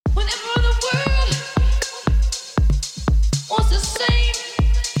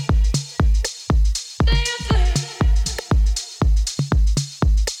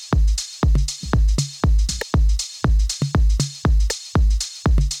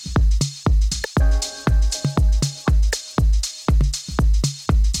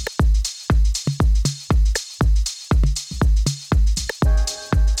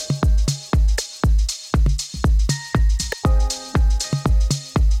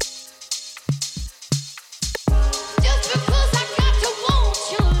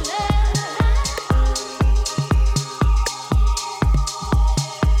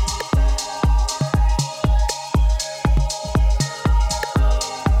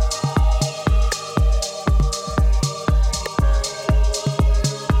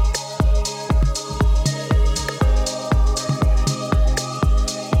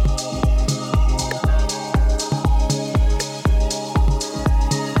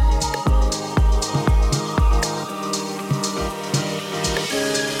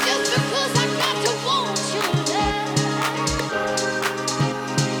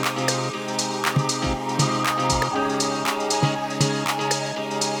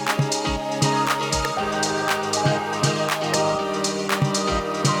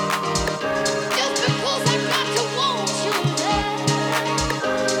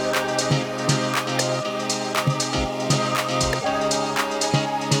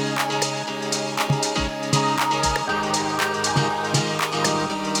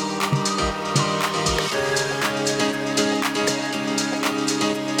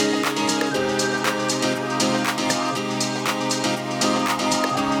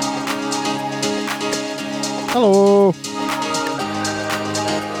Hello.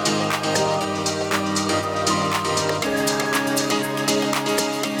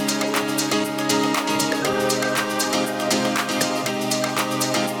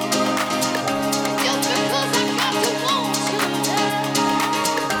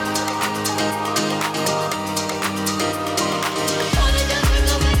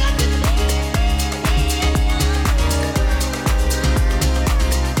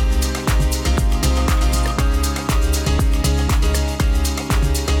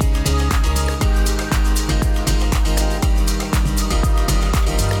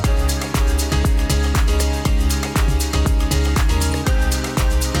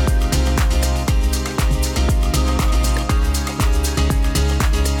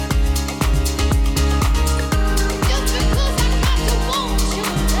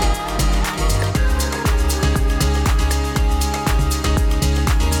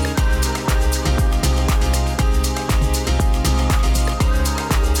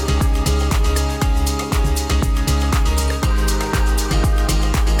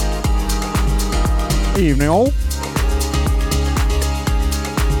 Evening all.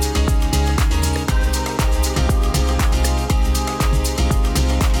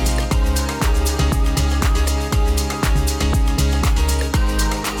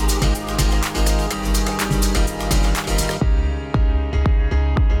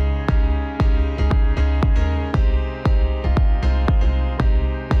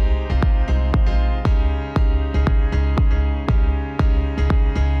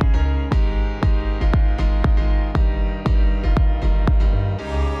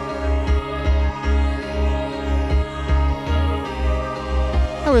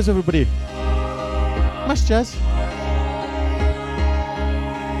 How is everybody? Miss Jazz.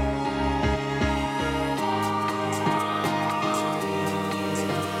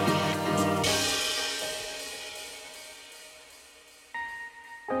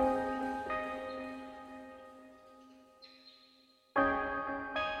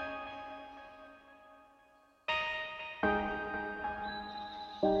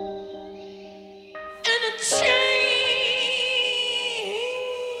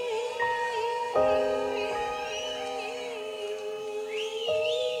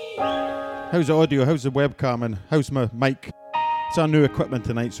 How's the audio? How's the webcam? And how's my mic? It's our new equipment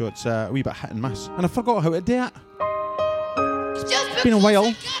tonight, so it's a wee bit hit and miss. And I forgot how to do it. It's been a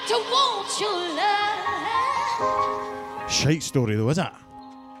while. Shite story though, is it?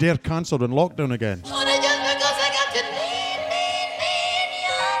 Dare cancelled in lockdown again.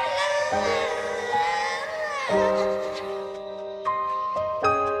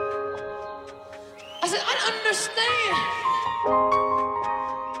 I said, I don't understand.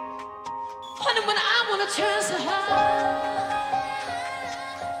 Honey, when I want to turn so high.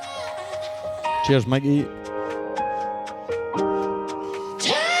 Cheers, Mikey.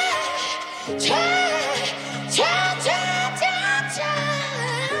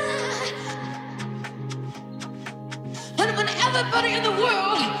 Honey, when everybody in the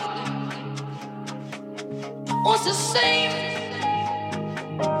world wants the same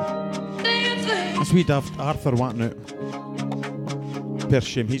How's wee Daft Arthur wanting out? Per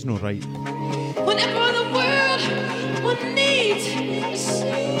shame, he's no right. Whenever the world would need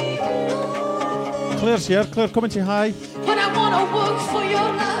Claire's here. Claire, come and say hi. when I want to work for your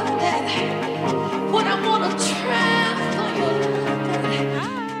love, Daddy. When I want to try for your love, Daddy.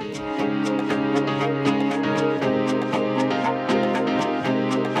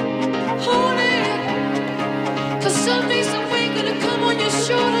 Hold it, 'cause someday some weight gonna come on your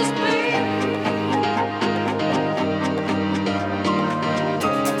shoulders, babe.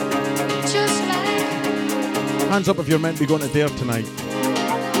 Just like Hands up if you're meant to be going to Dare tonight.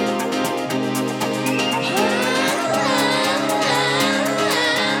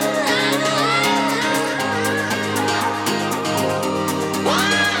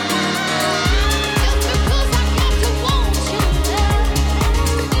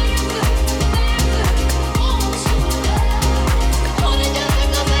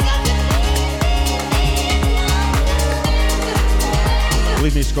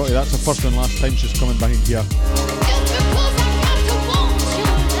 Believe me, Scotty, that's the first and last time she's coming behind here.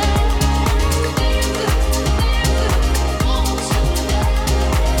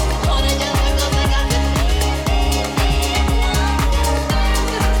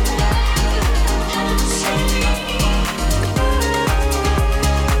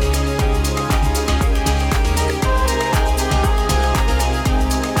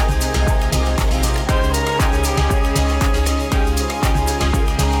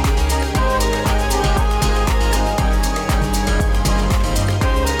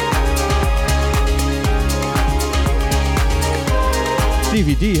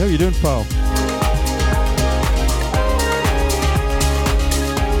 DVD, how you doing, pal?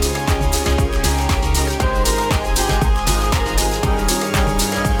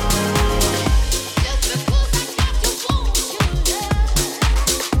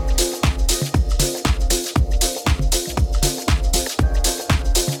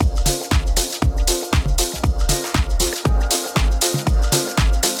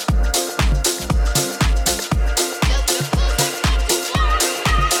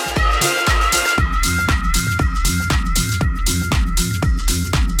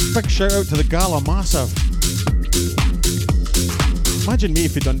 Shout out to the Gala Massive. Imagine me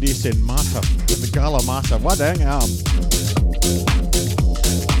if you Dundee saying massive with the Gala Massive. What dang am.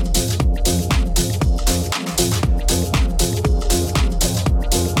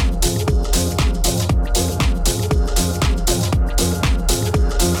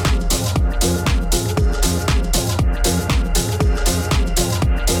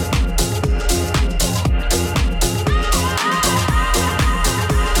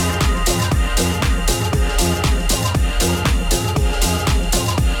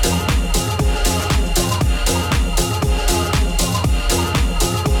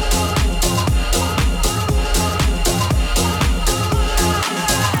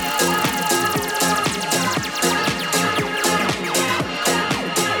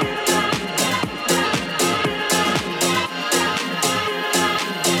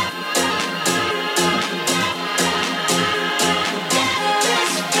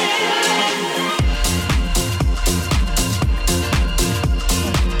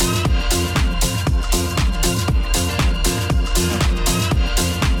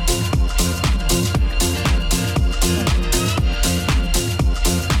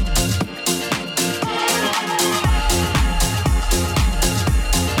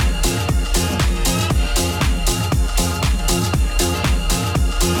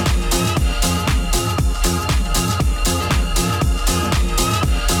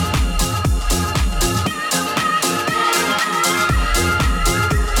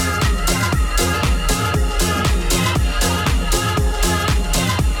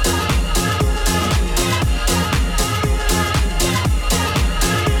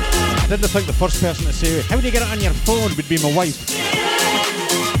 I didn't think the first person to say, how do you get it on your phone, would be my wife.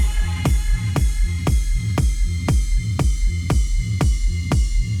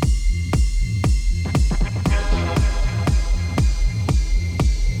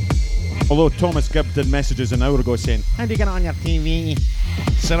 Although Thomas Gibb did messages an hour ago saying, how do you get it on your TV?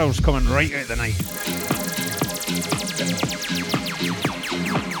 Cyril's coming right out the night.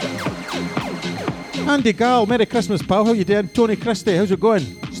 Andy Gal, Merry Christmas, pal. How you doing? Tony Christie, how's it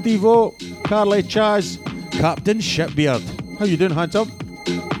going? Steve O, Carly Chaz, Captain Shipbeard. How you doing, hands up?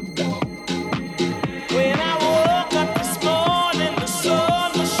 When I woke up this morning, the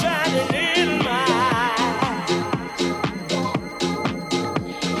sun was shining in my eyes.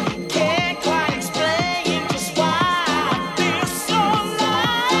 Can't quite explain just why I feel so alive.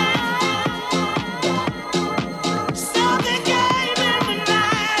 Something came in the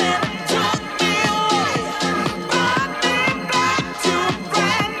night and it took me away.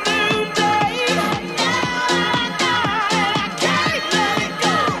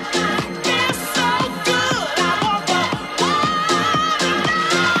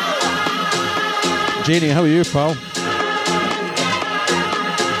 Janie, how are you, pal?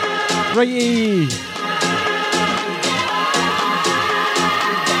 Righty.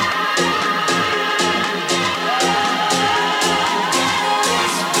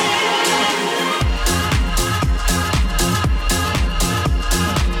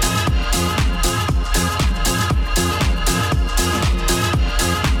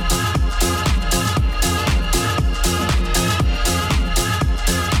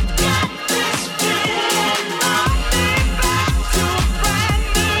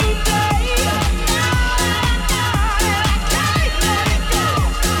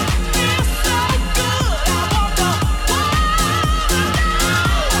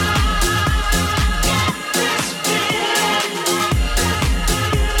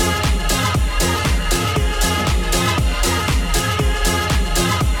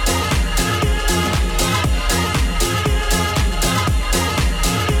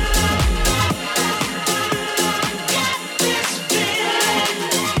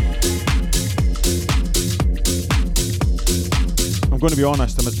 I'm going to be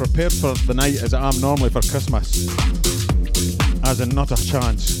honest, I'm as prepared for the night as I am normally for Christmas. As in, not a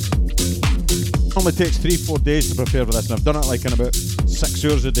chance. It only takes 3-4 days to prepare for this, and I've done it like in about 6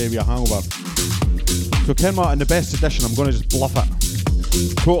 hours a day with a hangover. So Kenmart, in the best edition, I'm going to just bluff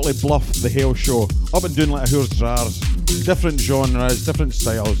it. Totally bluff the Hale Show. I've been doing like a Who's Drars. Different genres, different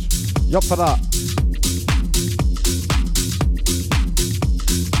styles. You up for that?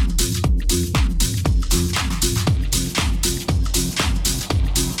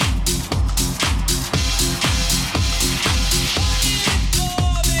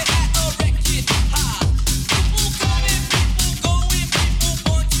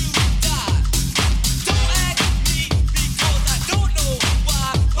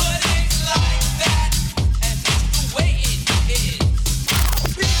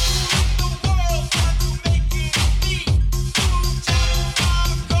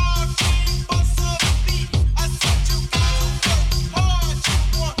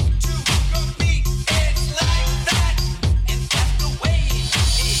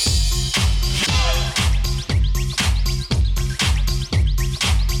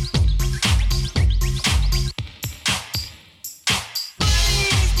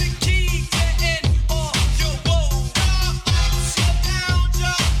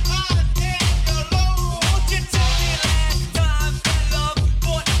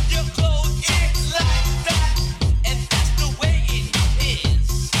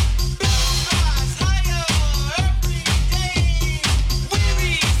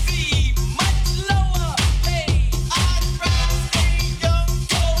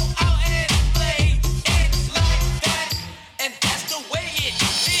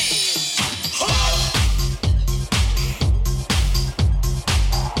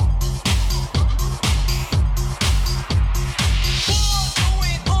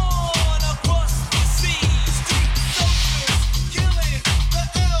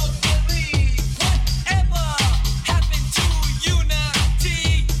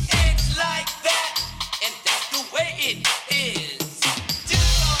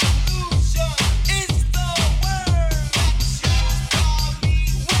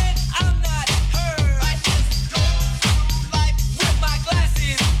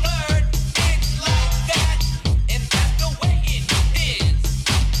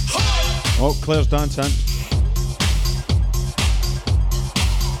 Oh, Claire's dancing.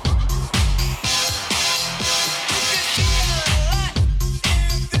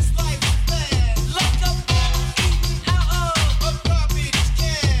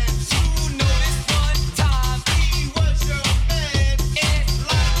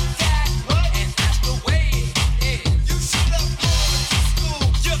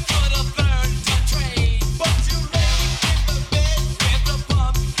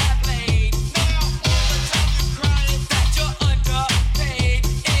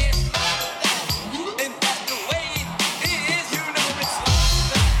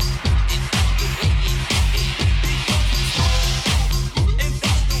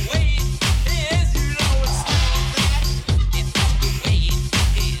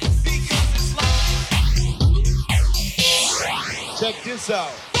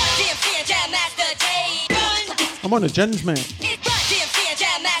 I'm on the gins, mate.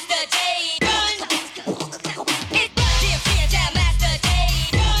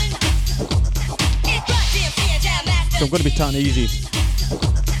 So I'm going to be tan easy.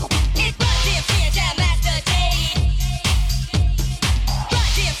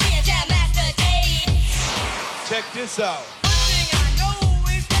 Check this out.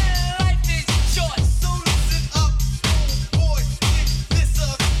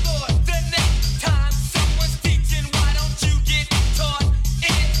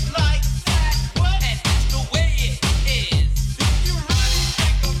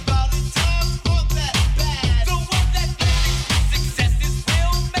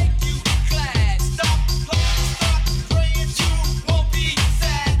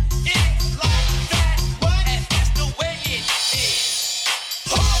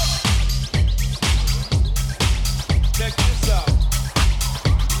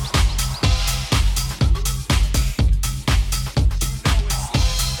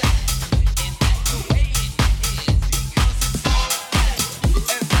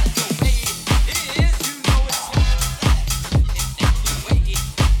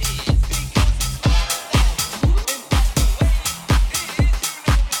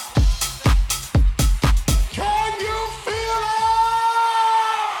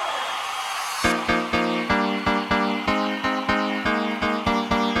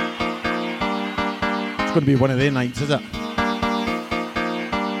 Going to be one of their nights, is it?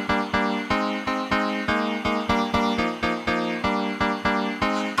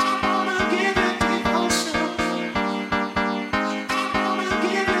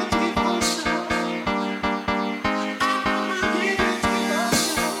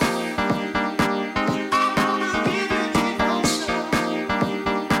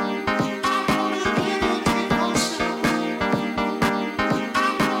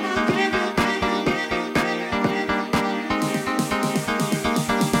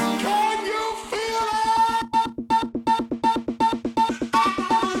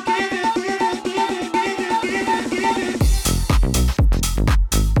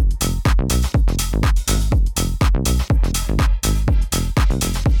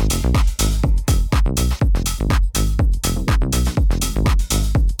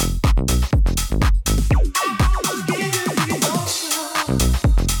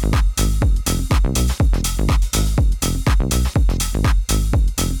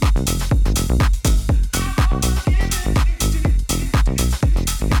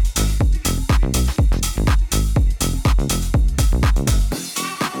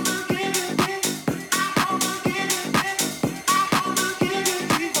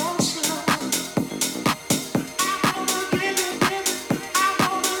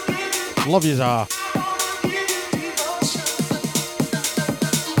 Love yous are.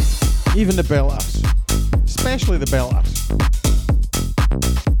 Even the belters. Especially the belters.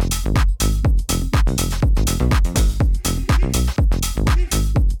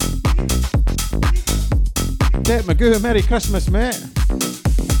 Get Magoo, Merry Christmas, mate.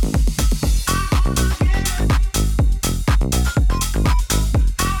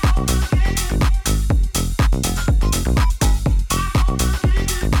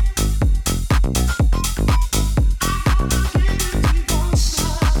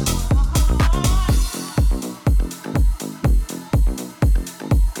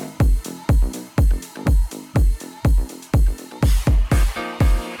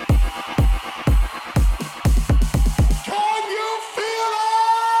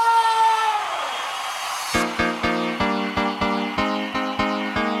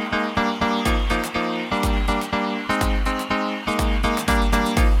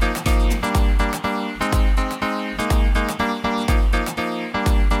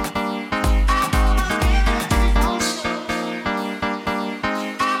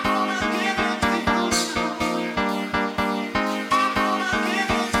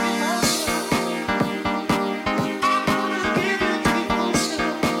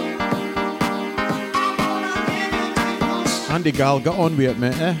 Andy Gal, get on with it,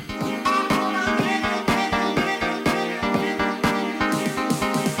 mate, eh?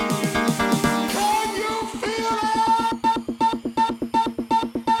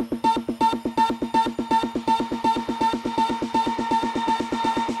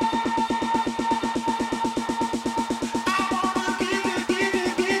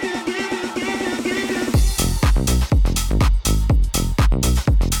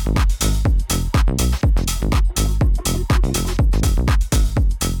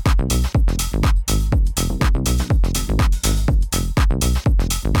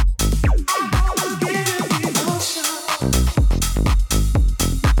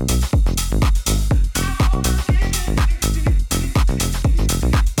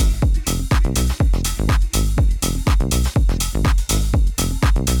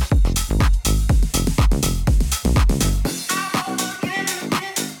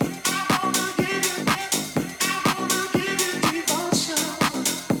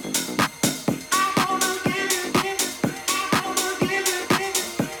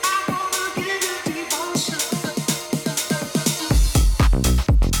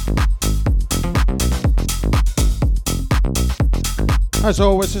 As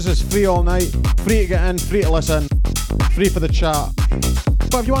always, this is free all night, free to get in, free to listen, free for the chat.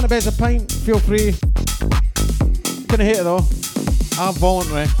 But if you want to bet a pint, feel free. Gonna hate it though. I'm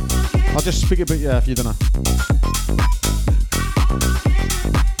voluntary. I'll just speak about you if you don't know.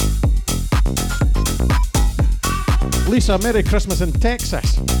 Lisa, Merry Christmas in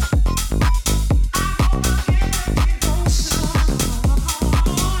Texas.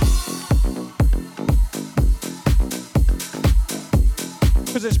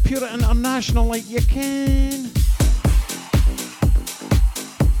 Because it's pure international like you can.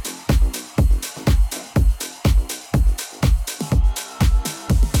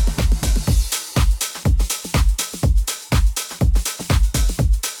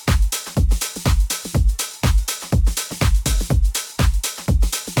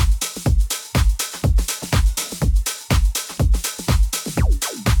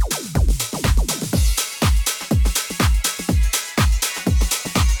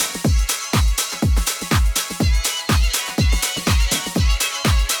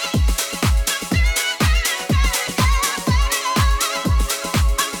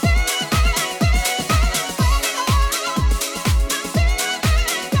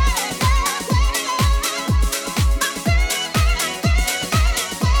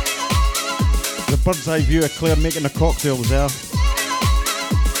 bird's eye view of Claire making the cocktails there.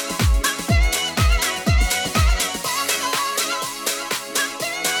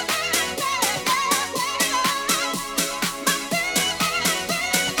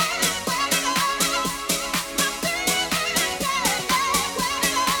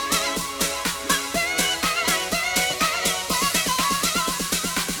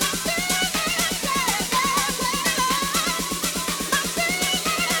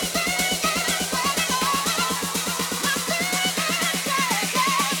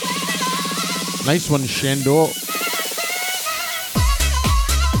 Nice one, Shendo.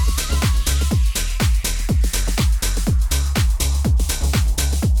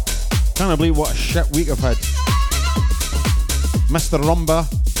 Can't believe what a shit week I've had. Mr. Rumba,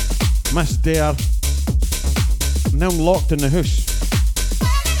 Miss Dare. Now I'm locked in the house.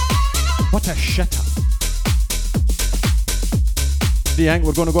 What a shitter. Do you think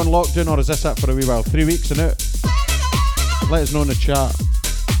we're going to go on lockdown, or is this it for a wee while? 3 weeks and out? Let us know in the chat.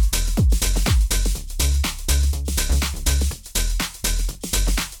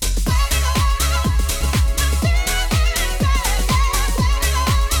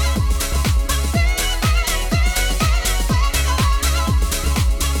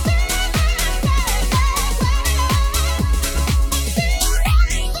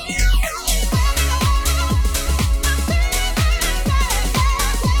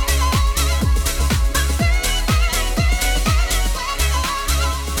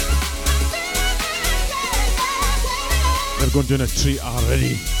 Going doing a treat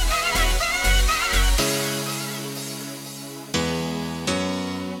already.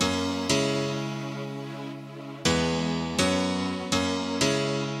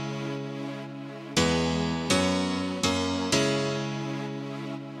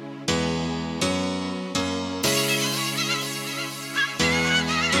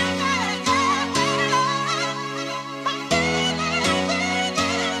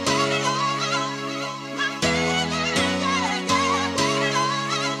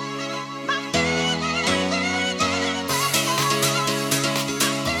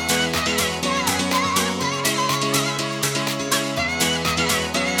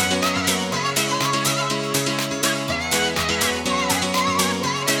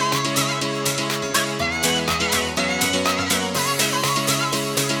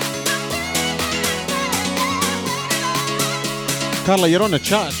 Carla, you're on the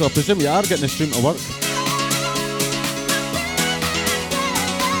chat, so I presume you are getting the stream to work.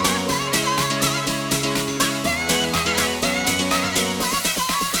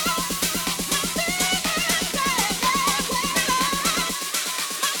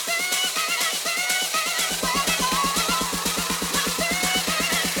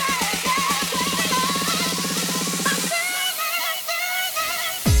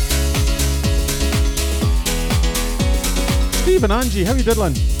 Steve and Angie, how you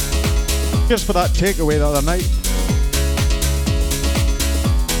diddling? Cheers for that takeaway the other night.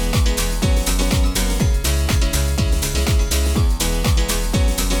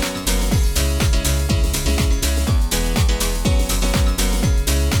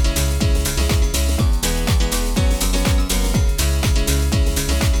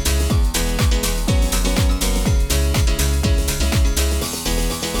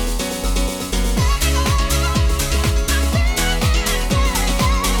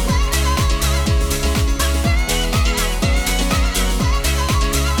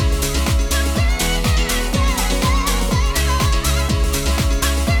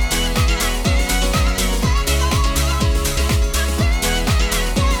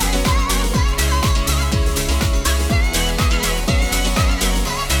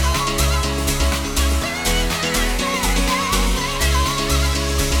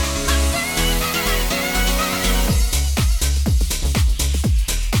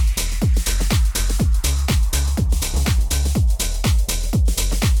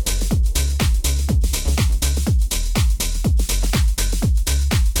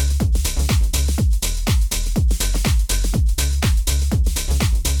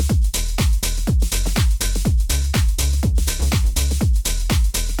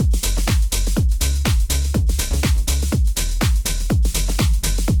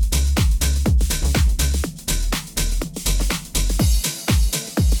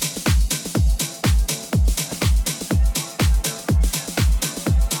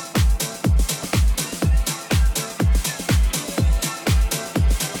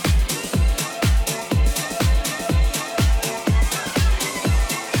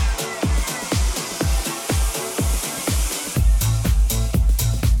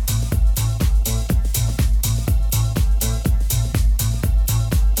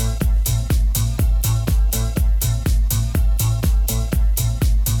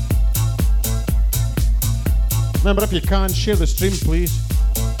 Remember, if you can, share the stream, please.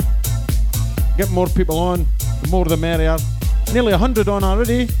 Get more people on. The more the merrier. Nearly 100 on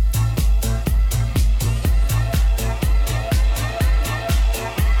already.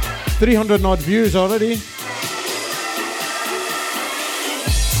 $300 and odd views already.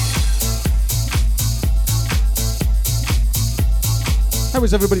 How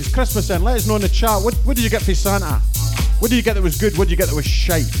was everybody's Christmas then? Let us know in the chat. What did you get for Santa? What did you get that was good? What did you get that was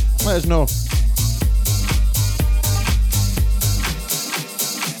shite? Let us know.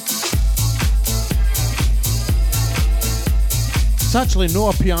 It's actually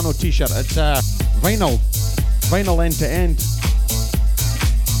not a piano t-shirt. It's vinyl. Vinyl end to end.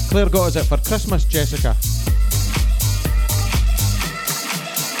 Claire got us it for Christmas, Jessica.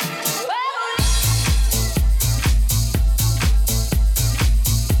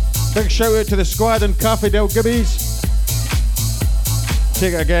 Big shout out to the squad in Cafe Del Gibbies.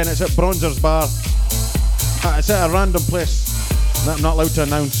 Take it again, it's at Bronzer's Bar. It's at a random place that I'm not allowed to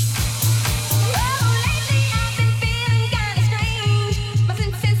announce.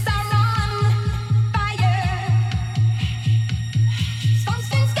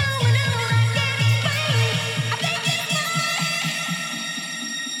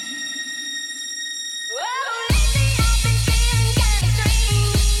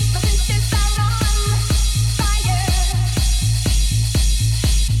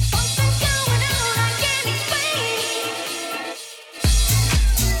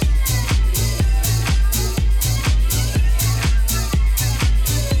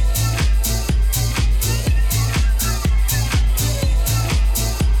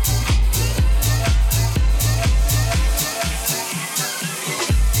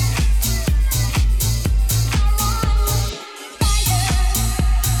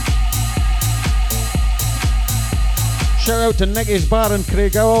 Shout out to Nicky's Bar in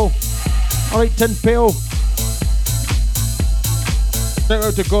Craigowell. Alright, Tin Pail. Shout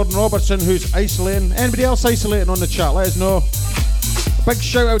out to Gordon Robertson, who's isolating. Anybody else isolating on the chat? Let us know. Big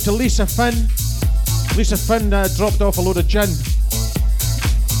shout out to Lisa Finn. Lisa Finn dropped off a load of gin.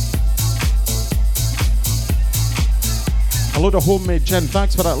 A load of homemade gin.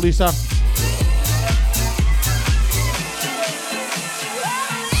 Thanks for that, Lisa.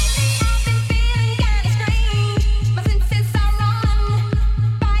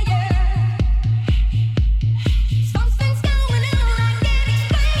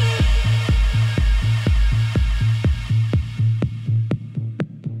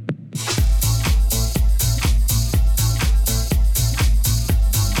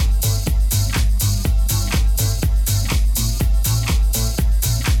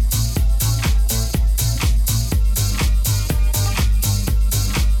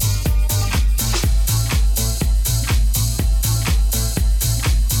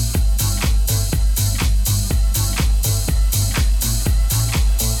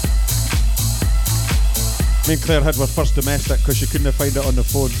 Me and Claire had our first domestic because she couldn't find it on the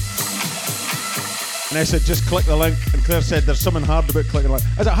phone. And I said, just click the link. And Claire said, there's something hard about clicking the link.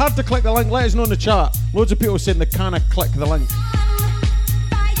 Is it hard to click the link? Let us know in the chat. Loads of people saying they can't click the link.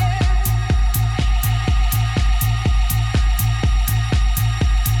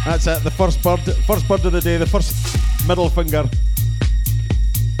 That's it, the first bird of the day, the first middle finger.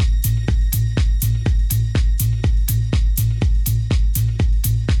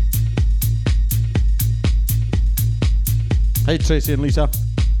 Hey Tracy and Lisa.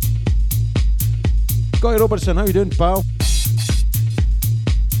 Scotty Robertson, how you doing, pal?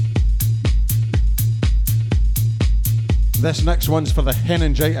 This next one's for the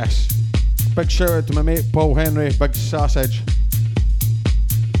heningitis. Big shout out to my mate Paul Henry, big sausage.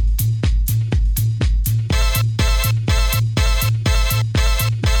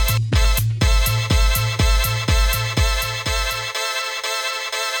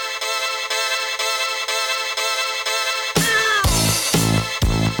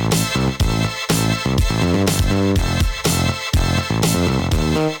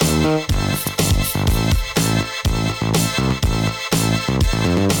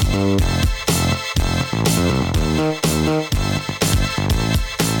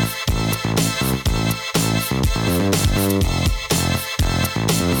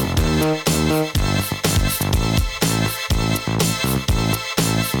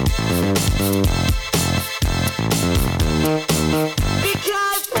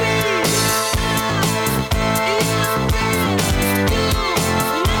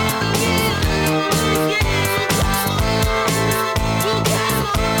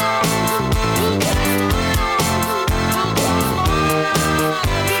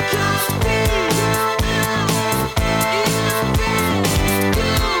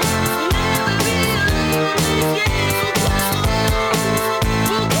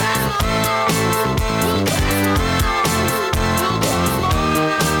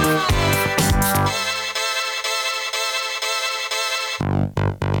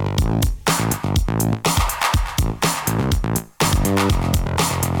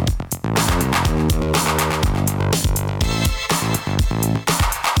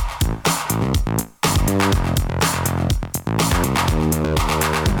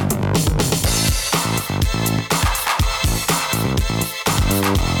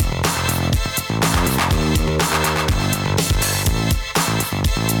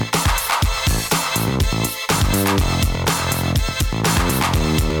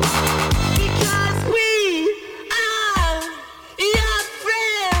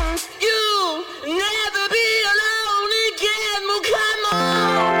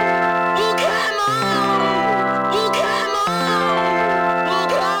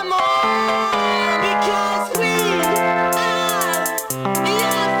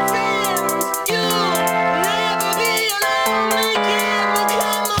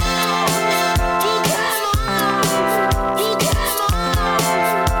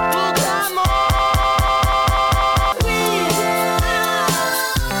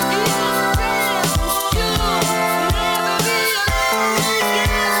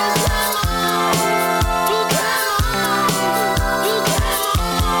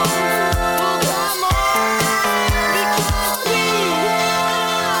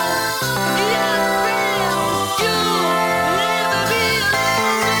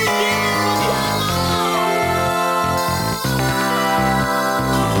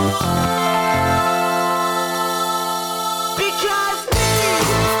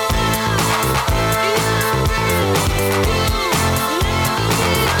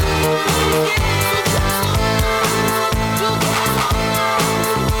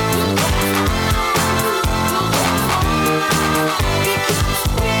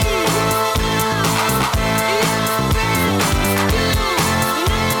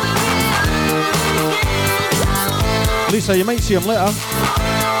 Lisa, you might see him later.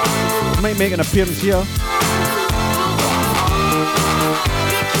 He might make an appearance here.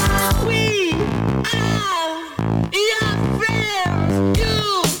 We are your friends.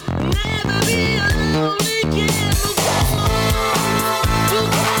 You'll never be alone again.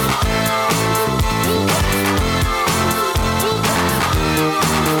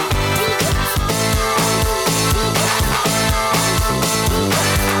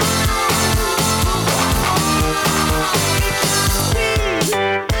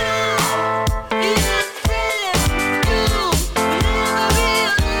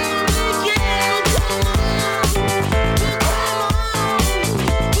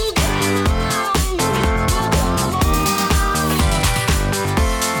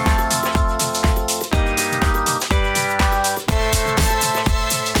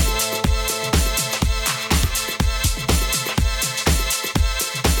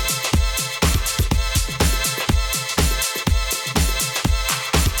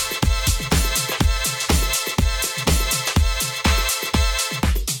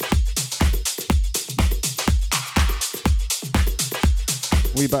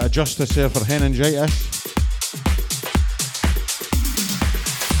 Wee bit of justice there for Heningitis.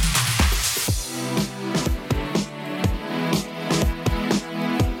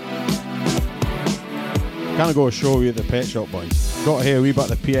 Can't go a show with the Pet Shop Boys. Got to hear a wee bit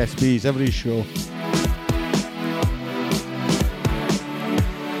of the PSBs every show.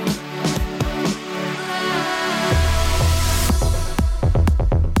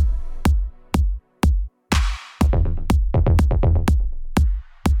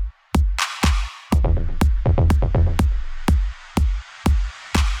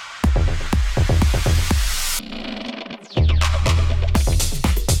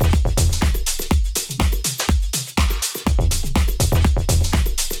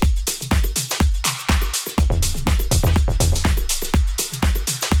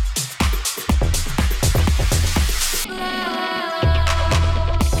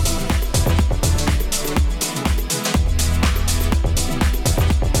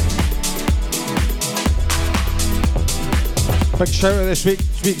 Big shout out this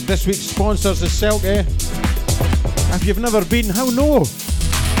week's sponsors is Selkie. If you've never been, how no?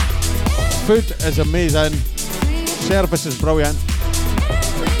 Food is amazing, service is brilliant,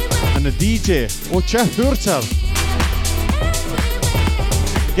 and the DJ, Ocha Hurter.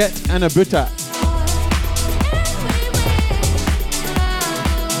 Get in a boot.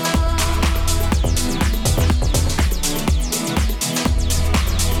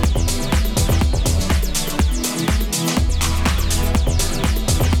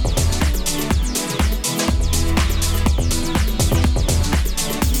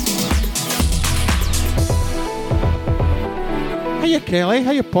 Hiya Kelly,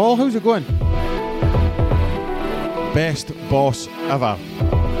 hiya Paul, how's it going? Best boss ever.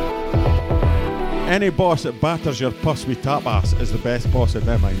 Any boss that batters your puss with tap ass is the best boss in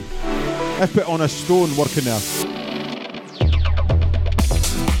my mind. I've put on a stone working there.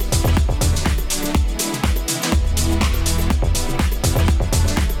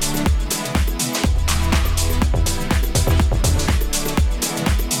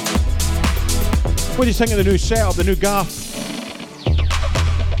 What do you think of the new setup, the new gaff?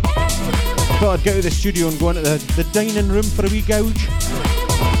 Thought I'd get out of the studio and go into the dining room for a wee gouge.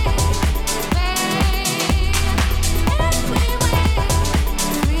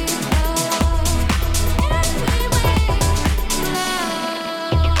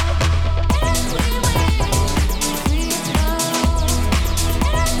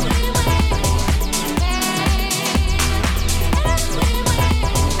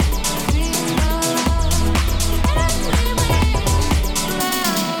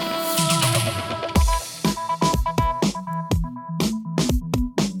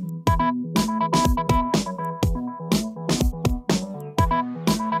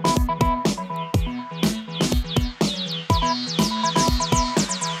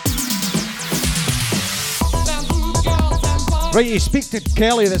 Right, you speak to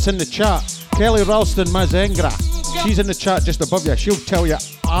Kelly that's in the chat. Kelly Ralston Mazengra. She's in the chat just above you. She'll tell you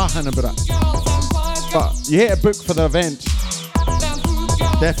ahin about it. But you hate a book for the event.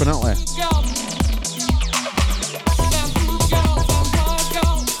 Definitely.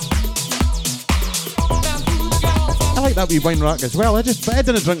 I like that wee wine rack as well. But I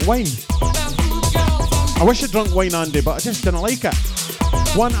didn't drink wine. I wish I drunk wine, Andy, but I just didn't like it.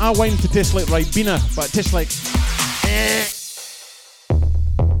 Want a wine to taste like Ribena, but it tastes like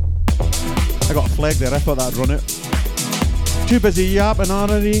I got a flag there, I thought that'd run it. Too busy yapping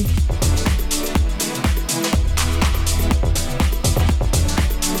already.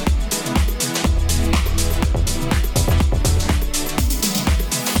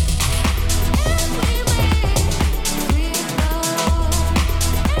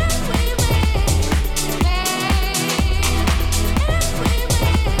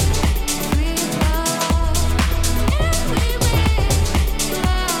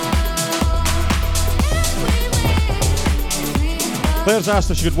 Claire's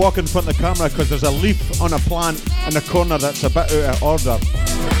asked if she could walk in front of the camera because there's a leaf on a plant in the corner that's a bit out of order,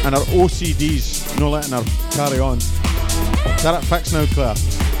 and her OCD's no letting her carry on. Is that it fixed now, Claire?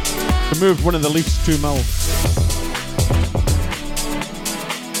 Removed one of the leaves 2 mil.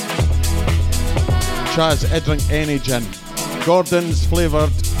 Chaz, I drink any gin. Gordon's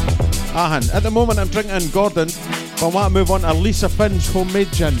flavoured. Ahan. At the moment I'm drinking Gordon, but I want to move on to Lisa Finn's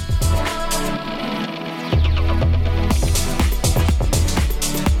homemade gin.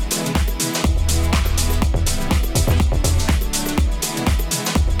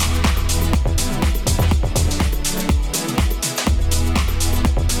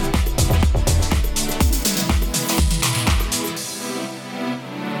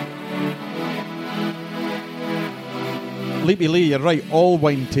 Leapy Lee, you're right, all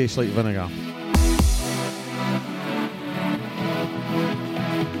wine tastes like vinegar.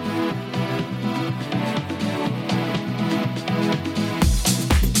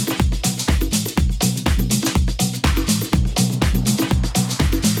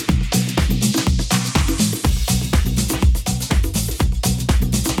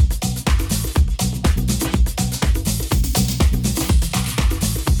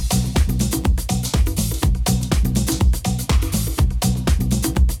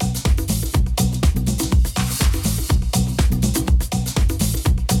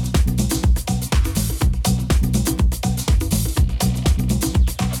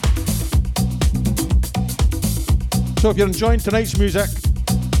 So if you're enjoying tonight's music,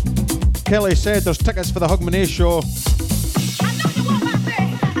 Kelly said there's tickets for the Hogmanay show. I know you want my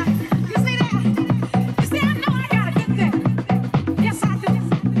thing. You see that? You see, I know I gotta get there. Yes, I do.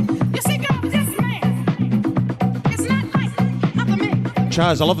 You see, girl, this man, it's not like other men.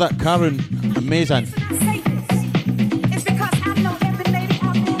 Chaz, I love that Karun. Amazing. I say this, it's because I know every lady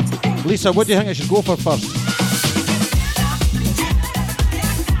out there today. Lisa, what do you think I should go for first?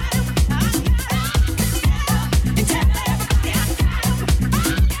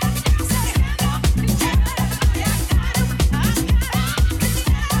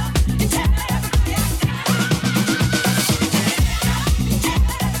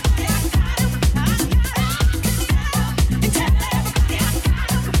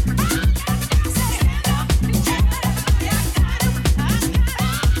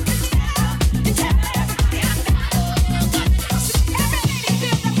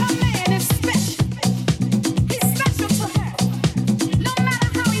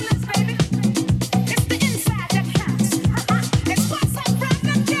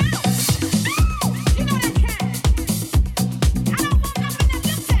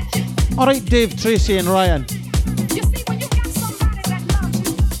 All right, Dave, Tracy and Ryan. You see, when you got somebody that loves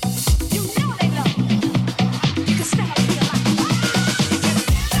you, you know they love you. You can stand up and feel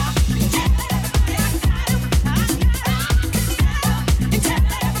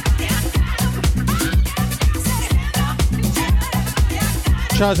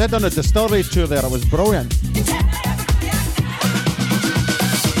like Chaz, I done a distillery tour there. It was brilliant.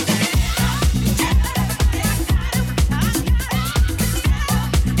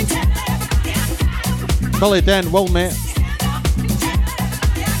 Billy Den, Will, mate.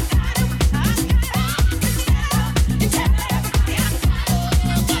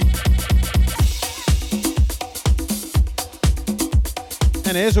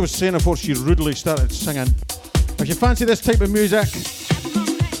 And as I was saying before she rudely started singing, if you fancy this type of music,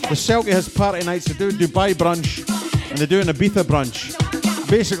 the Selkie has party nights. They do Dubai brunch and they do an Ibiza brunch.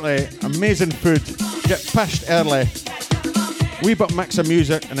 Basically, amazing food. Get pished early. Wee bit mix of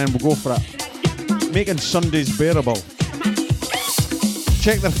music and then we'll go for it. Making Sundays bearable.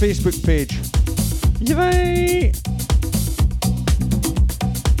 Check their Facebook page. Yay!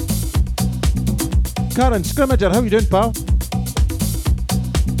 Karen Scrimmager, how you doing, pal?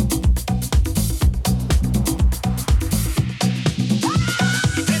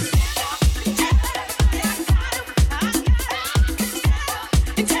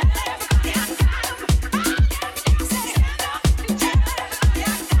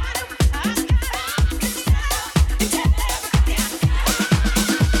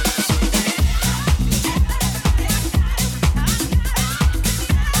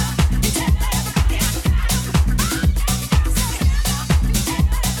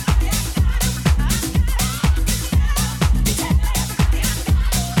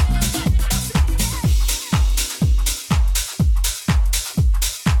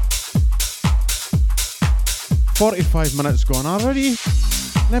 "45 minutes gone already.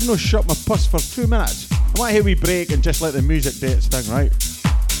 And I've no shut my puss for 2 minutes. I want to hear we break and just let the music do its thing, right?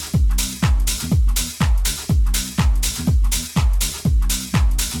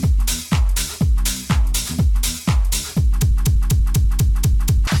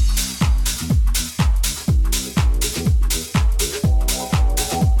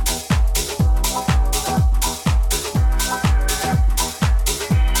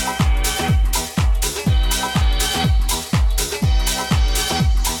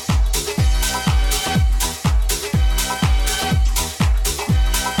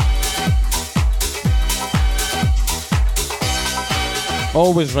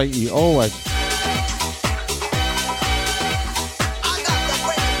 Always righty, always.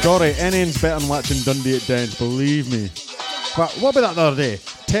 Sorry, anything's better than watching Dundee at Dens, believe me. But what about that the other day?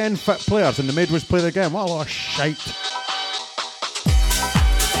 10 fit players and they made us play the game. What a lot of shite.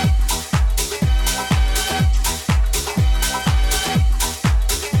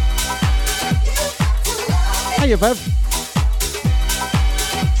 Hiya, Viv.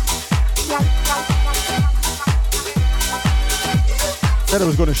 Said I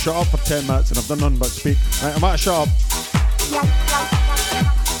was going to shut up for 10 minutes and I've done nothing but speak. Right, I'm at a shut up.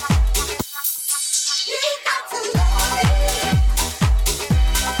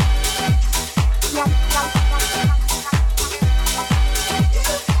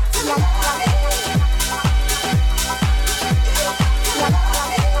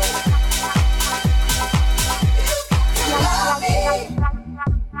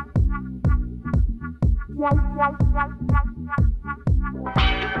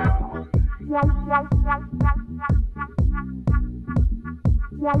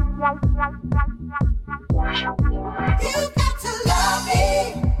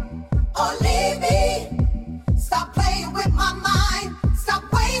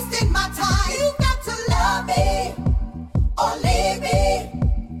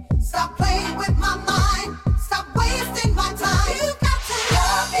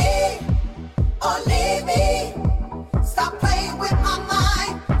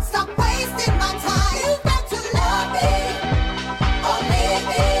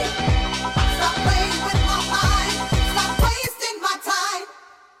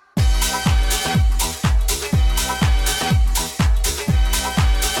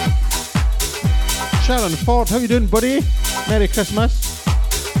 Sharon Ford, how you doing, buddy? Merry Christmas.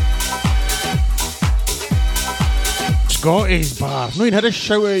 Scotty's bar. No one had a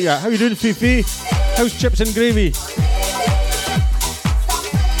shout out yet. How you doing, Fifi? How's chips and gravy?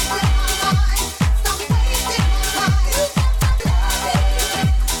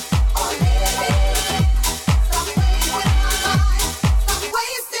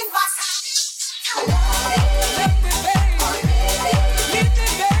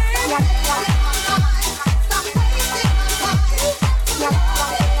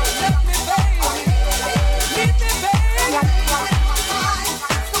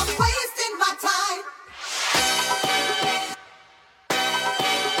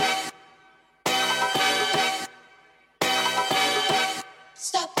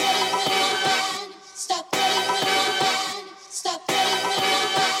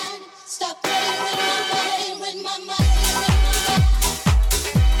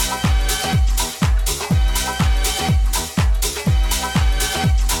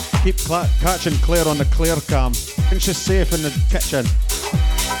 Catching Claire on the Claire cam. I think she's safe in the kitchen.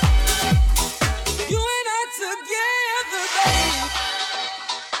 You and I together, babe.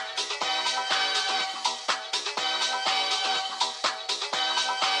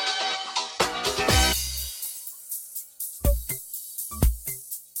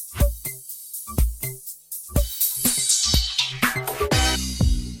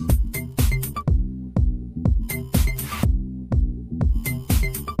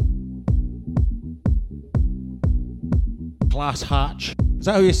 Class hatch. Is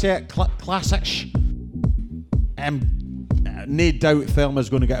that how you say it? Classish. No doubt Thelma's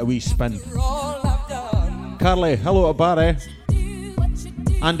going to get a wee spin. Carly, hello to Barry.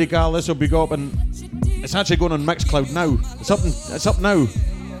 Andy Gall, this will be go up and it's actually going on Mixcloud now. It's up now.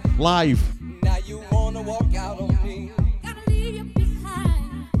 Live. Now you wanna walk out on me.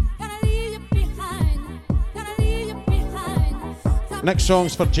 Next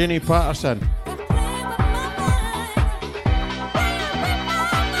song's for Jenny Patterson.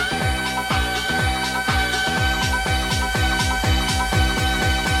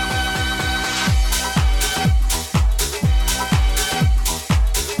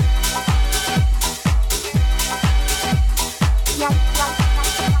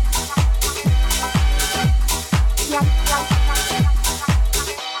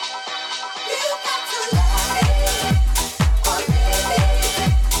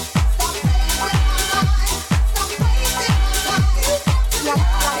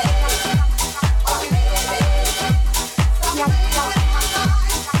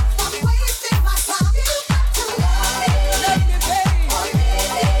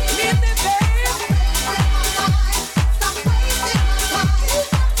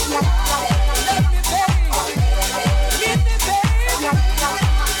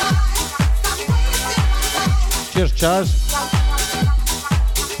 Cheers, Chaz.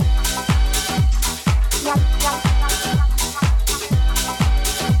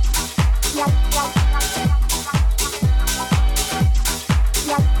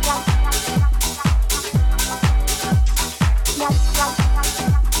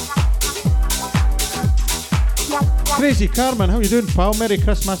 Crazy Carmen, how you doing, pal? Merry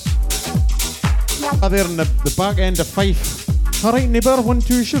Christmas. There in the back end of Fife. All right, neighbour, 1,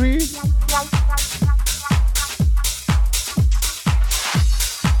 2, 3.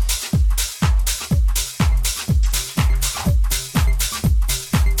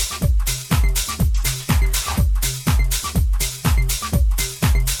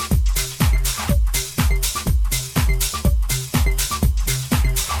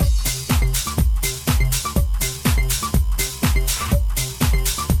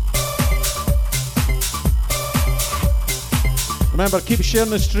 Remember, keep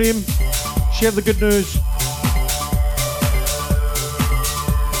sharing the stream, share the good news.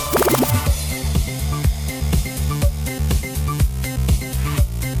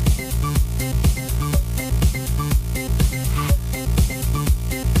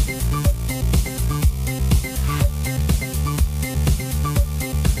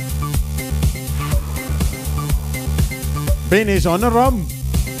 Benny's on the rum.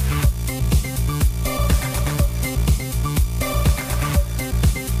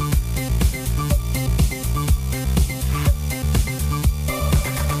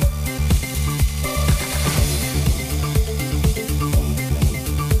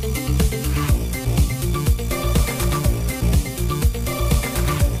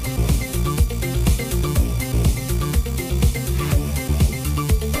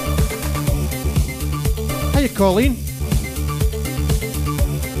 Hiya, Colleen.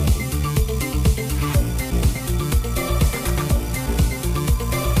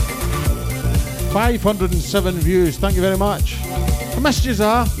 $507 views. Thank you very much. I missed yous,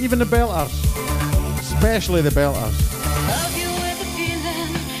 even the belters, especially the belters. Love you with a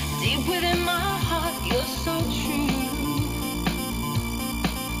feeling deep within my heart. You're so true.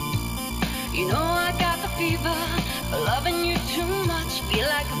 You know I got the fever, loving you too much. Feel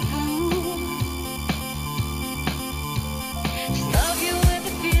like a fool. Just love you with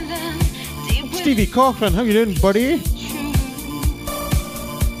a feeling deep within Stevie Cochran, how you doing, buddy? true.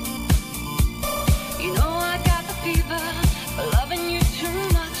 You know I got the fever, loving you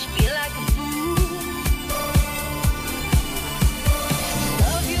too much. Feel like a fool.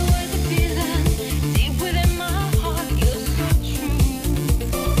 Love you with a feeling deep within my heart. You're so true.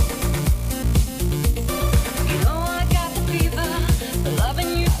 You know I got the fever, loving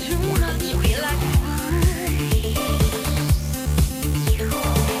you too much. Feel like a fool.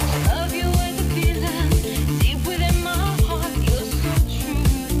 Love you with a feeling deep within my heart. You're so true.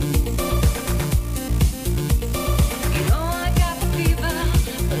 You know I got the fever,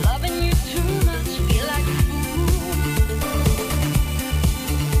 loving you too much. Feel like a fool.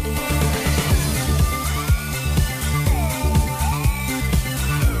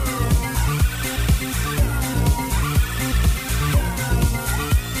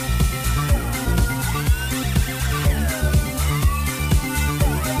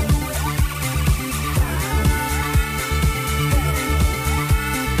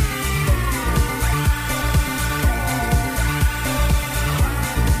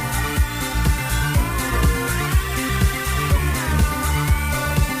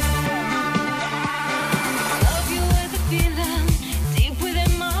 Love you with a feeling deep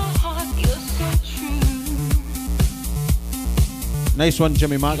within my heart. You're so true. Nice one,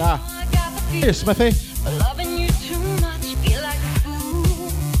 Jimmy Mac. I got the Hey, fever, Smithy. loving you too much. Feel like a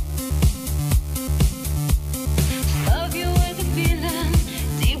fool. Love you with a feeling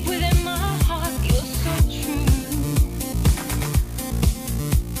deep within my heart. You're so true.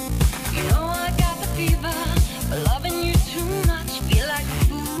 You know I got the fever, loving you too much. Feel like a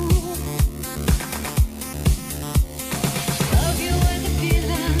fool. Love you with a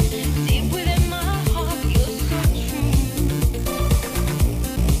feeling deep within my heart. You're so true.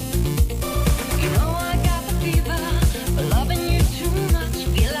 You know I got the fever, loving you too much.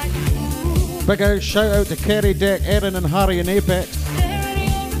 Feel like a fool. Big out, shout out to Kerry, Deck, Erin and Harry in Apex. Stare at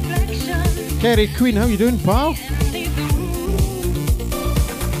your reflection Kerry Queen, how you doing, pal? and leave the room.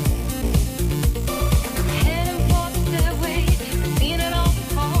 Heading for the stairway, seen it all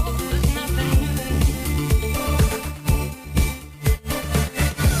before. There's nothing new.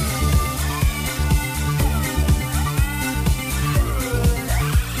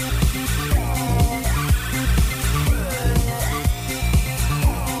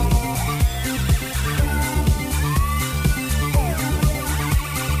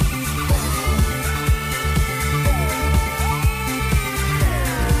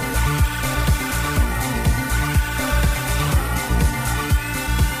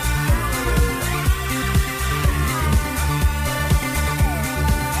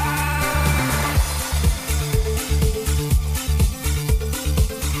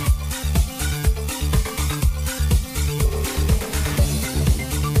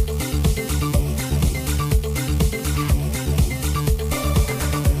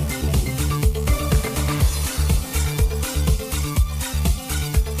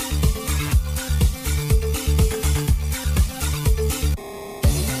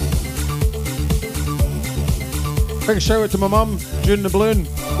 Big shout out to my mum, June the Balloon.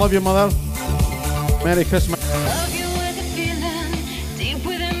 Love you, mother. Merry Christmas. Love you with a feeling deep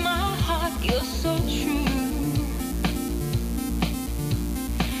within my heart. You're so true.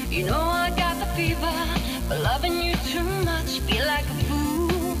 You know I got the fever, but loving you too much, feel like a fool.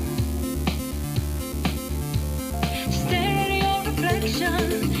 Stare at your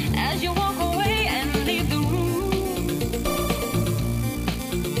reflection as you walk away and leave the room.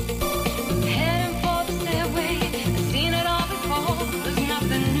 Heading for the stairway, I've seen it all before. There's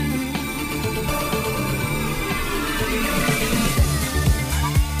nothing new.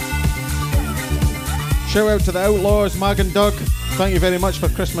 Shout out to the Outlaws, Mag and Doug. Thank you very much for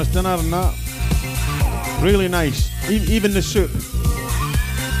Christmas dinner and that. Really nice. Even the soup.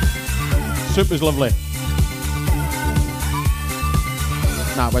 Soup is lovely.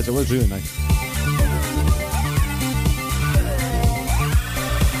 Nah, but it was really nice.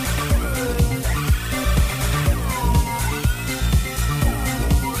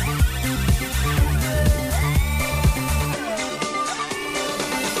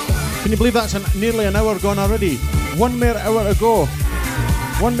 Can you believe that's nearly an hour gone already? One more hour to go.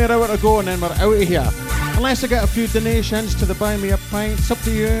 One more hour to go and then we're out of here. Unless I get a few donations to the Buy Me a Pint. It's up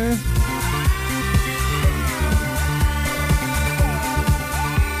to you.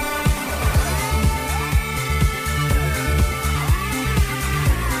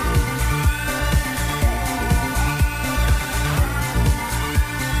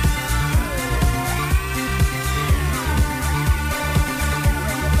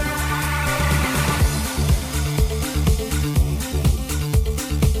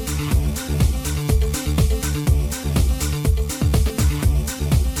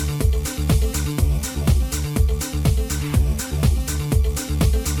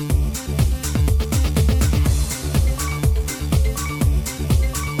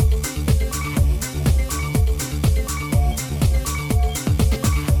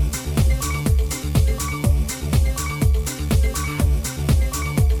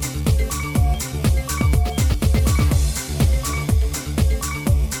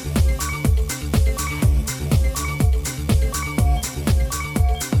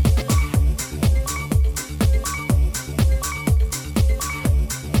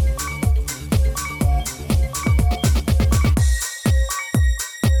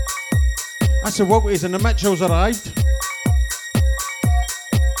 That's the Wilties and the Mitchells arrived.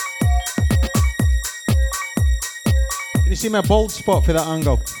 Can you see my bald spot for that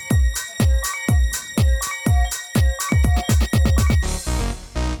angle?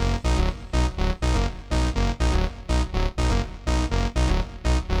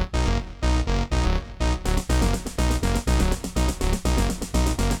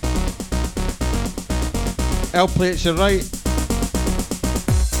 L plates, you're right.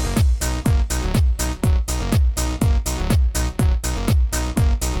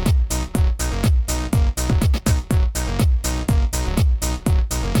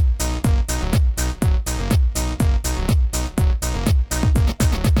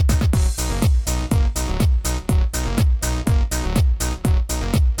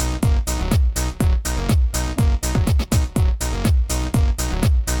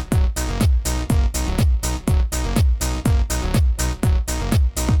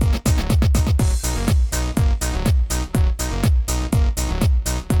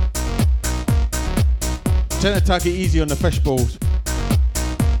 Trying to take it easy on the fish bowls.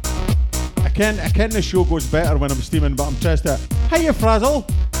 I can the show goes better when I'm steaming, but I'm just hiya Frazzle.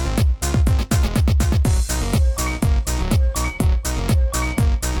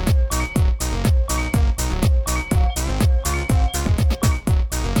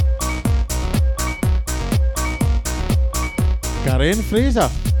 Karen Fraser.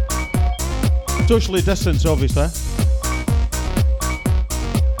 Socially distanced, obviously.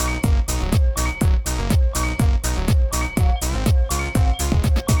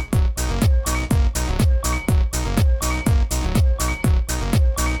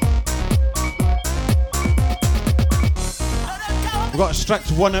 We've got a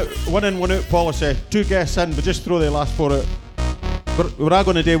strict one in, one out policy. 2 guests in, but just throw the last 4 out. We're not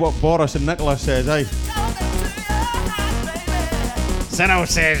going to do what Boris and Nicola says, aye? Sino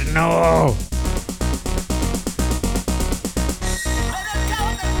says no.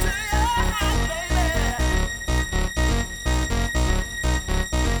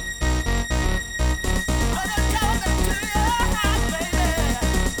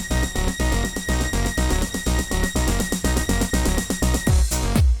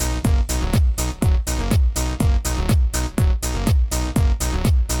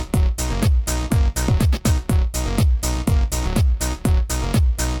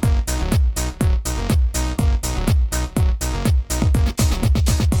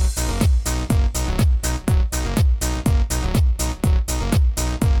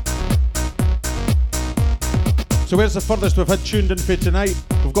 So where's the furthest we've had tuned in for tonight?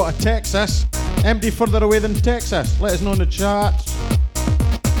 We've got a Texas. Anybody further away than Texas? Let us know in the chat.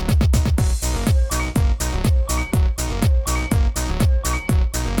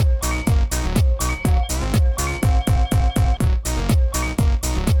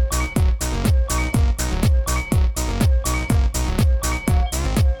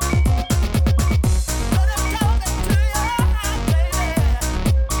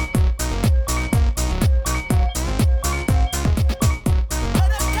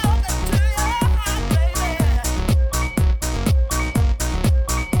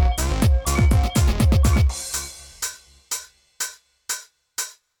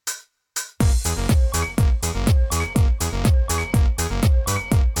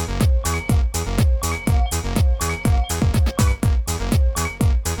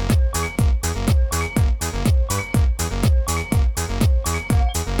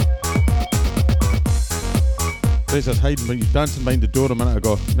 Fraser's hiding, but he was dancing behind the door a minute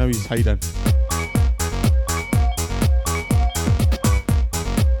ago. Now he's hiding.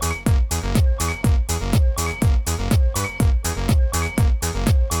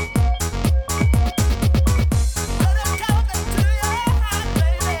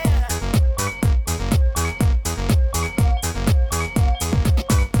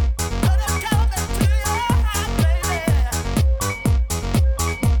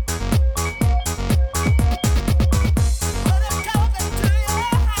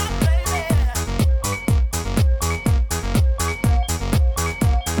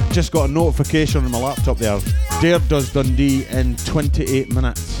 Just got a notification on my laptop there. Dare does Dundee in 28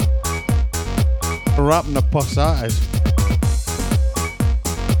 minutes. Wrapping the puss that is.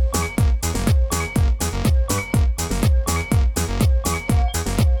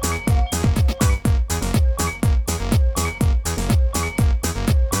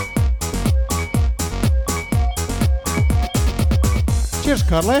 Cheers,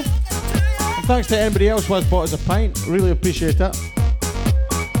 Carly. And thanks to anybody else who has bought us a pint. Really appreciate it.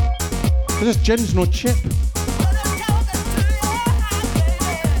 This gin's no chip.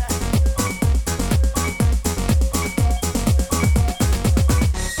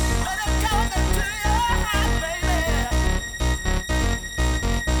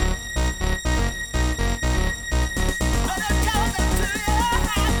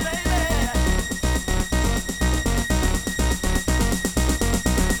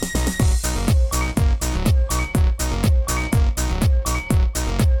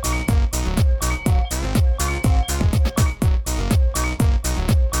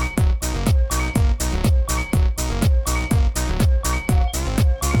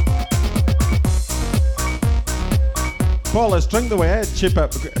 Paul, it's drink the way I chip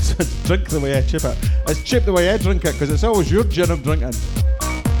it. Drink the way I chip it. It's chip the way I drink it, because it's always your gin I'm drinking.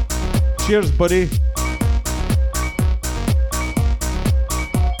 Cheers, buddy.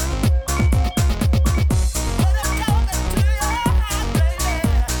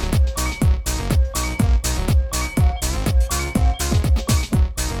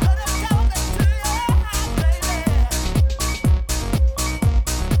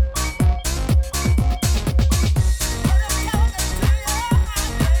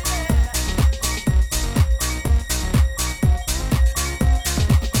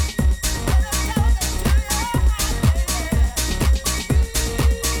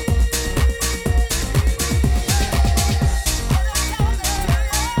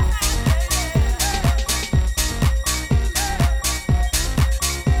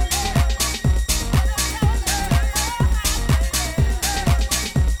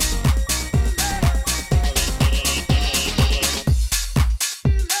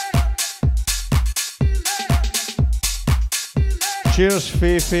 Cheers,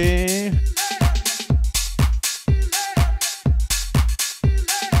 Fifi.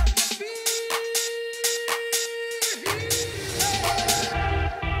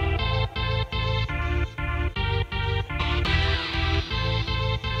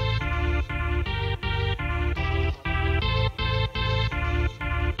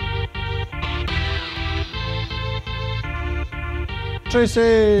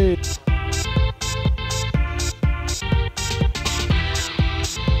 Tracy.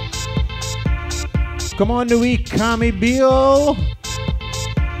 Come on, the wee Cammy Beale.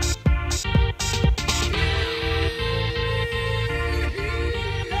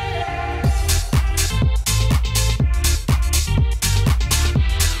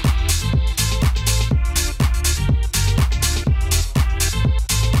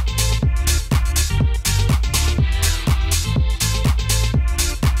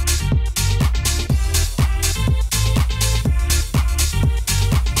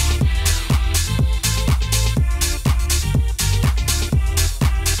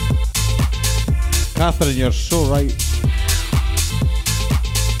 Catherine, you're so right.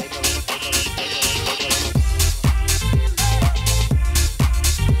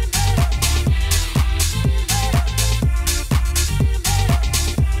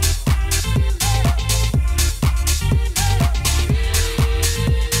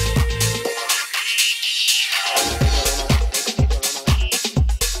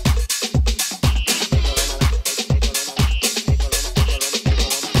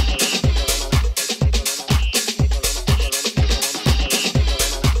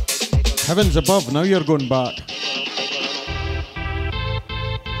 Heavens above, now you're going back.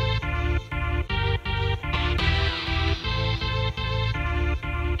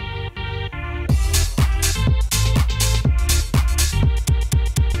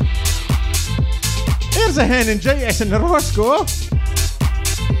 There's a meningitis in the Roscoe.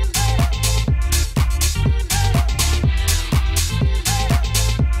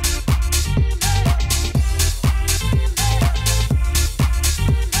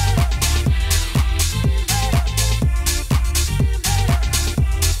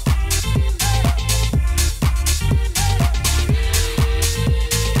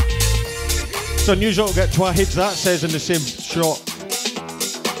 It's unusual to get twa heads that says in the same shot.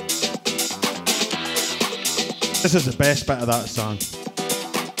 This is the best bit of that song.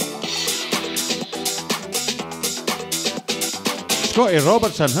 Scotty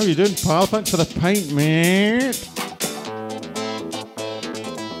Robertson, how you doing, pal? Thanks for the pint, mate.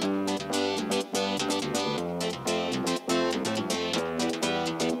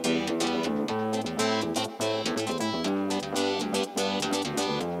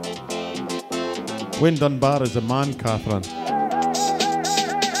 Wayne Dunbar is a man, Catherine.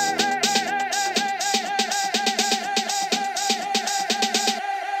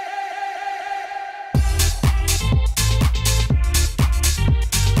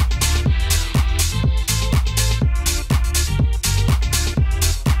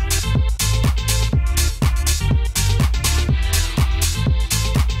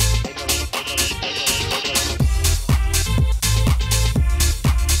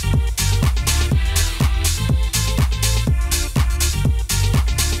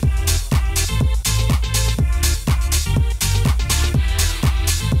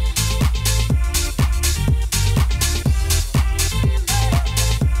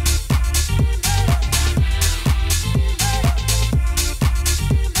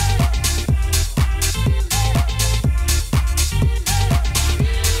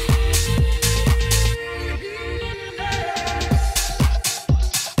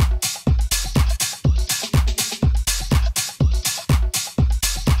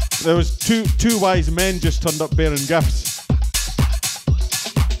 There was two wise men just turned up bearing gifts.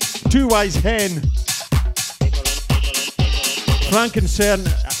 Two wise hen.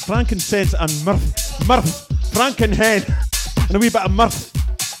 Frankincense and mirth. Frankenhen. And a wee bit of mirth.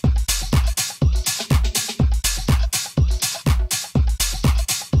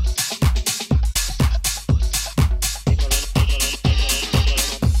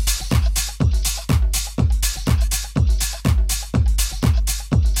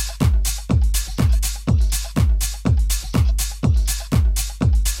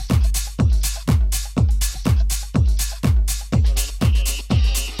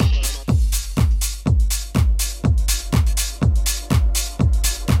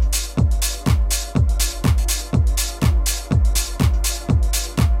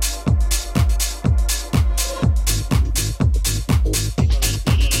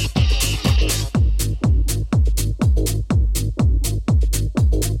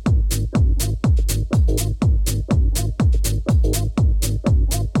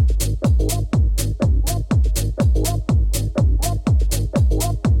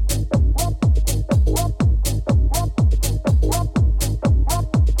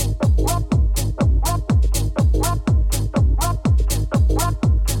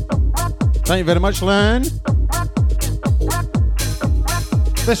 Thank you very much, Lynn.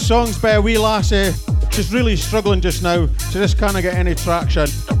 This song's by a wee lassie. She's really struggling just now. She just can't get any traction.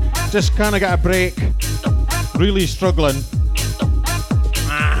 Just can't get a break. Really struggling.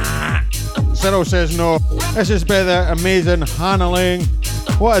 Cyril says no. This is by the amazing Hannah Lang.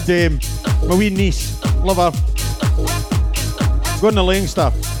 What a dame. My wee niece. Love her. Go on the Lang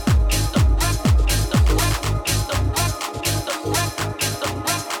stuff.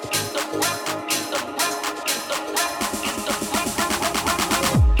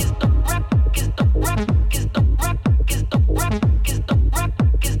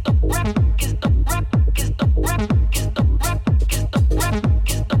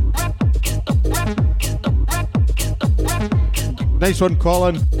 Nice one,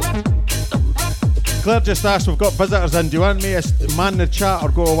 Colin. Claire just asked, we've got visitors in, do you want me to man the chat or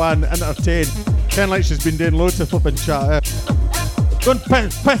go away and entertain? Ken like she's been doing loads of flipping chat. Go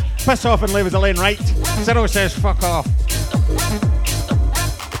and piss off and leave us alone, right? Cyril says fuck off.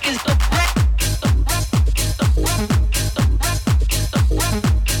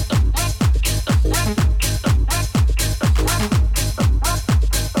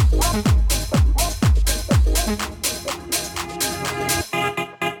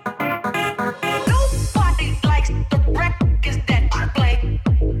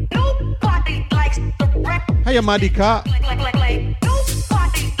 Hiya, Maddie Cat.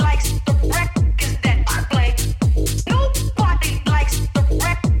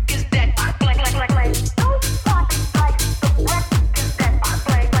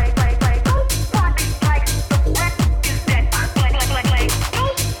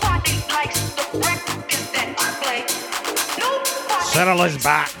 Cyril is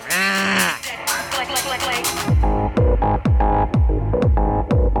back.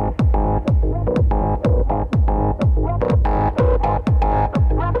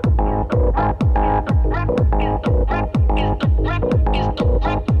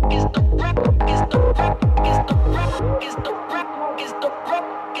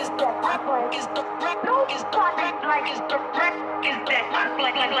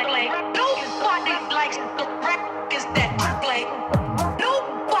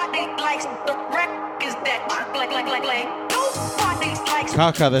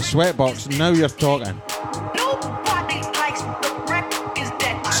 Kaka, the sweatbox, now you're talking.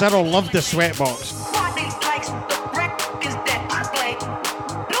 Cyril loved the sweatbox.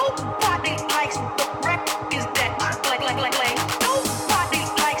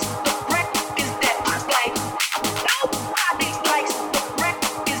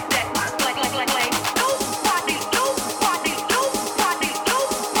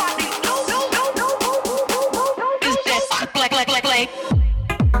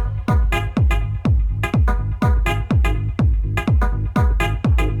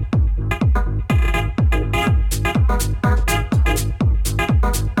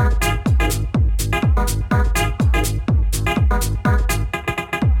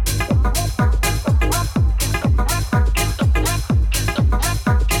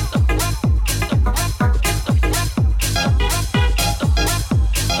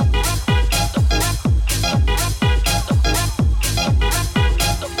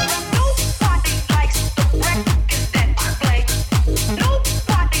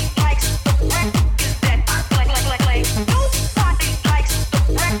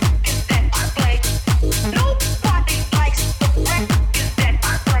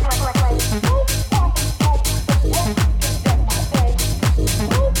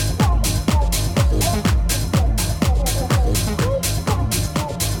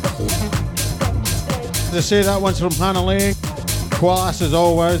 To say that one's from Hannah Lee. Class as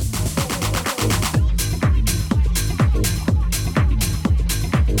always.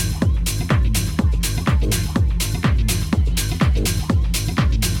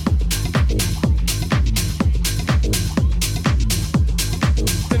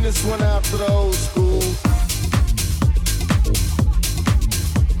 Send this one out to the old school.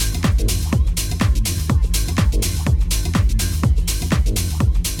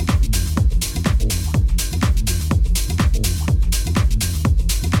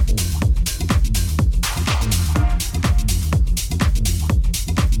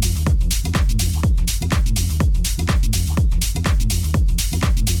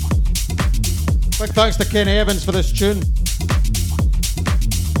 Big thanks to Kenny Evans for this tune.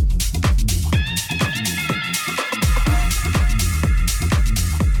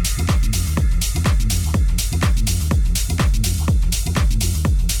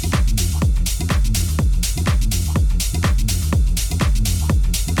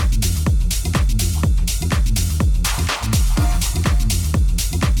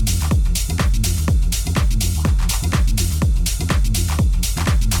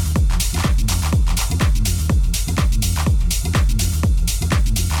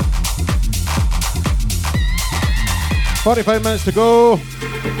 $45 minutes to go.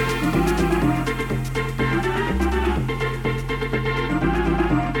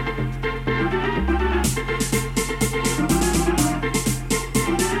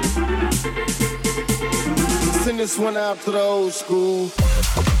 Send this one out to the old school.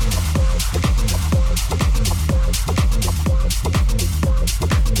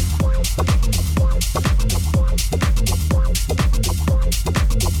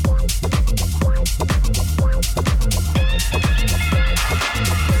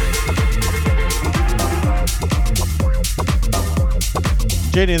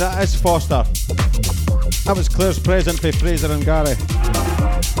 Jenny, that is Foster. That was Claire's present for Fraser and Gary.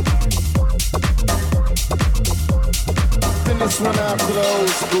 Send this one out to the old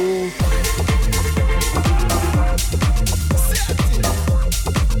school.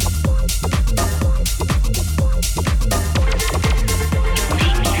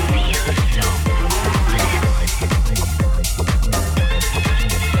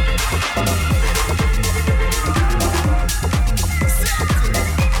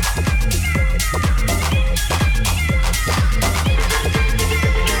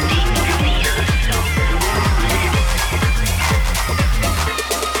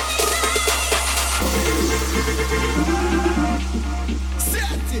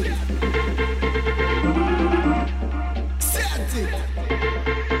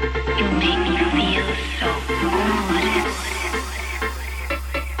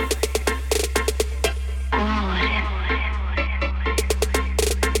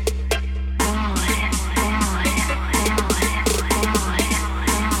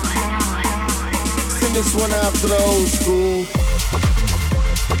 This one out to the old school.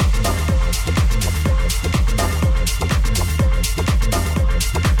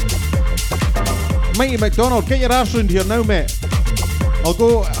 Mikey McDonald, get your arse round here now, mate. I'll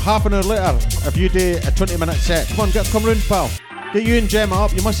go half an hour later if you do a 20-minute set. Come on, come round, pal. Get you and Gemma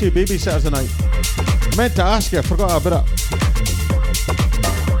up. You must see babysitters tonight. I meant to ask you, I forgot about it.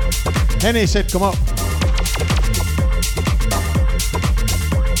 Henny said come up.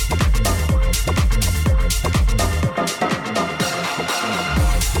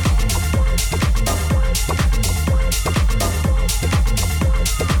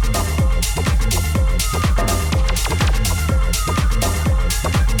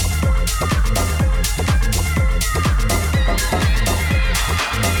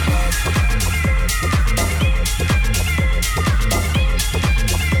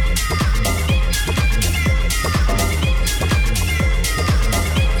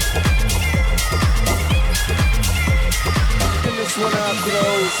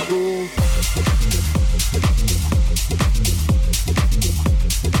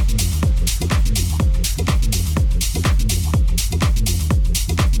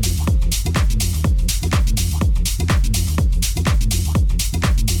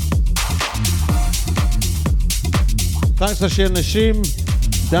 Thanks for sharing the stream.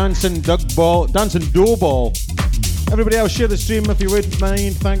 Dancing Dough Ball. Everybody else share the stream if you wouldn't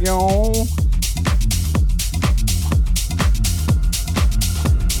mind. Thank you all.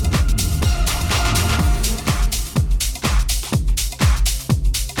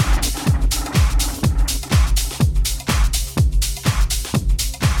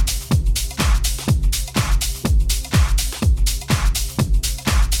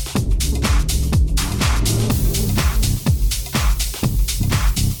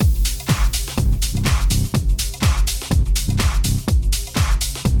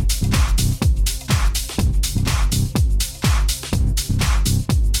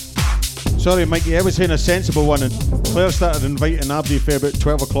 Sorry, Mikey, I was saying a sensible one, and Claire started inviting Abdi for about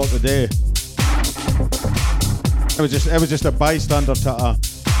 12 o'clock today. It was just a bystander to her.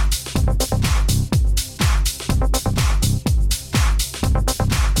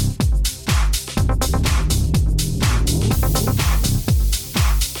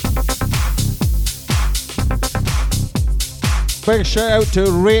 Big shout out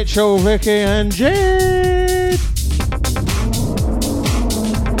to Rachel, Vicky, and Jade.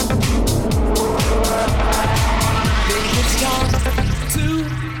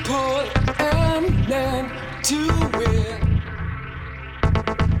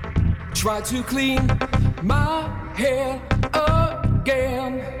 Try to clean my hair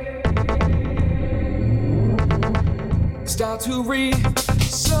again. Start to resuscitate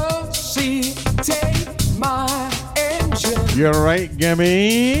my engine. You're right,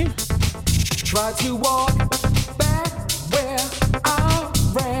 Gimme. Try to walk back where I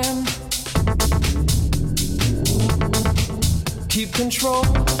ran. Keep control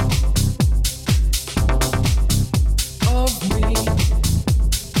of me.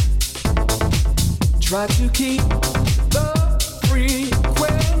 Try to keep the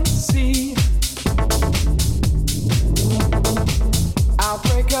frequency. I'll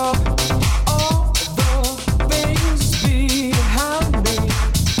break up all the things behind me.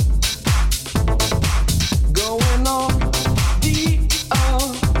 Going on the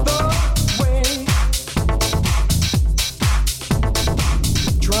other way.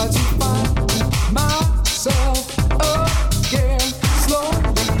 Try to find myself again slowly.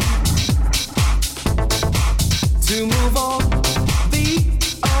 To move on the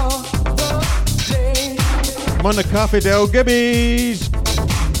other day. I'm on the Coffee Del Gibbies.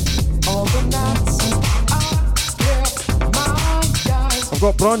 All the nights I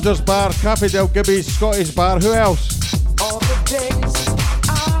got Bronzer's Bar, Cafe Del Gibby's, Scottish Bar. Who else? All the days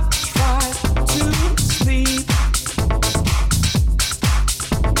I tried to sleep,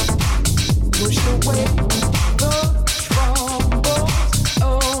 pushed away the troubles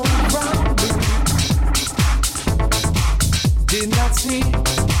around me. Did not see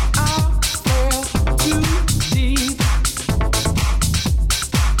I fell too deep.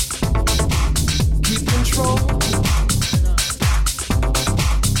 Keep control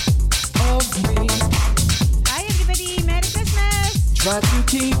of me. Hi everybody, Merry Christmas. Try to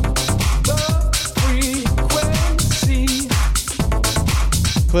keep the frequency.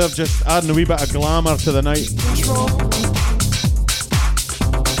 Claire just adding a wee bit of glamour to the night. Control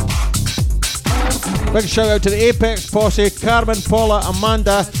Big shout out to the Apex Posse, Carmen, Paula,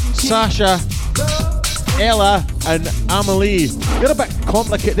 Amanda, Sasha, Ella and Amelie. They're a bit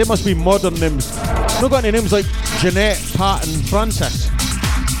complicated, they must be modern names. Not got any names like Jeanette, Pat and Francis.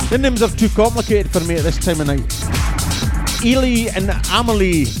 Their names are too complicated for me at this time of night. Ely and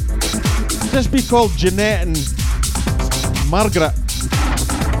Amelie. Just be called Jeanette and Margaret.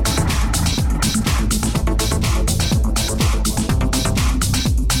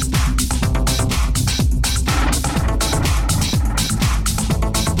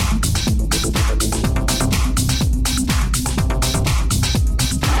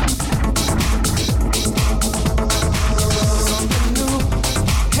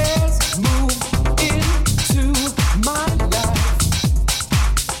 has moved into my life.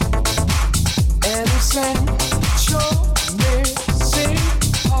 An essential missing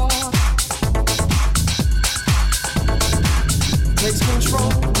part takes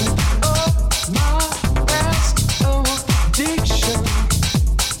control of my past addiction.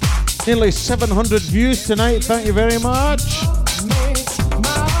 Nearly 700 views tonight, thank you very much. Makes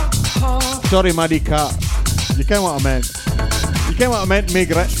my heart Sorry, Maddie Cat. You can't what I meant. You can't what I meant,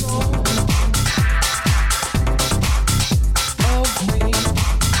 Margaret. of me.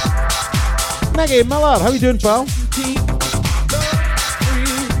 Maggie Miller, how you doing, pal? Keep the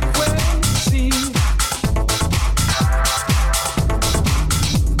frequency.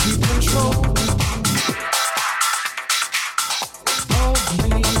 Keep control of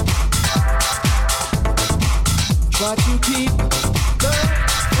me. Try to keep the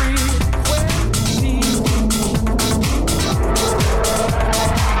frequency.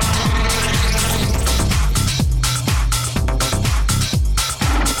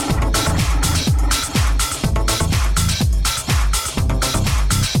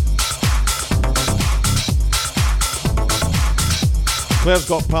 Claire's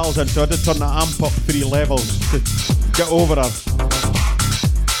got pals in, so I did turn the amp up 3 levels to get over her.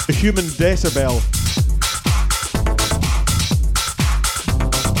 The human decibel.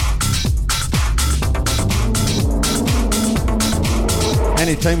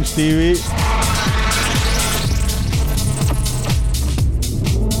 Anytime, Stevie.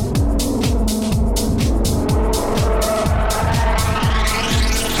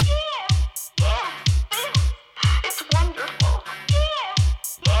 It's wonderful.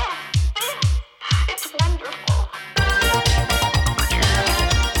 It's wonderful.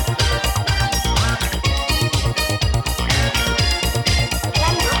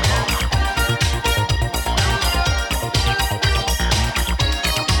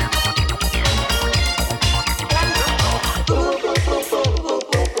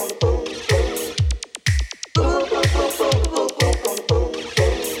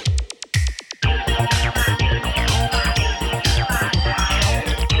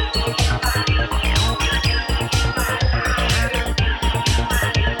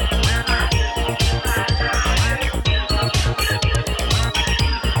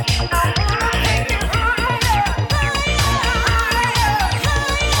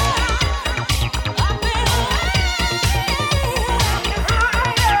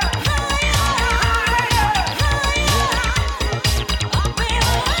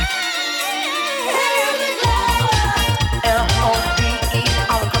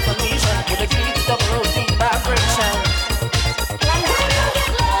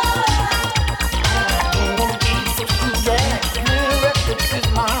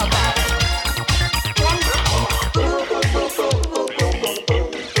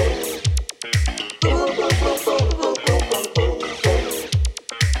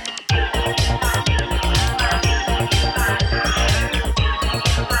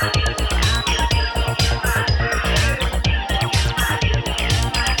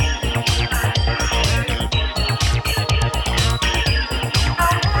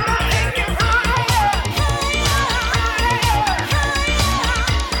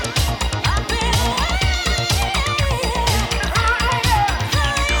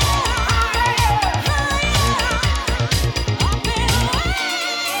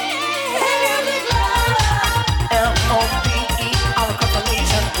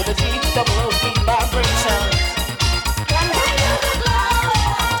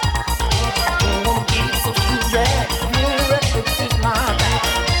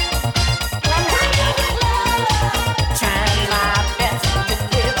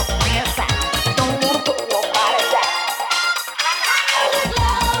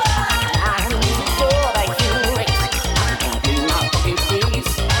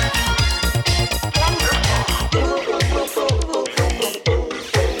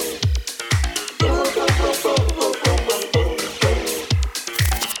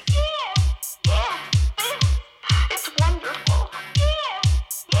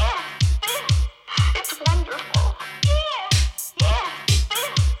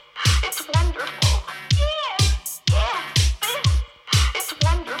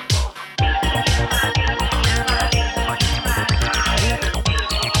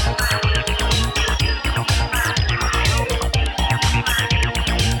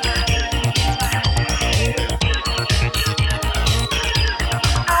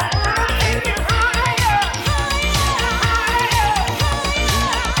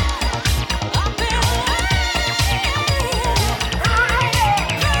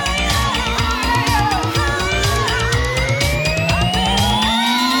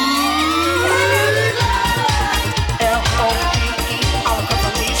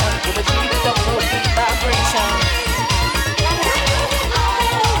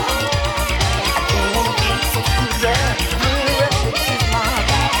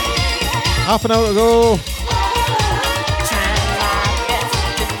 Half an hour to go.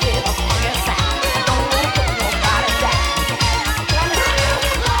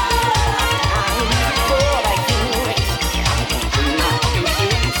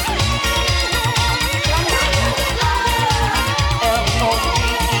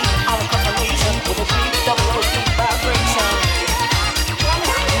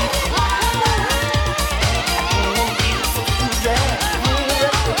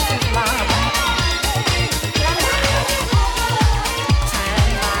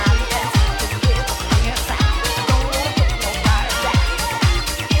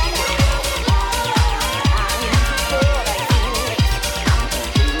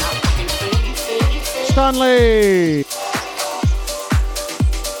 Stanley.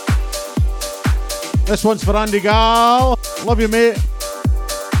 This one's for Andy Gal. Love you, mate.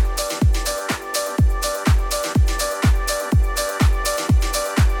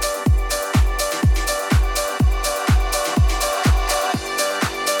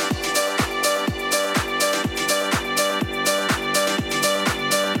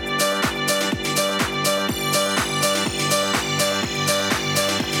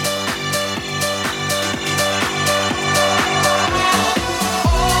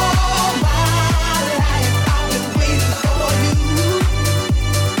 All my life I've been waiting for you.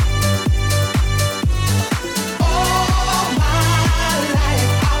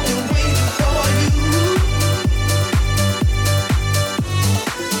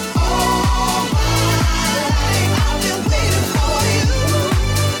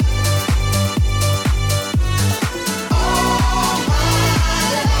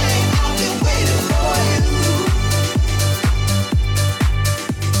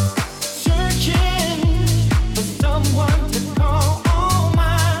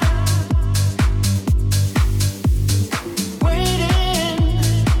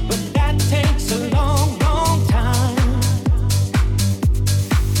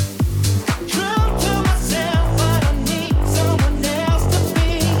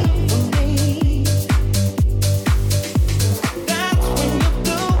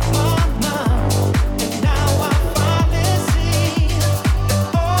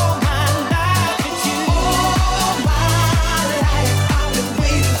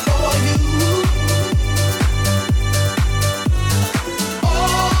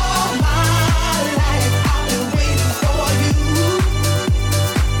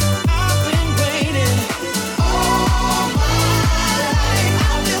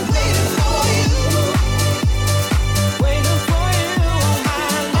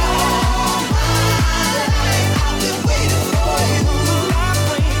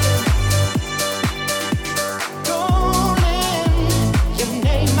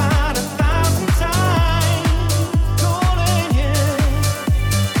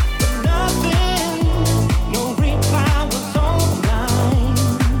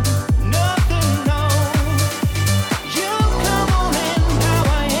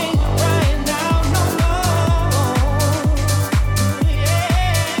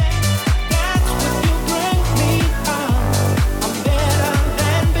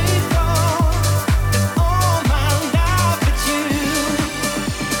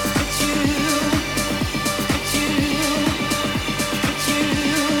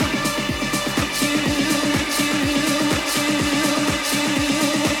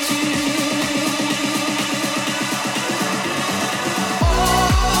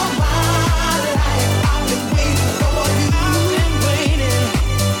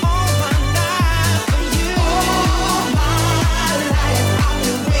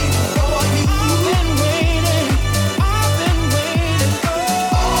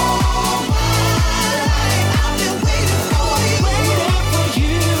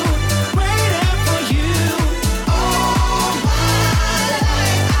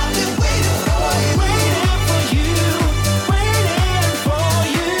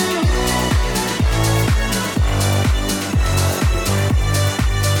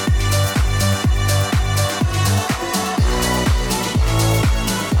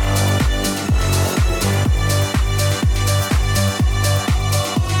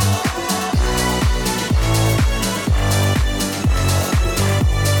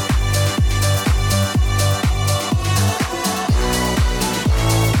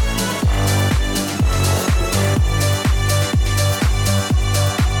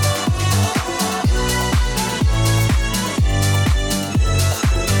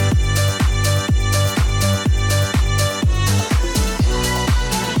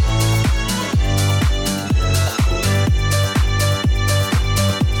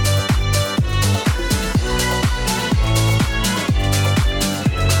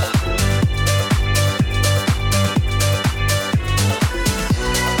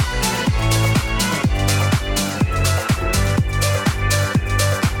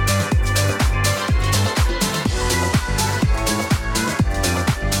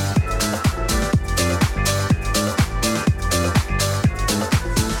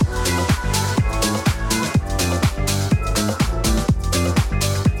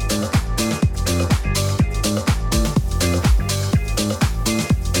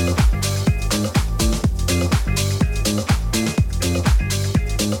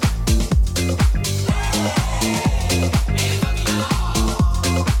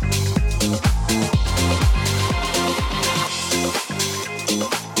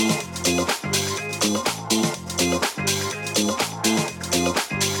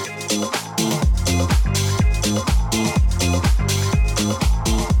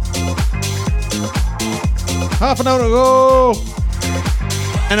 Half an hour to go.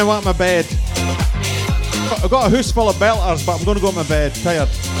 And I want my bed. I've got a house full of belters, but I'm going to go to my bed. Tired.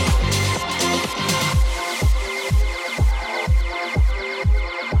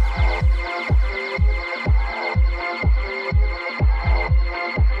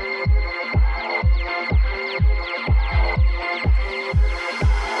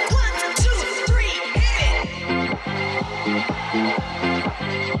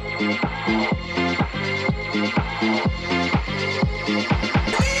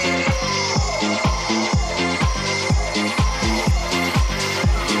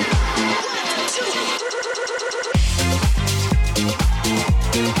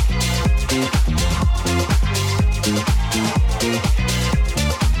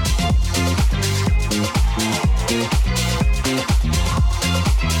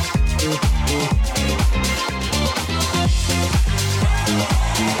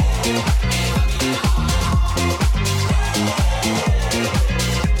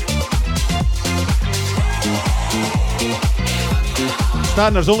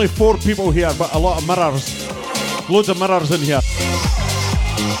 There's only 4 people here, but a lot of mirrors. Loads of mirrors in here.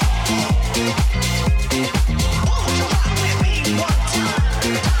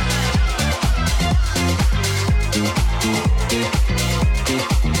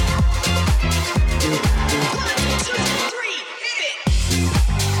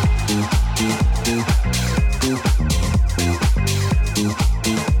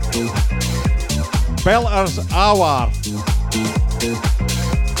 Belters Hour.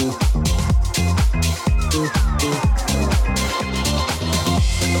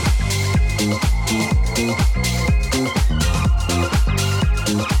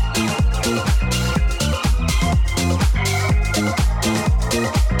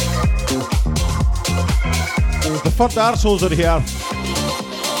 The third arseholes are here,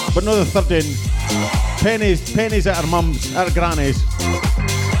 but not the third in. Penny's at her mum's, at her granny's.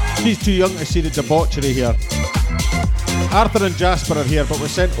 She's too young to see the debauchery here. Arthur and Jasper are here, but we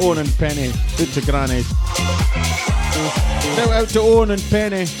sent Owen and Penny out to granny's. Shout out to Owen and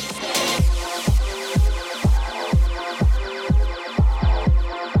Penny.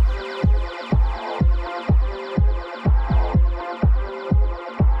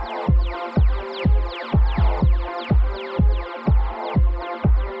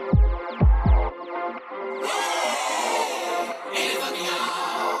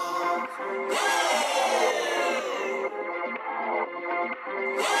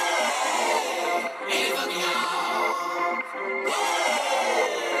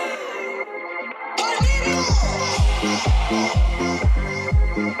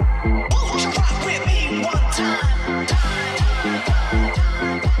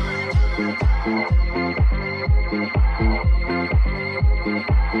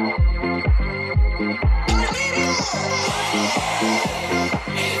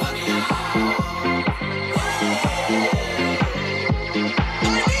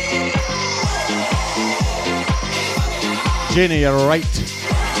 Jenny, you're right.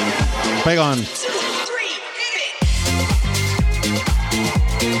 Big on. 2, 3, hit it.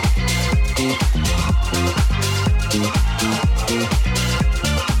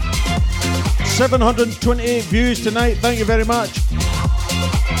 728 views tonight. Thank you very much.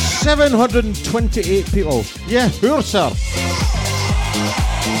 728 people. Yeah, poor sir.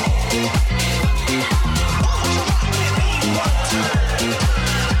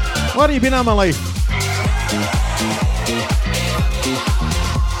 What have you been on my life?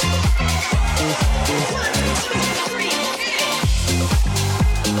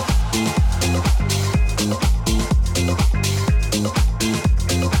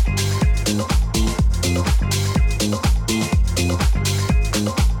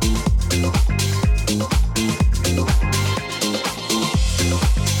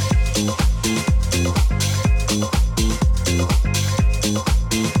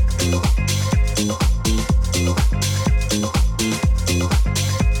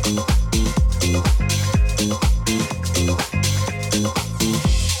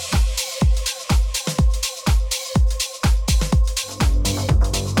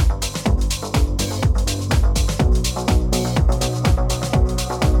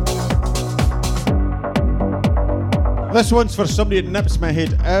 This one's for somebody that nips my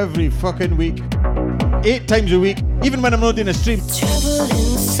head every fucking week. 8 times a week, even when I'm not doing a stream.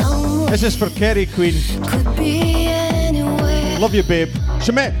 This is for Kerry Queen. Love you, babe.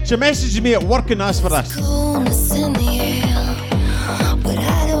 She messaged me at work and asked for this.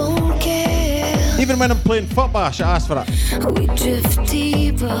 Even when I'm playing football, she asked for it. We drift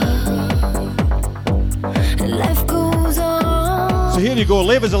deeper, and life goes on. So here you go,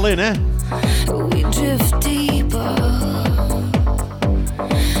 Leave Us a Lane, eh? We drift deeper.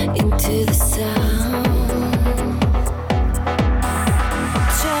 into the sound.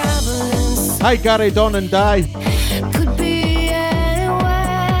 Traveling Hi, Gary, Don, and Di. could be anywhere.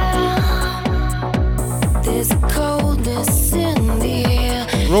 There's a coldness in the air.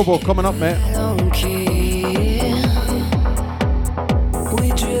 Robo coming up, mate. I don't care. We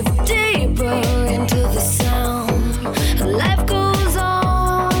drift deeper into the sound. Life goes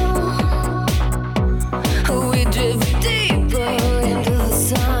on. We drift deeper into the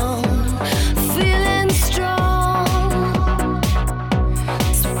sound. Feeling strong.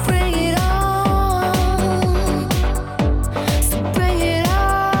 So bring it on. So bring it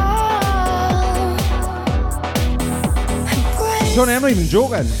on. Embrace Johnny, I'm not even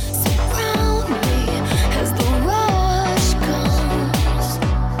joking. surround me as the rush comes.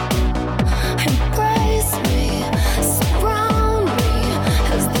 Embrace me, surround me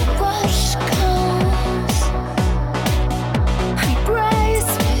as the rush comes.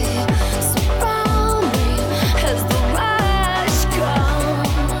 Embrace me, surround me as the rush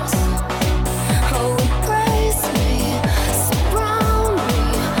comes. Oh, embrace me, surround me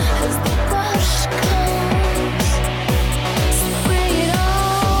as the rush comes. So bring it on.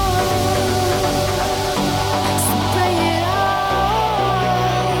 So bring it on.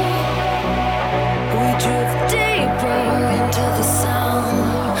 We drift deeper into the sound.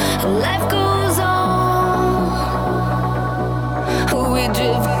 Life goes on. We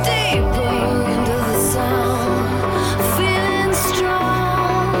drift deeper into the sound. Feeling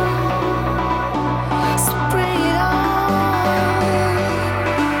strong. So bring it on.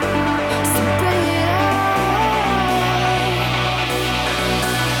 So bring it on.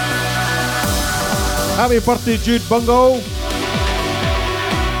 Happy birthday, Jude Bungo.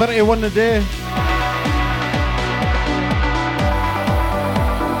 31 today.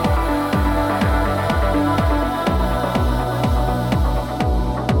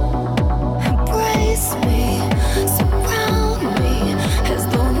 Embrace me, surround me as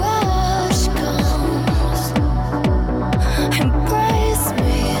the rush comes. Embrace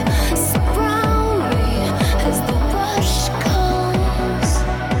me, surround me as the rush comes.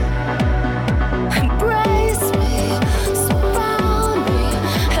 Embrace me, surround me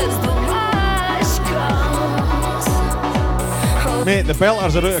as the rush comes. Mate, the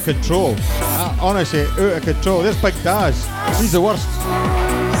belters are out of control. Honestly, out of control. This Big Daz, he's the worst.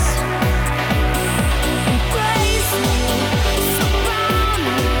 Embrace me, surround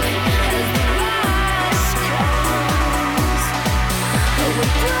me as the rush comes.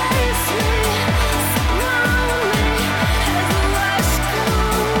 Embrace me, surround me as the rush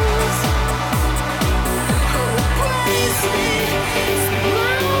comes. Embrace me,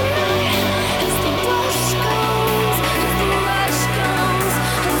 surround me as the rush comes. As the rush comes,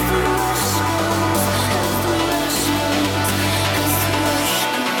 as the rush comes, as the rush comes, as the rush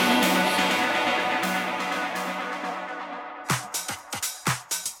comes.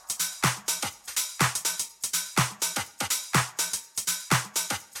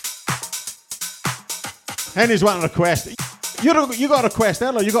 Henny's wanting a request. You got a request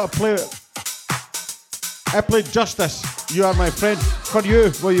earlier. You got to play it. I played Justice. You Are My Friend for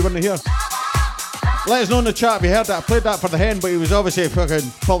you. Well, you weren't here. Let us know in the chat if you heard that. I played that for the hen, but he was obviously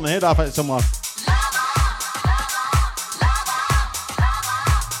fucking pulling the head off it somewhere.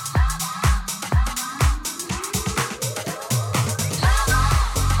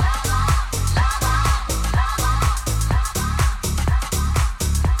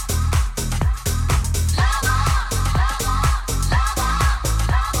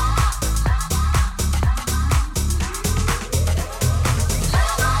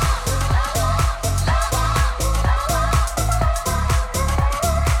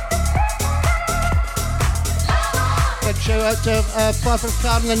 Shout out to Father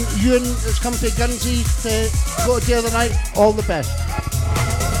Karen and Ewan that's come to Guernsey to go to the other night. All the best.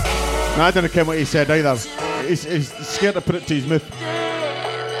 No, I don't care what he said either. He's scared to put it to his mouth.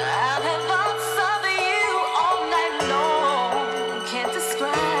 I'll have lots of you all night long. Can't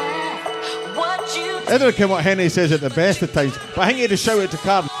describe what you I don't care what Henny says at the best of times, but I think he had to shout it to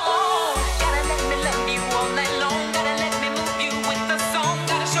Karen. gotta let me love you all night long. Gotta let me move you with the song.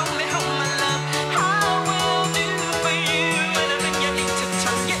 Gotta show me how my love I will do for you. Anything you need to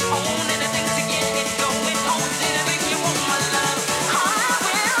turn it on. Anything to get it going on. Anything you want, my love I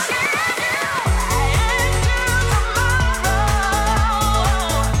will give you. Into tomorrow.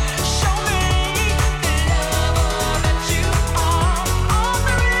 Show me the love that you are. All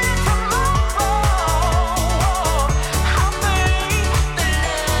the way tomorrow. I'll make the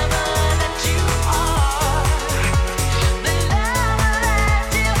love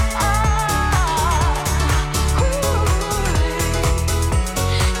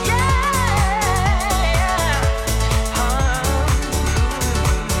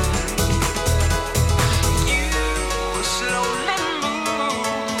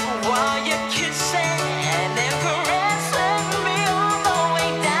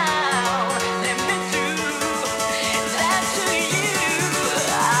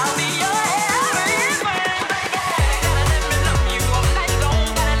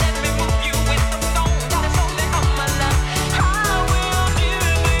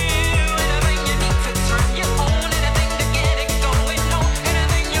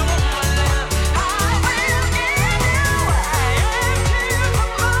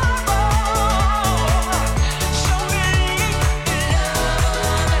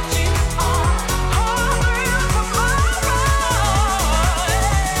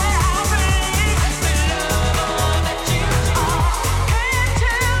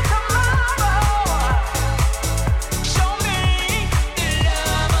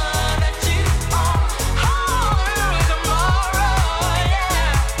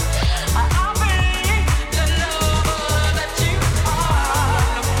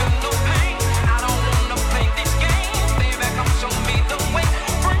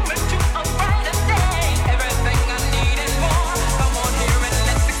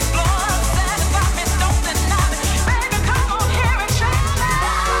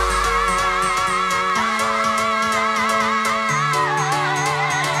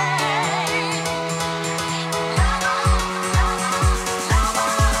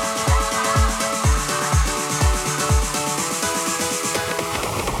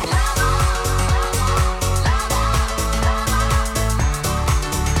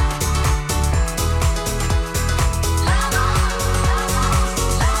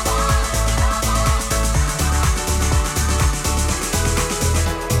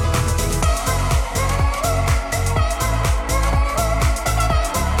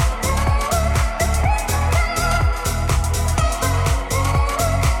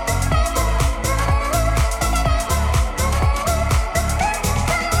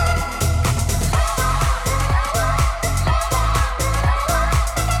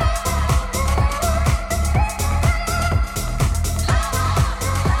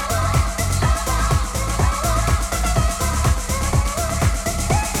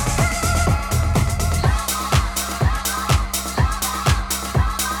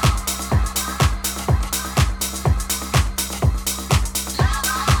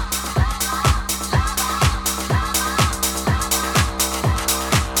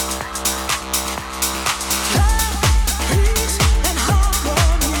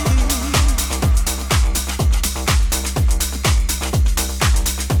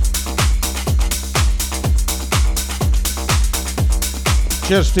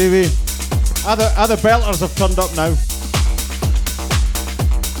Cheers, Stevie. Other belters have turned up now.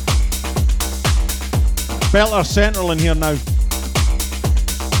 Belter Central in here now.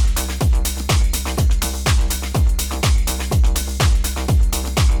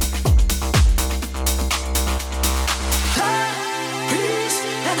 Peace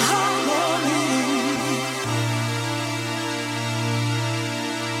and harmony.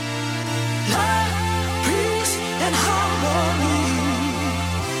 Love, peace and harmony.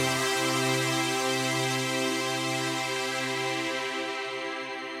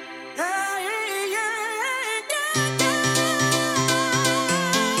 Yeah, yeah, yeah, yeah.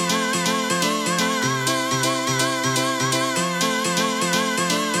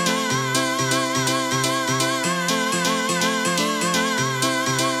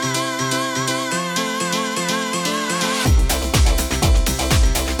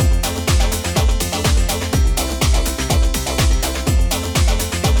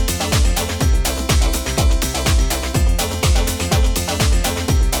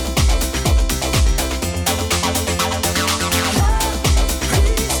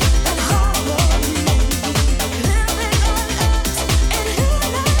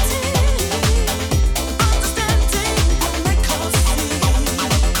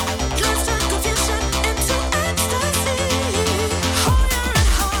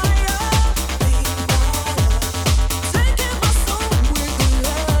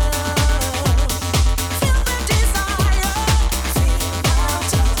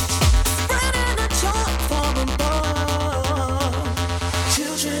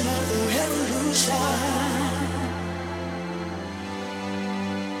 Children of the revolution.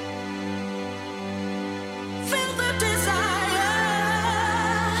 Feel the desire.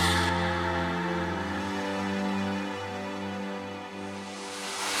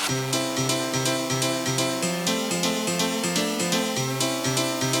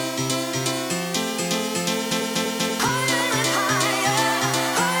 Higher and higher,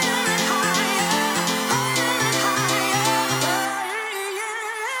 higher and higher,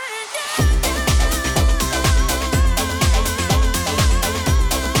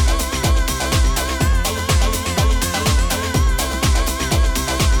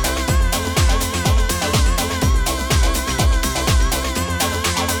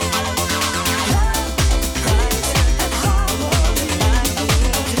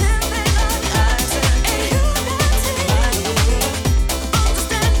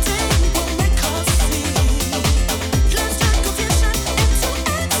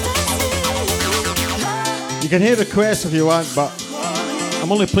 You can hear requests if you want, but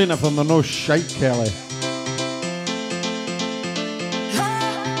I'm only playing it from the no shite, Kelly.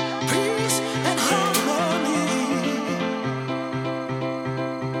 peace and harmony.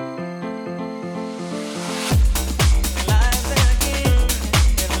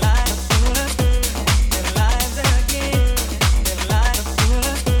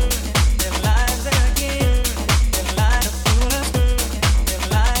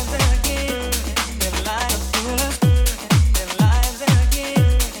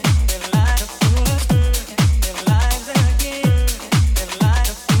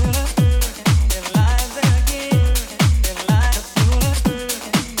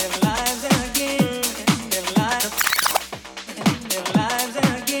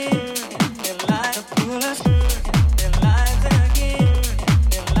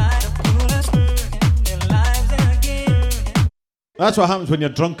 That's what happens when you're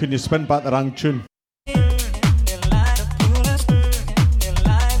drunk and you spin back the wrong tune.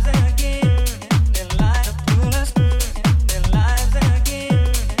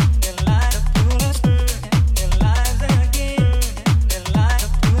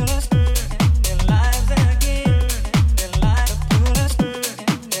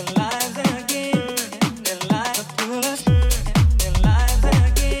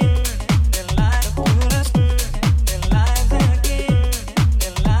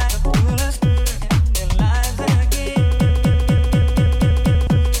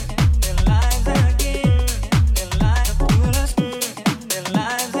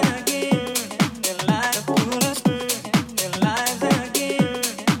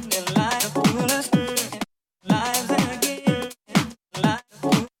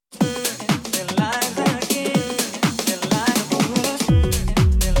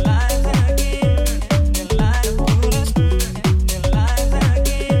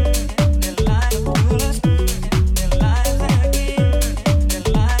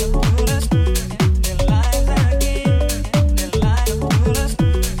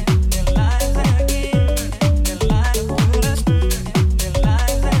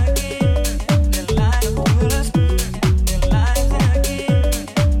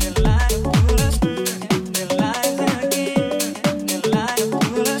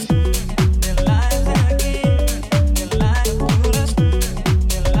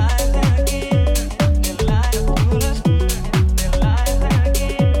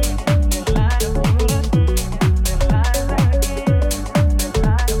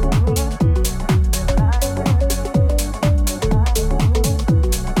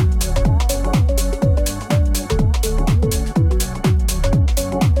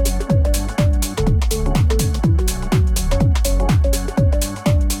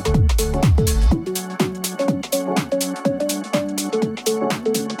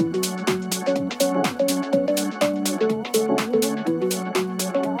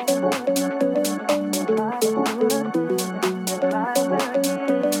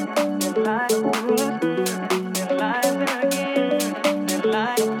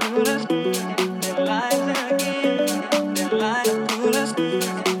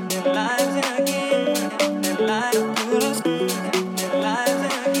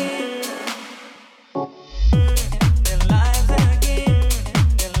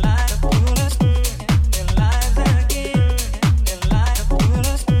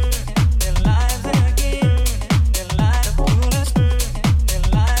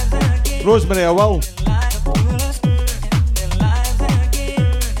 Rosemary, I will.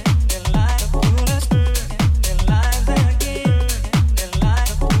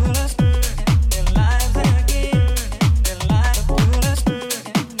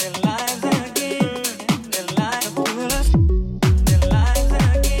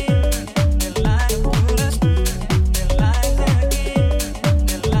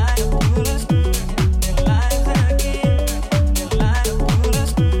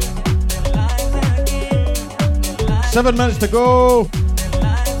 Seven minutes to go,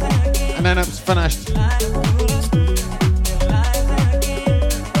 and then it's finished.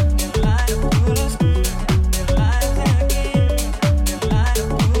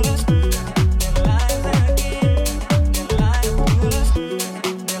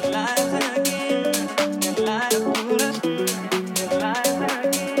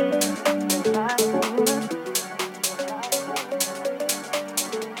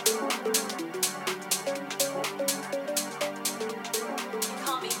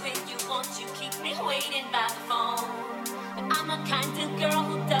 Call me when you want, you keep me waiting by the phone. But I'm a kind of girl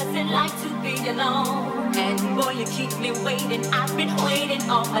who doesn't like to be alone. And boy, you keep me waiting, I've been waiting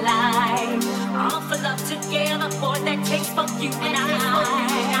all my life. All for love together, boy, that takes for you and I.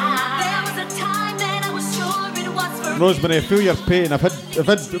 There was a time that I was sure it was for Rosemary, I feel your pain. I've had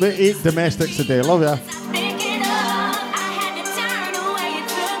about 8 domestics a day. Love ya. Pick it up, I had to turn away. It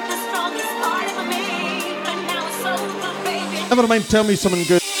took the strongest part of me, but now it's over, baby. Never mind, tell me something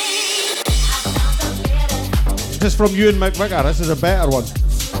good. This is from Ewan McVicker. This is a better one.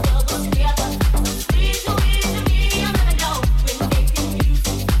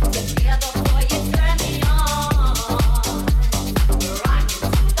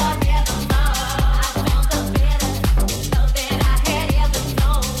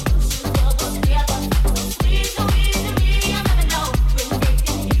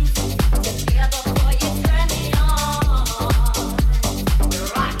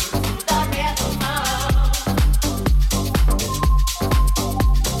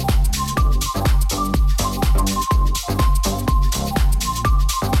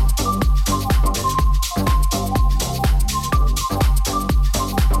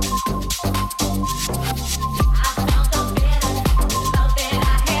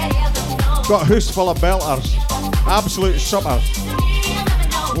 Got a house full of belters. Absolute suppers.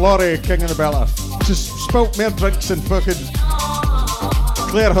 Laurie, king of the belter. Just spilt more drinks than fucking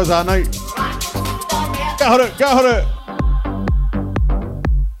Claire has that night. Get her out, get her out.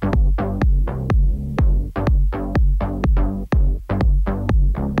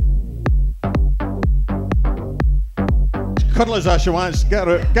 Cuddle as she wants. Get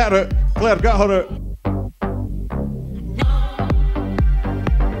her out, get her out. Claire, get her out.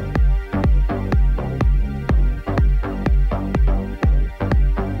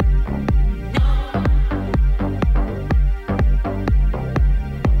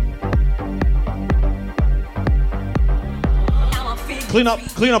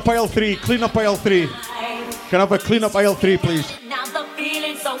 Clean up aisle 3, clean up aisle 3. Can I have a clean up aisle 3, please? Now the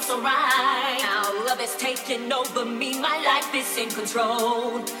feeling's so right. Now love is taking over me. My life is in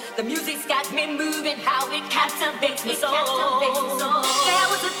control. The music's got me moving. How it captivates me so. There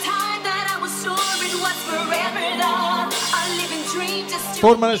was a time that I was sure it was forever love. A living dream just to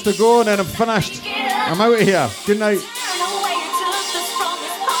 4 minutes to go and then I'm finished. I'm out of here. Good night. turn away. It took the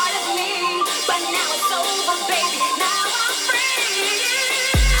strongest part of me, but now it's over, baby. Now I'm free.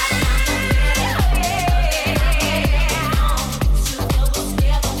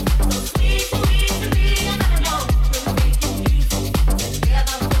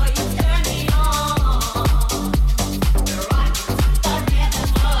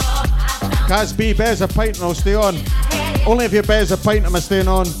 Cats B, bears a pint and I'll stay on. Only if you bears a pint am I staying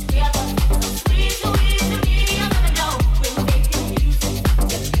on.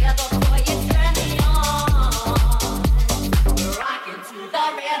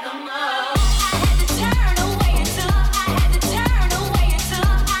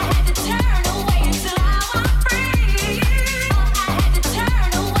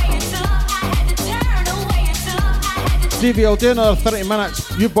 Stevie, I'll do another 30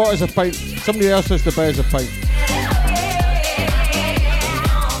 minutes. You bought us a pint. Somebody else has to buy us a pint.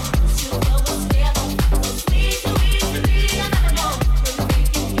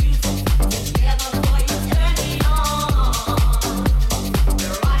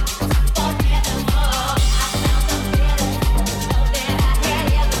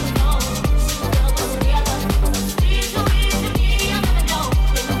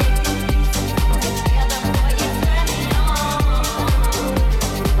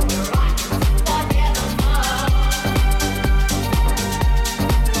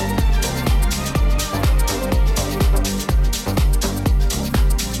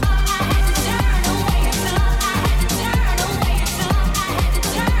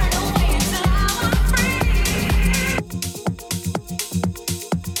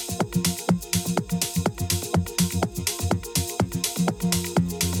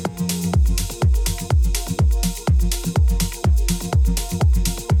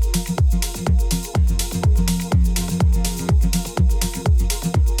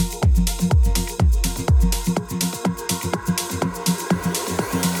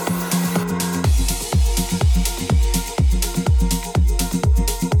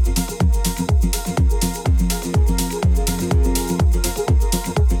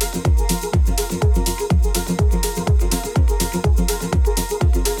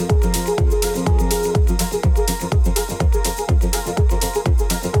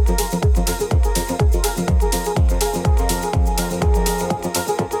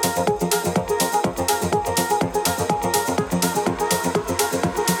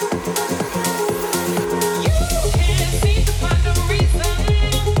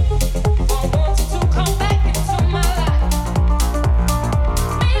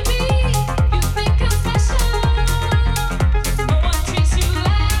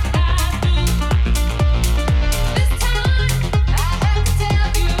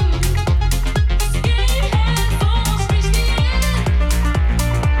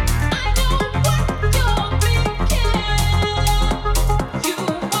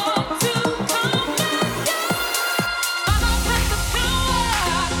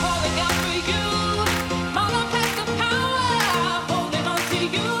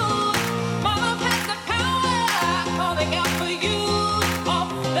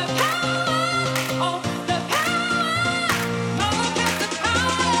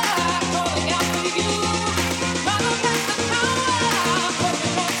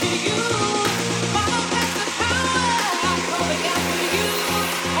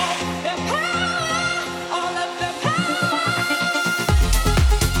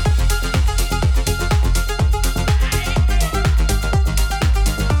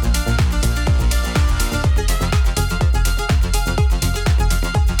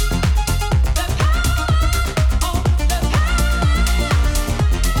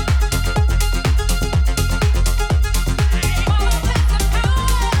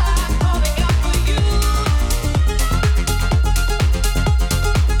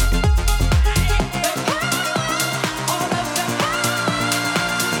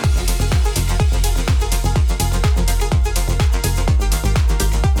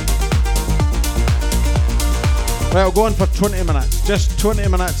 Right, I'll go on for 20 minutes. Just 20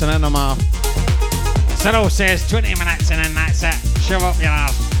 minutes and then I'm off. Cyril says 20 minutes and then that's it. Shove up your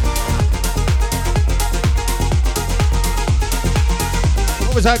arse.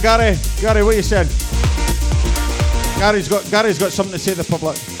 What was that, Gary? Gary, what you said? Gary's got something to say to the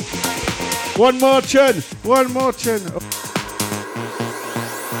public. One more tune.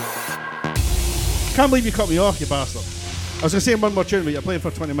 Can't believe you cut me off, you bastard. I was going to say one more tune, but you're playing for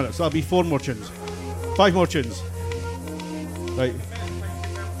 20 minutes. That'll be 4 more tunes. 5 more tunes. Right.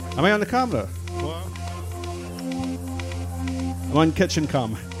 Am I on the camera? I'm on kitchen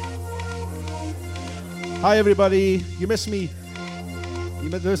cam. Hi everybody. You miss me. You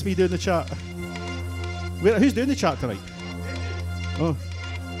miss me doing the chat. Who's doing the chat tonight? Oh.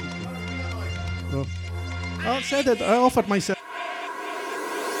 I said it. I offered myself.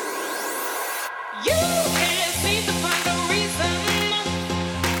 You can't seem to find a reason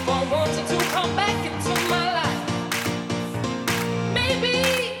for wanting to come back into my life. Maybe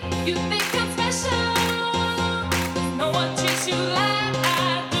you think I'm special. There's no one treats you like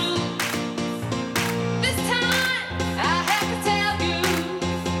I do. This time I have to tell you,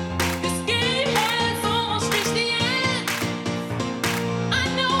 this game has almost reached the end. I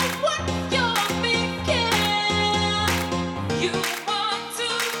know what you're thinking. You want to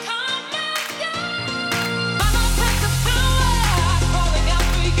come again. My love has the power, calling out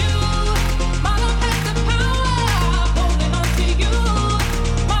for you. My love has the power, holding on to you.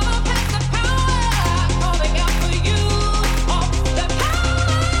 My love has the power, calling out for you. Oh, the power,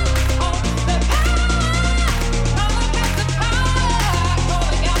 oh, the power. My love has the power,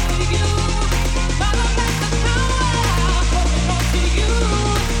 calling out for you. My love has the power, holding on to you.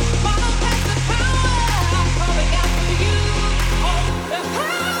 My love has the power, calling out for you. Oh, the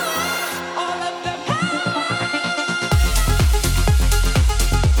power, all of the power.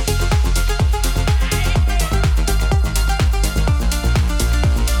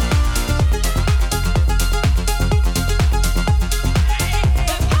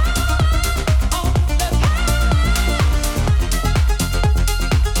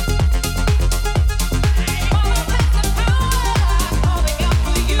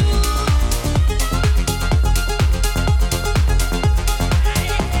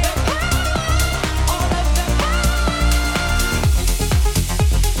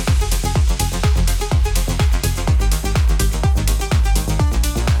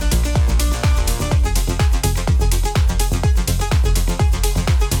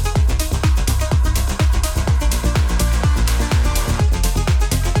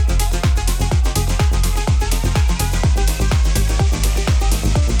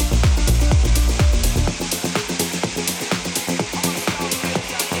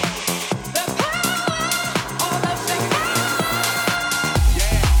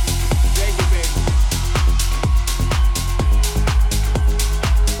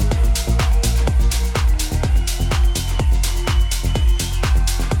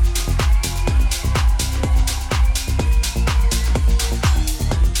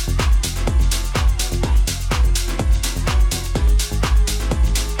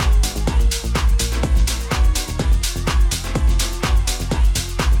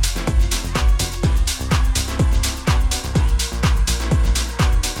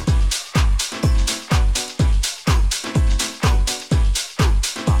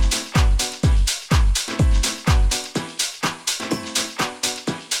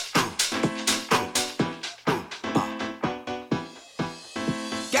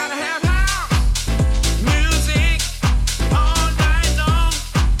 Gotta have house music all night long.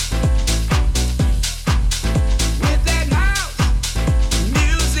 With that house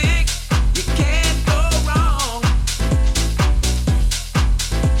music, you can't go wrong.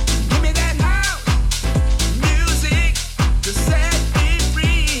 Give me that house music to set me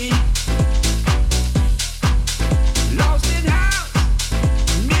free. Lost in house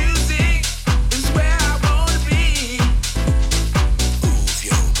music is where I wanna be. Move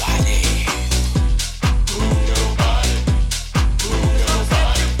your body. Move your body. Move your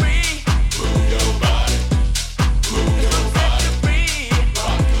body. Free. Move your body. Move your body. Free.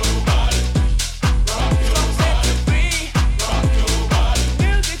 Rock your body. Rock your body. Free. Rock your body.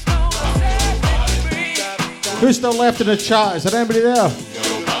 Music's gonna set me free. Who's still left in the chat? Is there anybody there?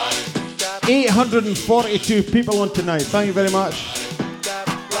 842 people on tonight. Thank you very much.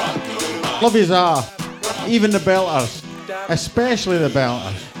 Love yous are. Even the belters. Especially the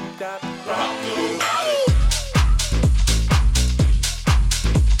belters.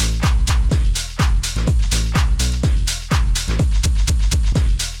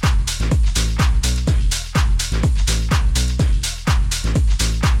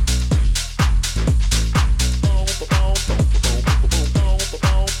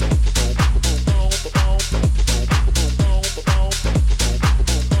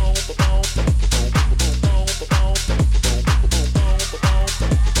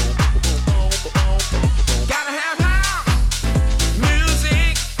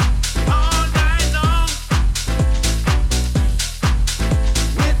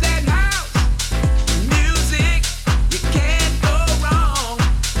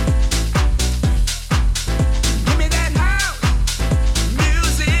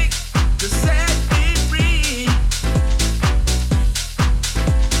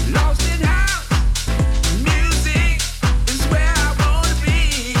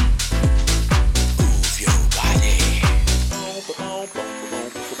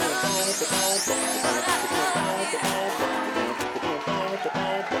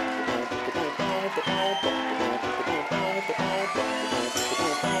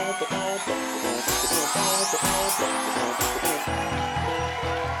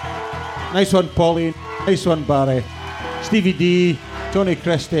 Nice one, Pauline. Nice one, Barry. Stevie D, Tony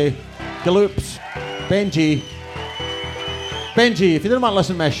Christie, Galoops, Benji. Benji, if you didn't want to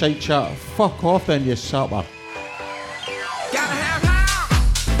listen to my shite chat, fuck off then, you sapper. Gotta have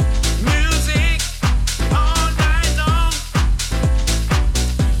house music all night long.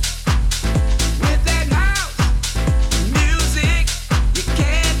 With that house music, you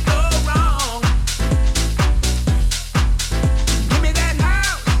can't go wrong. Give me that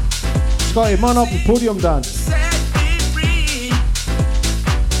house, Scotty, man up and podium dance. set me free.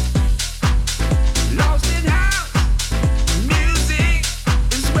 Lost in house music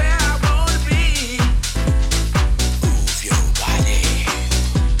is where I wanna be. Move your body.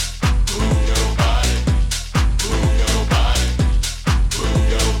 Move your body. Move your body. Move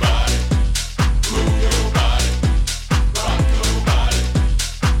your body. Move your body. Rock your body.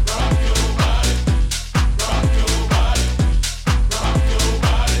 Rock your body. Rock your body. Rock your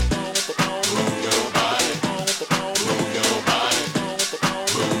body. Move your body. Move your body.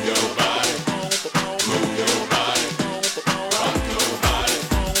 Move your body. Move your body. Move your body. Rock your body.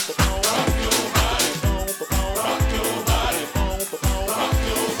 Rock your body. Rock your body. Rock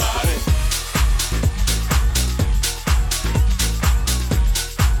your body.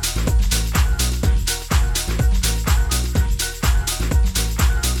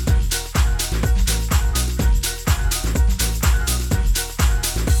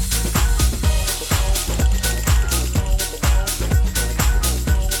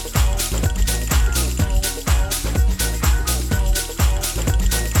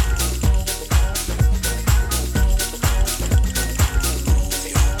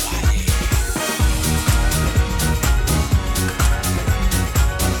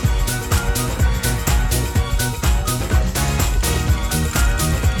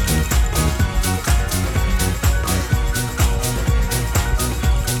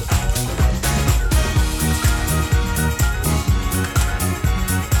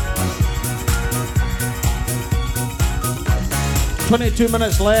 It's 22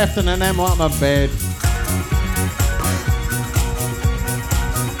 minutes left and then I'm at my bed.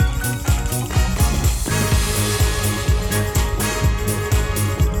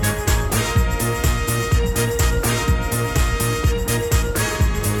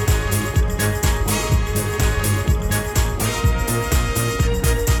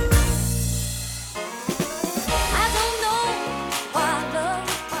 I don't know why I love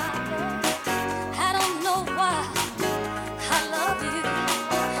you. I don't know why I love you.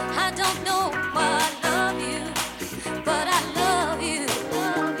 I don't know why I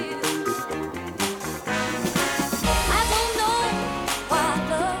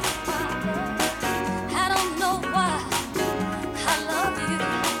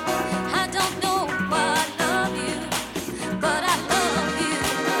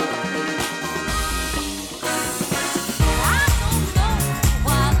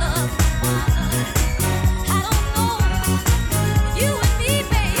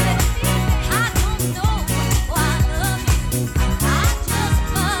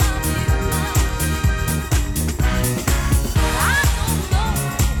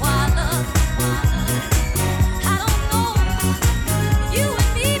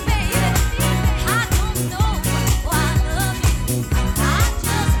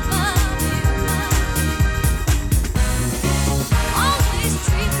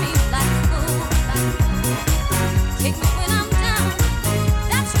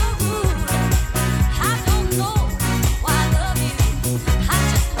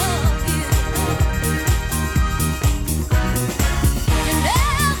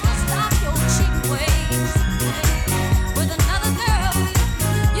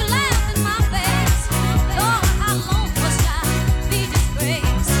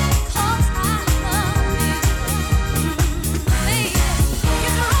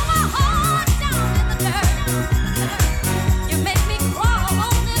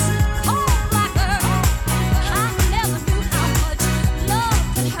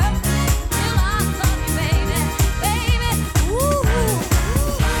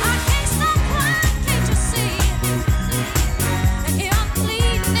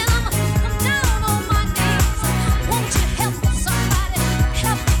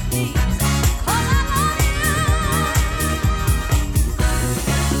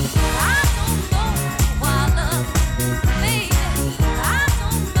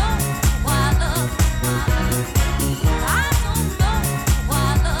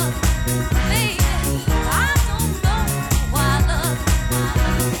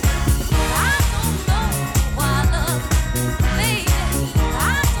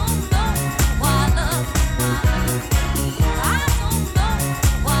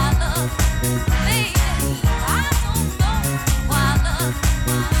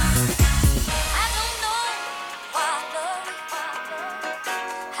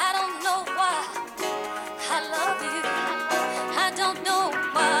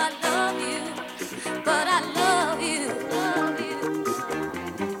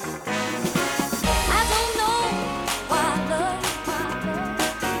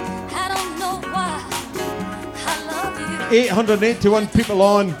 881 people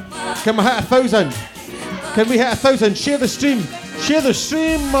on. Can we hit 1,000? Can we hit 1,000? Share the stream. Share the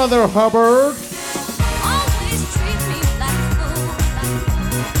stream, Mother Hubbard. Always treat me like a fool.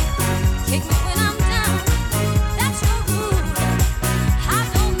 Kick me when I'm down. That's your rule. I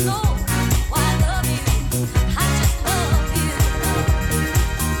don't know why I love you. I just love you.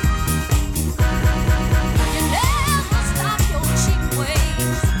 You never stop your cheap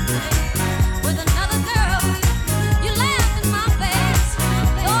ways. With another girl, you laugh in my face.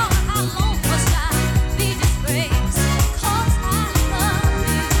 Lord, how long must I be disgraced? 'Cause I love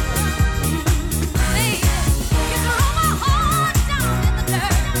you. Baby, you throw my heart down in the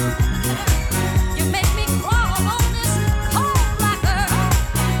dirt. You make me crawl on this cold black earth.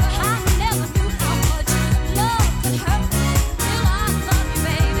 I never knew how much love could hurt till I love you,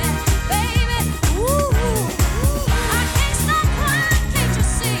 baby. Baby, ooh, I can't stop crying, can't you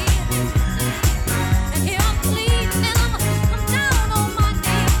see? And here I'm pleading and I'm down on my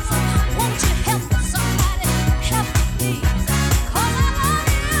knees. Won't you help me, somebody? Help me, please. 'Cause I love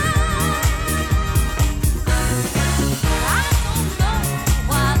you. I don't know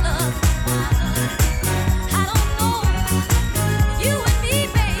why I love you. I don't know you and me,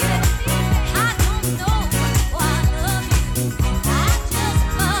 baby. I don't know why I love you. I just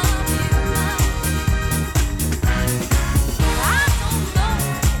love you. I don't know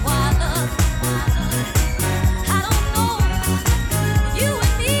why I love you. I don't know you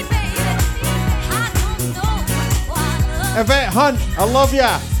and me, baby. I don't know why I love you. Yvette Hunt, I love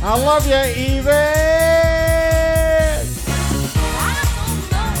ya. I love ya, Yvette. I don't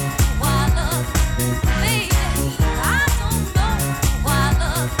know why I love you, baby. I don't know why I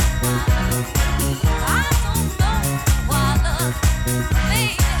love you. I don't know why I love you,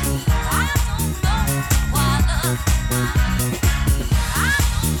 baby. I don't know why I love you. I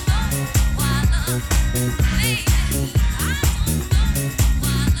don't know why I love you, baby. I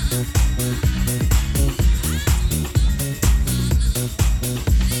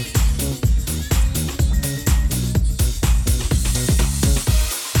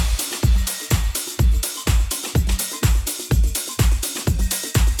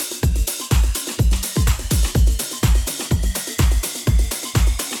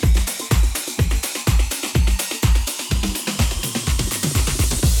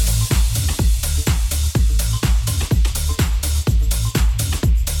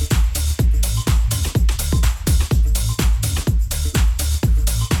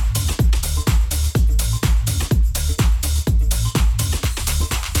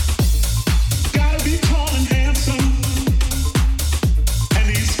Gotta be tall and handsome, and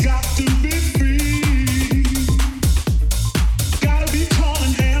he's got to be free. Gotta be tall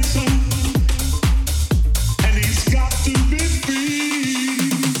and handsome, and he's got to be free.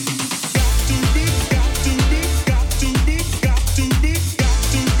 Got to be, got to be, got to be, got to be, got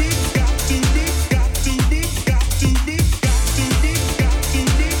to be, got to be, got to be, got to be, got to be, got to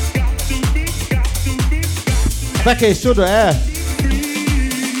be, got to be, got to be. Vicky, so do I.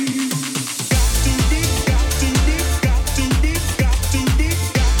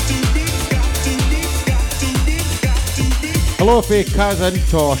 Hello, fake cousin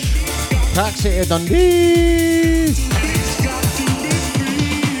Tosh. Taxi to Dundee.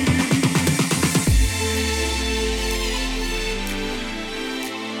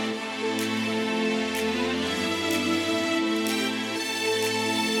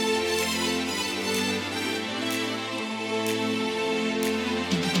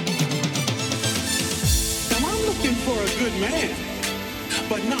 Now I'm looking for a good man,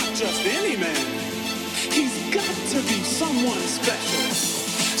 but not just any man. He's got to be someone special,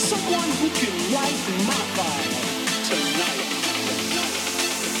 someone who can light my fire tonight.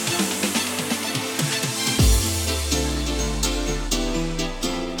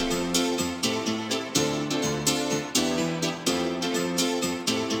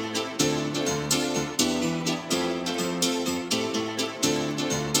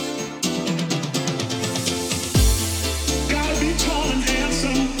 Gotta be tall and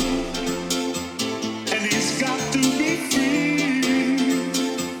handsome, and he's got to be free.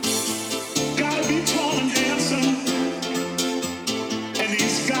 Gotta be tall and handsome,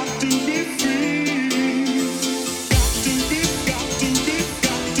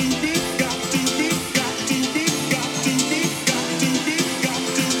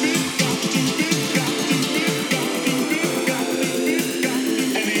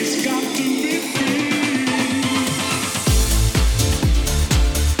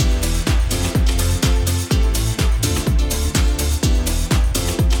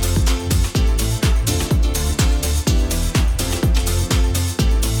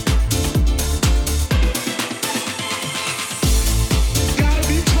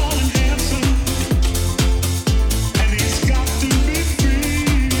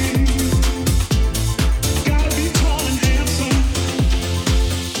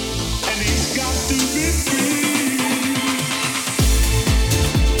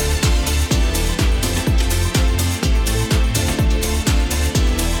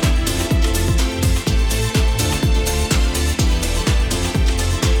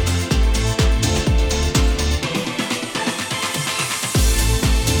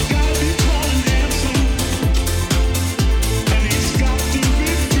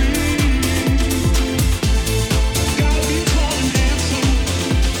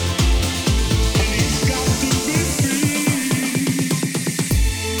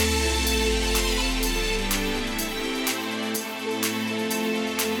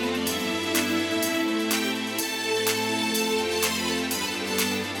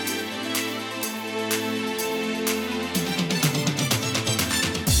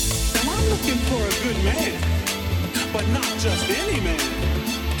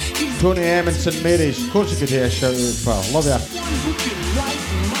 Tony M and St Mary's. Of course you could hear a shout out for. Love ya. One who can write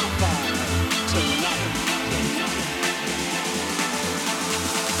my vibe tonight.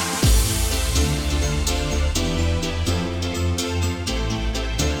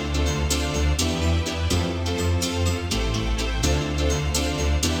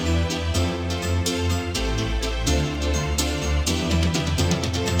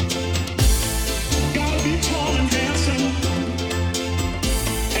 Gotta be tall and handsome,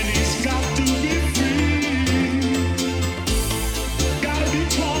 and he's got to be free. Gotta be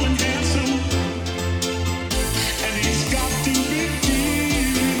tall and handsome, and he's got to be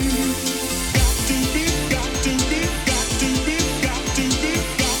free. Got to be, got to be, got to be, got to be,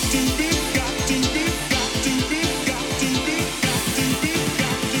 got to be, got to be, got to be, got to be, got to be,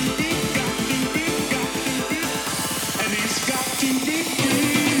 got to be, got to be, got to be, and he's got to be free.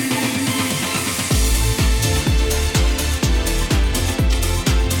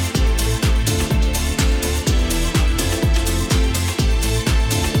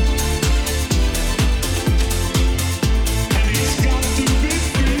 And he's got to be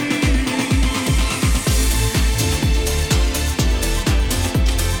free.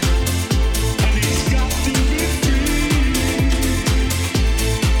 And he's got to be free.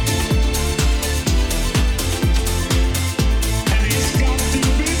 And he's got to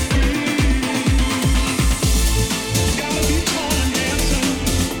be free. Gotta be tall and handsome.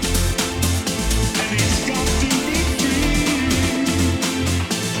 And he's got to be free.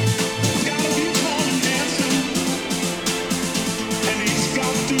 Gotta be tall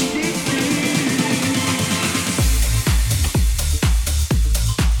and handsome.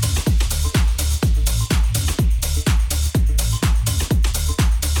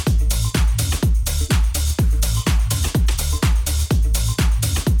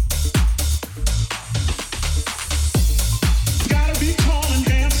 And he's got to be free. Gotta be tall and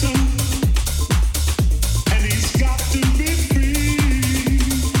handsome, and he's got to be free.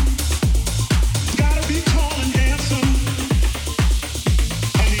 Gotta be tall and handsome,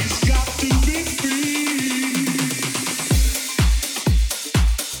 and he's got to be free.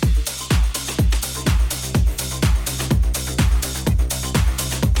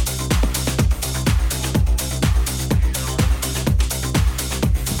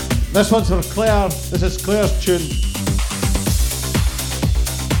 This one's for Claire. This is Claire's tune.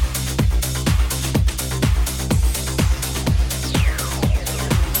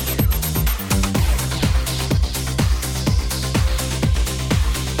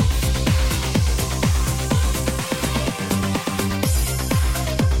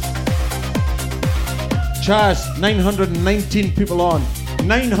 Chaz, 919 people on.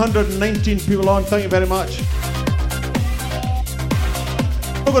 919 people on, thank you very much.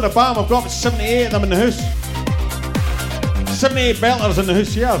 Look at the BAM, I've got 78 of them in the house. 78 belters in the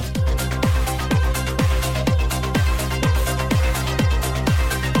house here.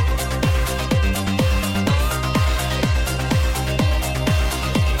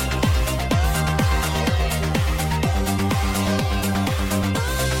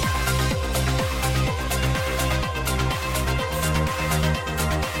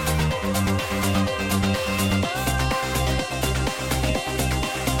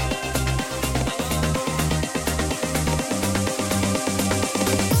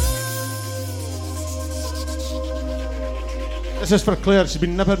 This is for Claire, she's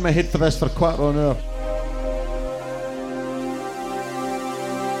been nipping my head for this for quarter of an hour.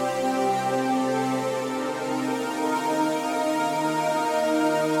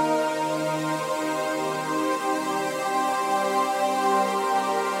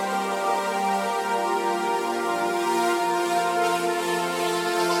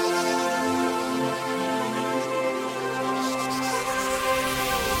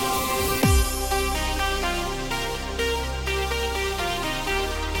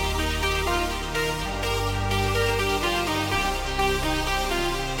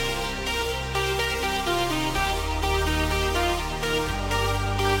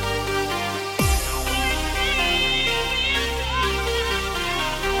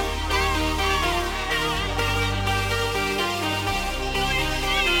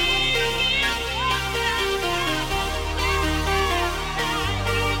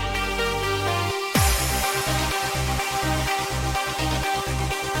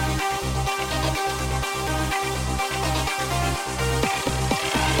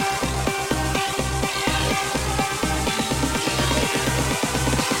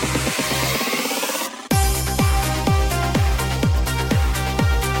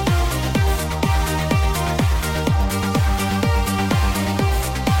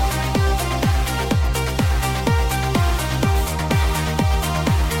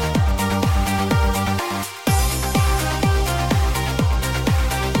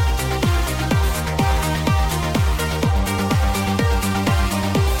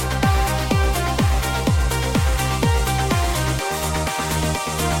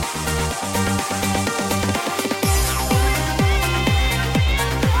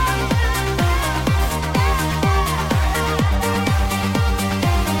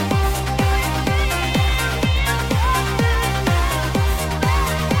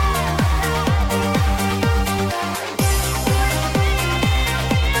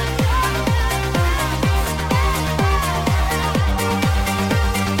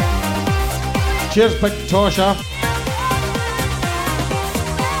 Cheers, Big Tosha.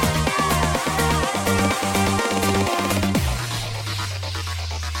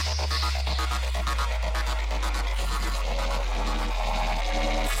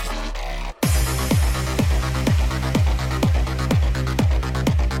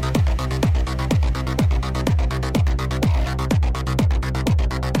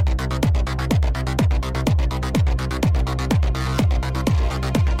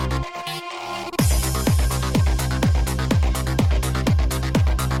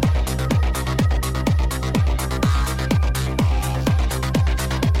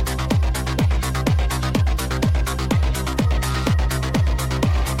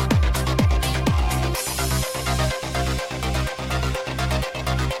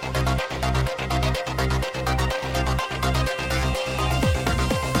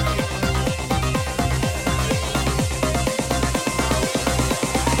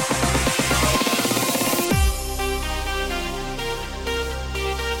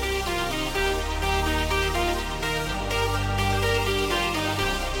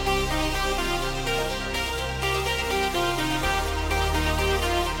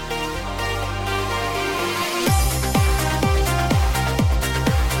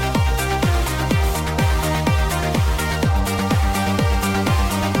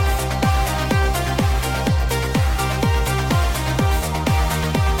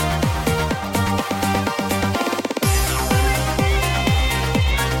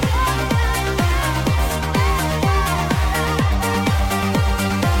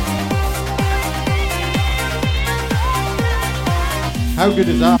 How good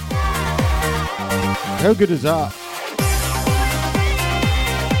is that? How good is that?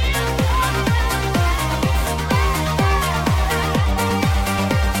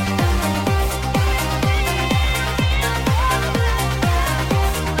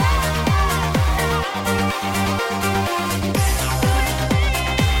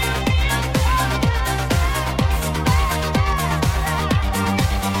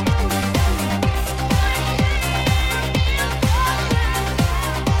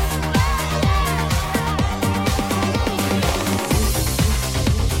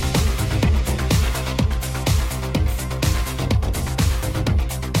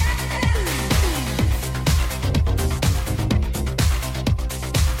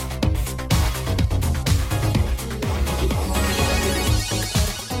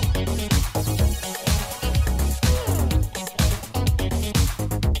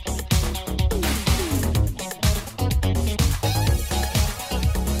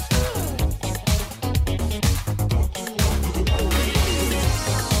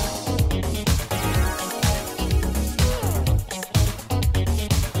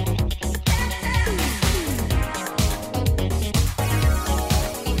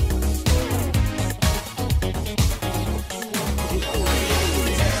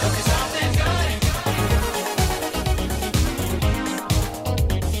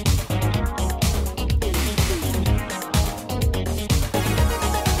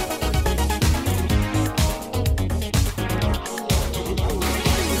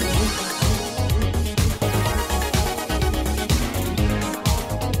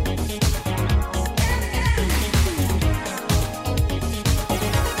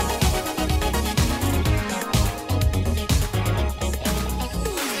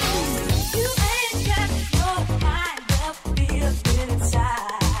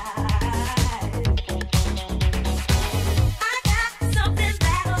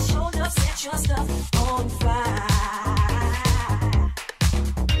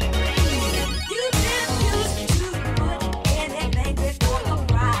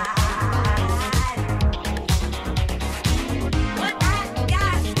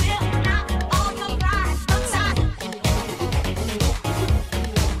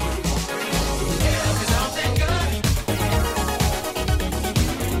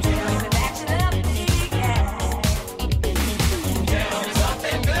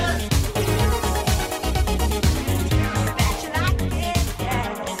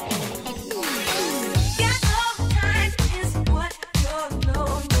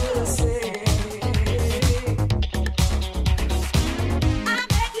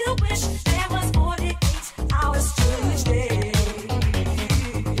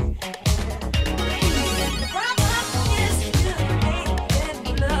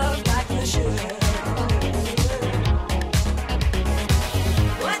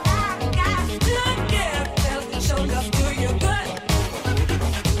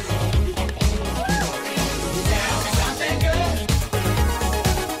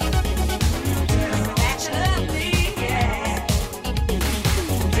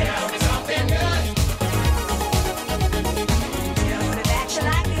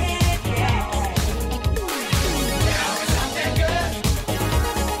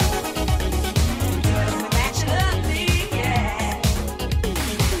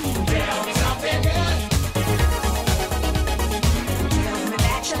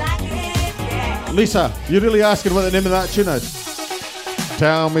 Lisa, you're really asking what the name of that tune is?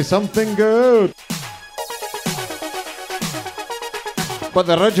 Tell me something good. But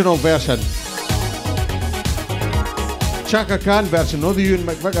the original version. Chaka Khan version, not the Ewan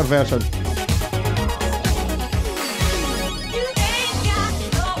McVicker version. You ain't got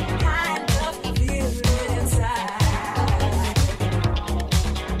no kind of feeling inside.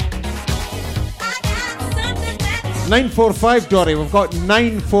 I got something that's 945, Dory. We've got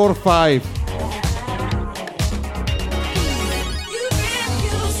 945. you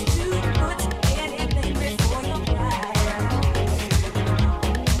refuse to put anything before your pride.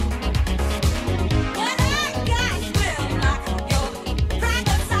 What I got will knock your pride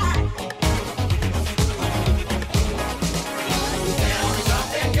aside. Tell me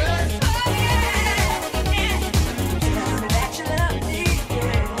something good. Oh yeah, yeah. Tell me that you love me.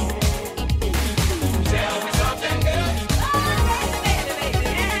 Tell me something good. Oh baby, baby,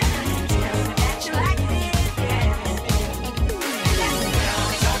 yeah. Tell me that you like me. Yeah. Tell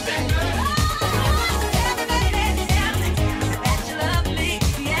me something good. Oh baby, baby, tell me that you love me.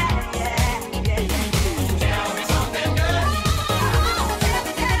 Yeah, yeah, yeah, yeah. Tell me something good. Oh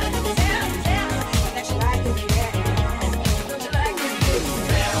baby, tell me that you like me. Yeah. Don't you like me?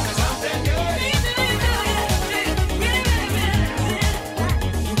 Tell me something good.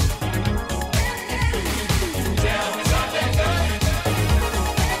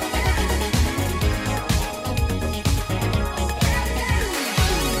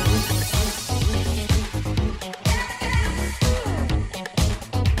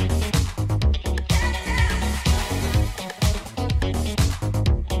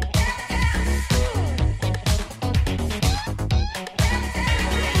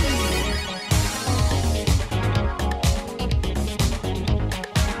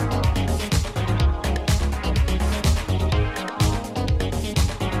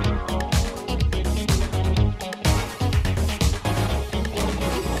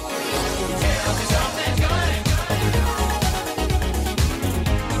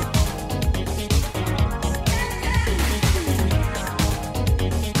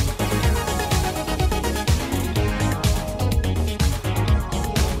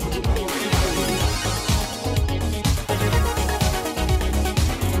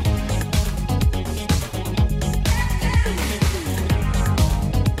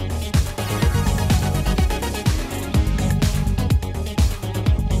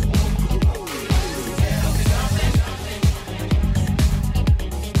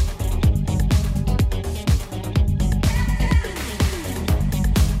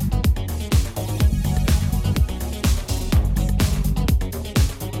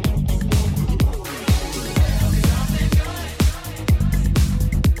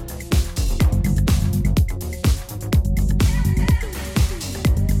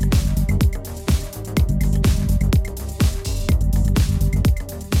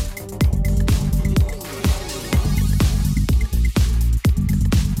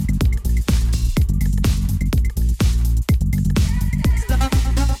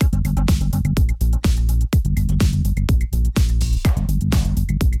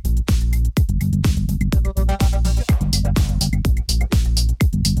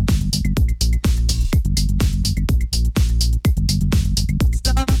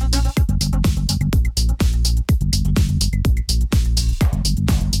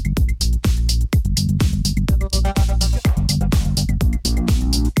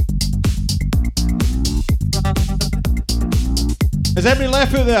 Is anybody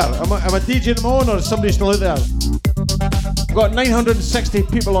left out there? Am I DJing them on or is somebody still out there? I've got 960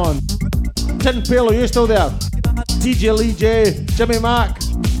 people on. Tin Pail, are you still there? DJ Lee J, Jimmy Mack,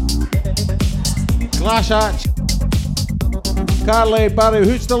 Glass Hatch, Carly, Barry,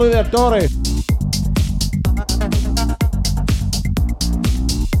 who's still out there? Dory.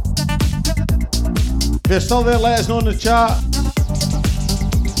 If you're still there, let us know in the chat.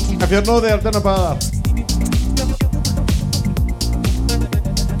 If you're not there, don't bother.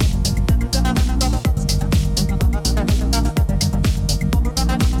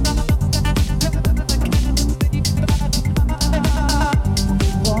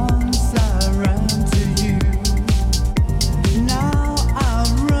 Once I ran to you, now I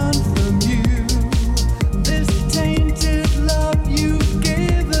run from you. This tainted love you've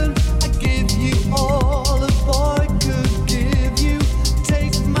given, I give you all a boy could give you.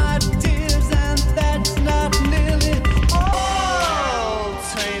 Take my tears and that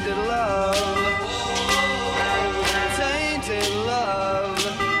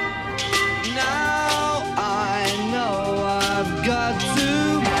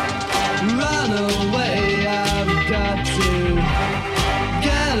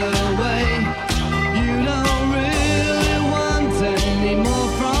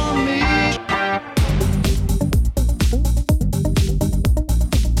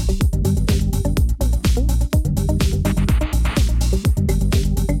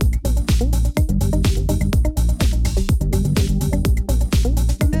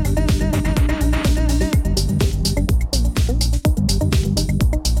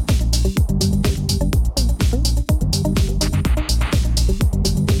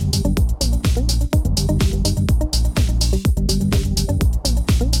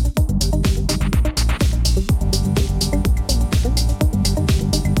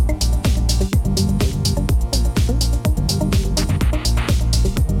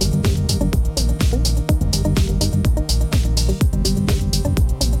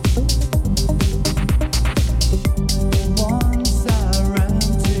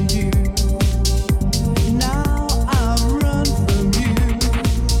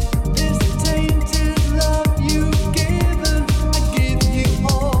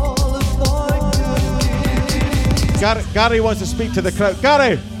Gary wants to speak to the crowd.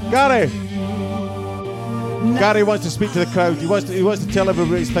 Gary wants to speak to the crowd. He wants to tell everybody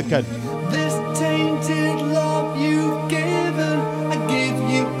what he's thinking. This tainted love you've given, I give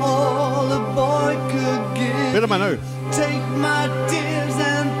you all a boy could give. Where am I now? Take my tears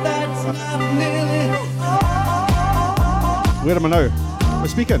and that's not nearly Where am I now? I'm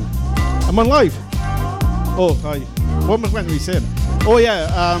speaking. I'm on live. Oh, hi. What was we saying? Oh yeah,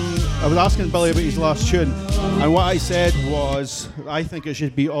 I was asking Billy about his last tune, and what I said was, I think it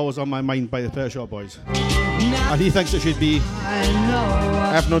should be Always on My Mind by the Pet Shop Boys. And he thinks it should be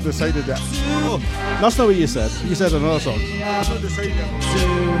I've not decided yet. Oh, that's not what you said. You said another song. I've not decided yet.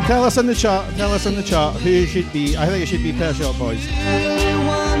 Tell us in the chat who it should be. I think it should be Pet Shop Boys.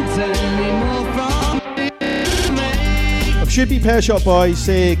 If it should be Pet Shop Boys,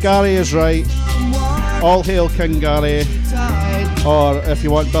 say Gary is right. All hail King Gary. Or if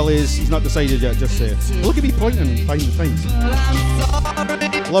you want Billy's, he's not decided yet, just say it. Look at me pointing, find the things.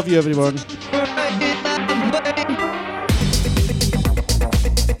 Love you, everyone.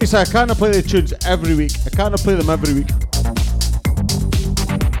 So I can't play the tunes every week. I can't play them every week.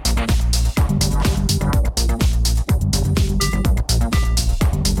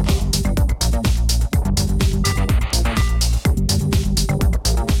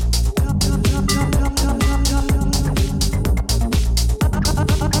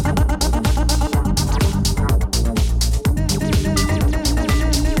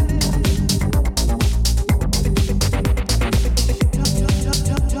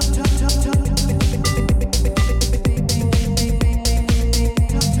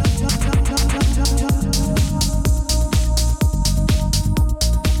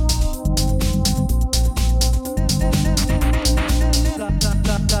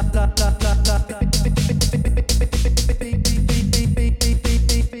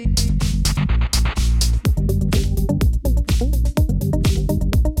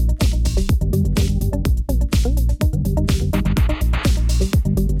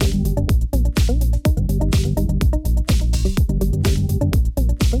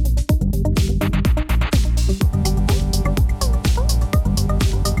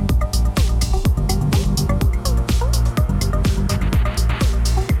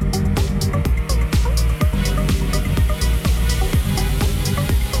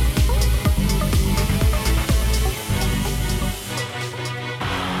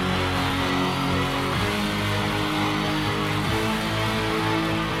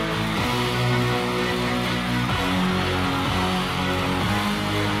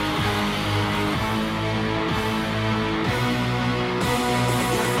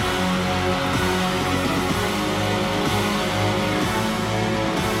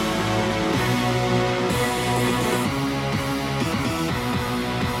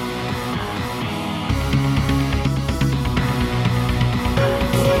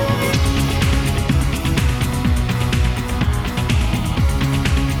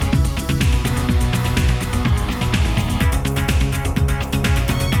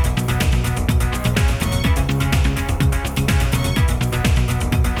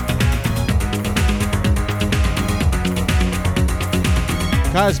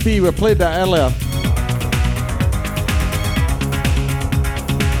 KSB, we played that earlier.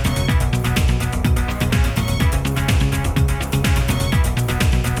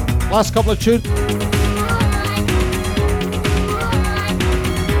 Last couple of tunes.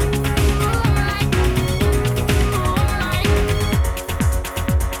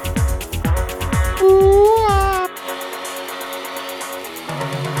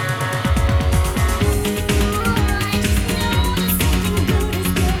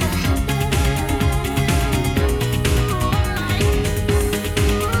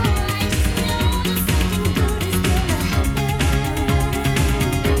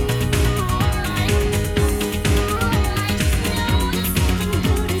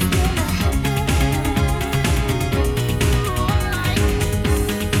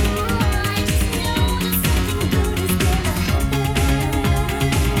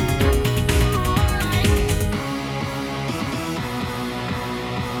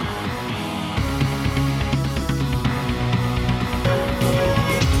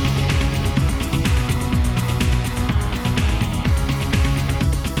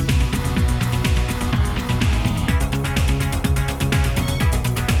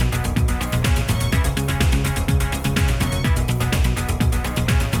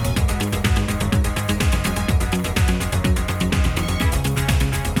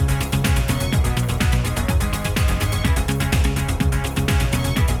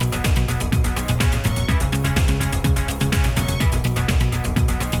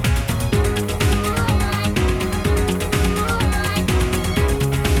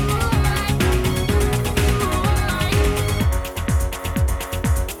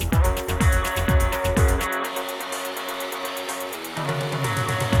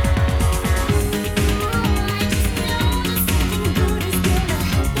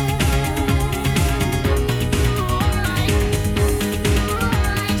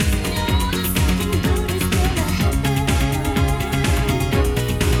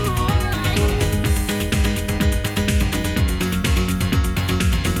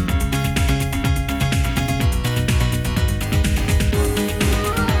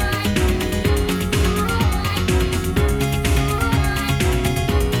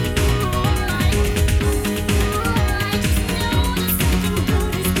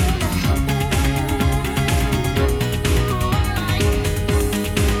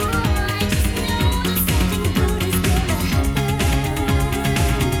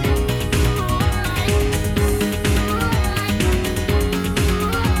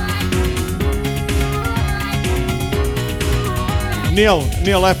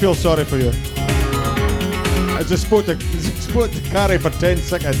 Neil, I feel sorry for you. I just spoke to Carrie for 10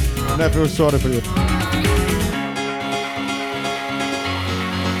 seconds and I feel sorry for you.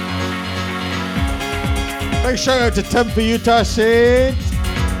 Big shout out to Tim for Utah Saint.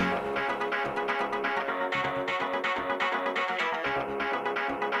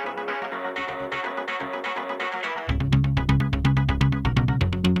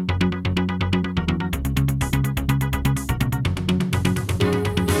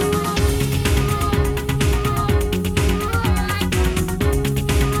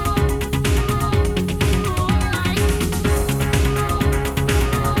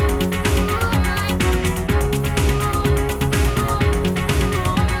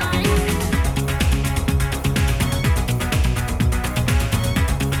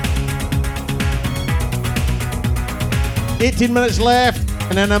 $18 minutes left,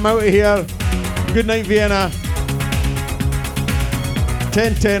 and then I'm out of here. Good night, Vienna.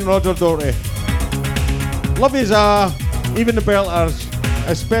 10-10, Roger Doherty. Love yous even the belters,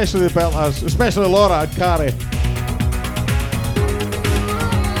 especially the belters, especially Laura and Carrie.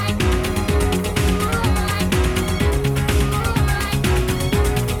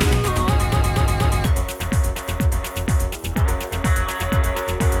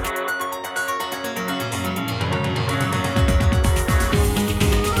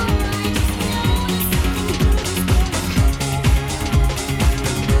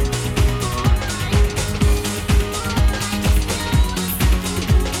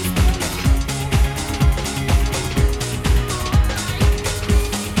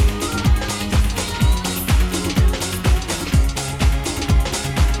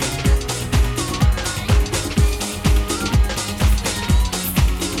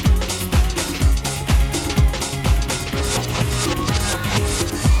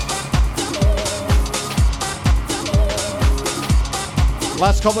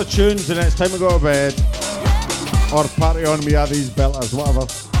 Last couple of tunes and it's time to go to bed. Or party on me, these belters, whatever.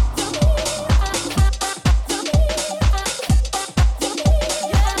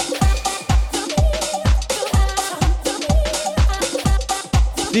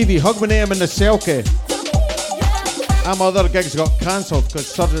 Stevie, hug my name in the Selkie. And my other gigs got cancelled because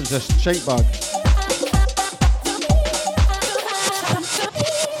surgeon's a shite bag. Can you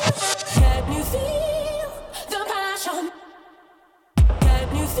feel the passion?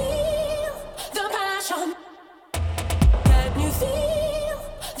 Can you feel the passion? Can you feel the passion? Can you feel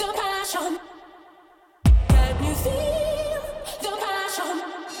the passion? Can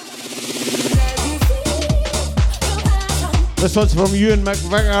you feel the passion? This one's from Ewan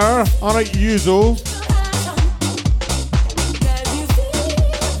McVicker. Alright, Yuzo. Can you feel the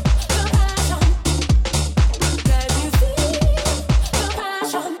passion? Can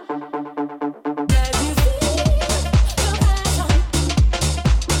you feel the passion?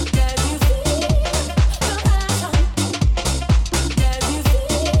 Can you feel the passion? Can you feel the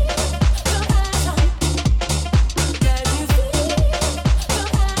passion? Can you feel the passion? Can you feel the passion? Can you feel the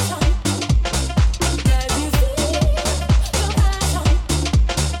passion?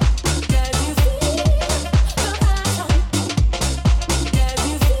 Can you feel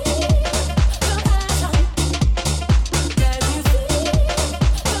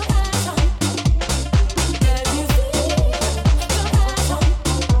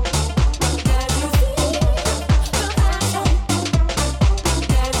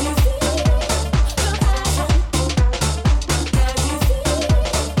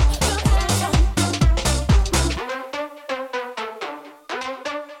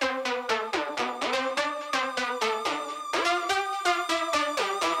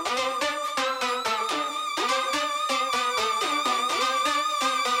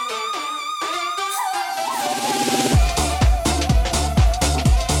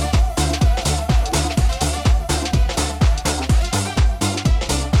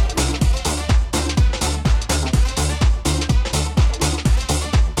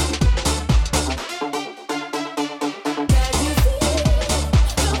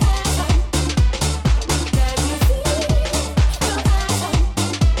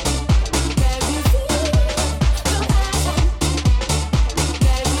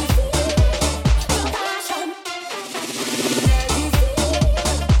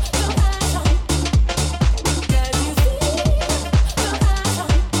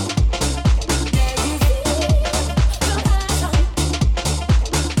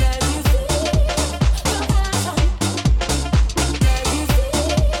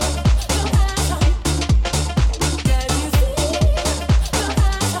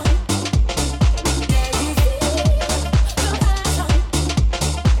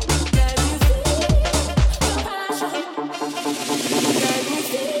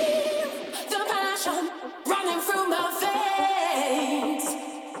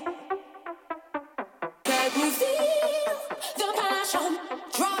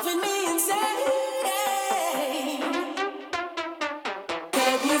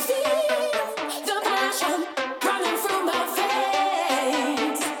you feel the passion running through my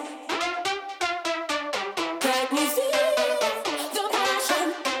veins? Can you feel the passion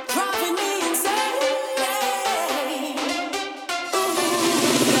driving me insane?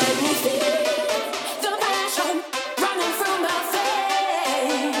 Can you feel the passion running through my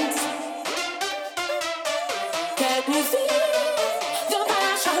veins? Can you feel the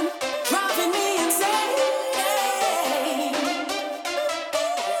passion driving me insane?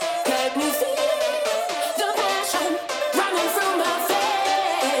 Can you feel the passion running through my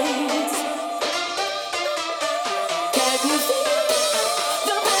veins? Can you feel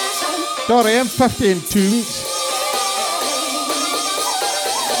the passion? Sorry, I'm 50 in 2 weeks.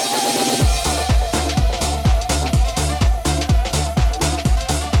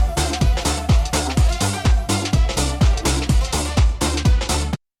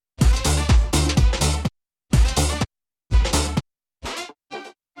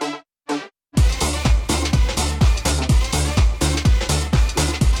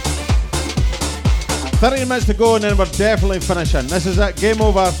 "13 minutes to go and then we're definitely finishing. This is it, game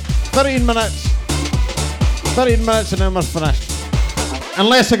over. 13 minutes. 13 minutes and then we're finished.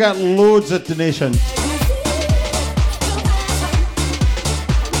 Unless I get loads of donations.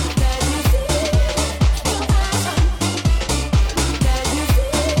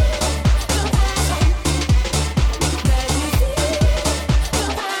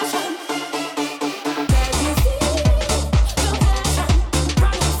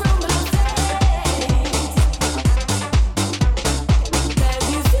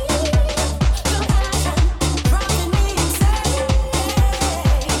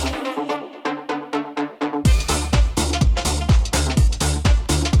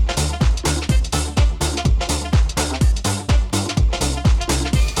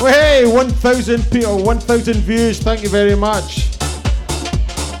 Hey, 1,000 people, 1,000 views. Thank you very much.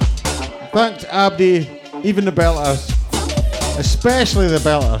 Thanks, Abdi, even the belters, especially the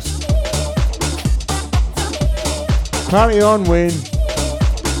belters. Party on, Wayne.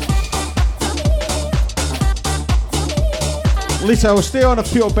 Lisa, I'll stay on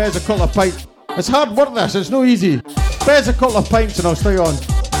if people bears a couple of pints. It's hard work this, it's no easy. Bears a couple of pints and I'll stay on.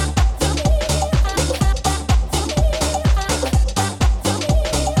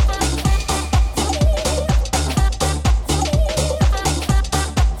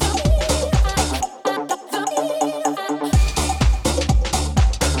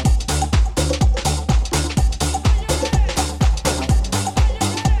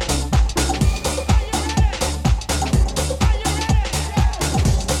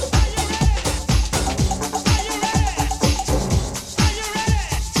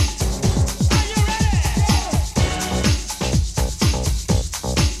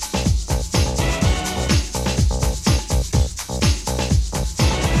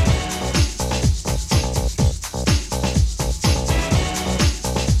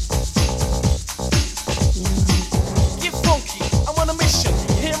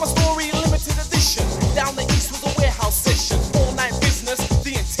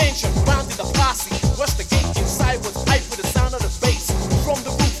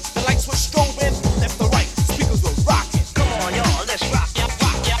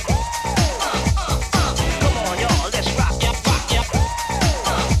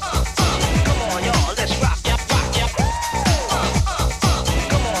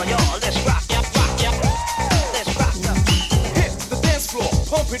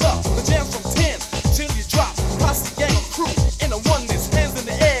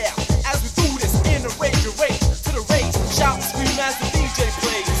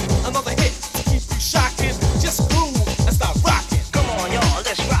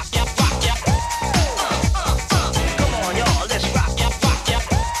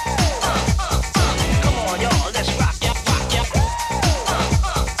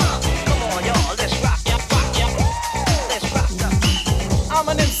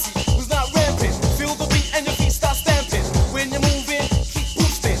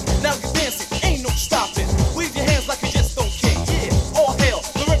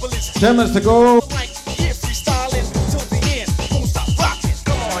 Ten minutes to go.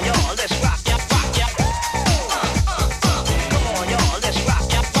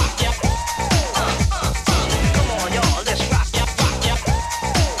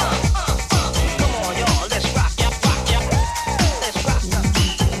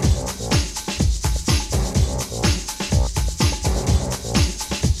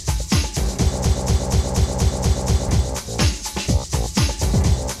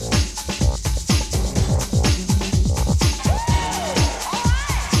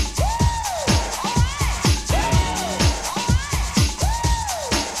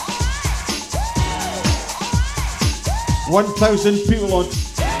 1,000 people on.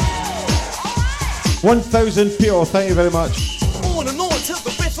 1,000 people, thank you very much. On and on till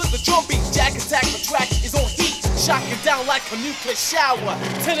the riff of the drum beat. Jack attack, the track is on heat. Shock it down like a nuclear shower.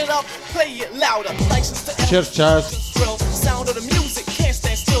 Turn it up, play it louder. License to Cheers, Chaz. thrill. Sound of the music, can't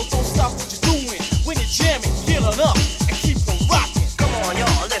stand still. Don't stop what you're doing. When you're jamming, get on up and keep on rocking. Come on,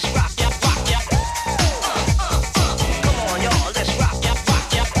 y'all, let's rock, yeah, rock, yeah. Come on, y'all, let's rock, yeah,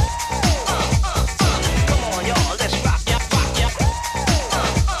 rock, yeah. Come on, y'all, let's rock, yeah, rock, yeah.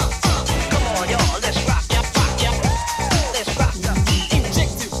 Come on, y'all, let's rock, yeah, rock, yeah. Let's rock, yeah.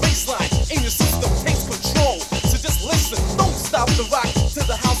 Injected baseline in your system takes control. So just listen, don't stop the rock to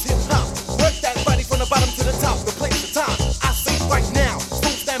the house hip hop. Work that body from the bottom to the top. The place, the time. I say right now.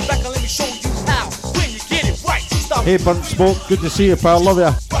 Don't stand back and let me show you how. When you get it right, stop. Hey, Burnt Smoke, good to see you, pal. Love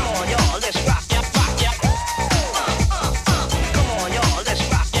ya. Come on, y'all, let's rock, yeah, rock, yeah. Come on, y'all, let's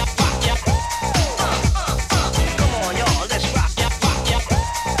rock, yeah, rock, yeah. Come on, y'all, let's rock, yeah, rock, yeah.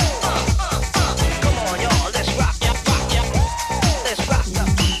 Come on, y'all, let's rock, yeah, rock, yeah. Let's rock, yeah.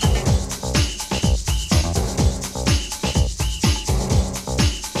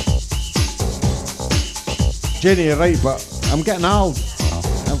 Jenny, you're right, but I'm getting old.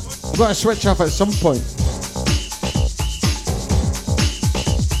 I've got to switch off at some point.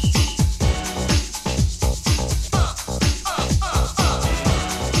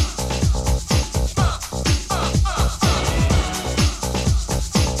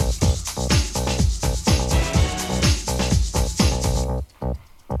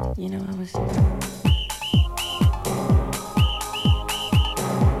 You know, I was.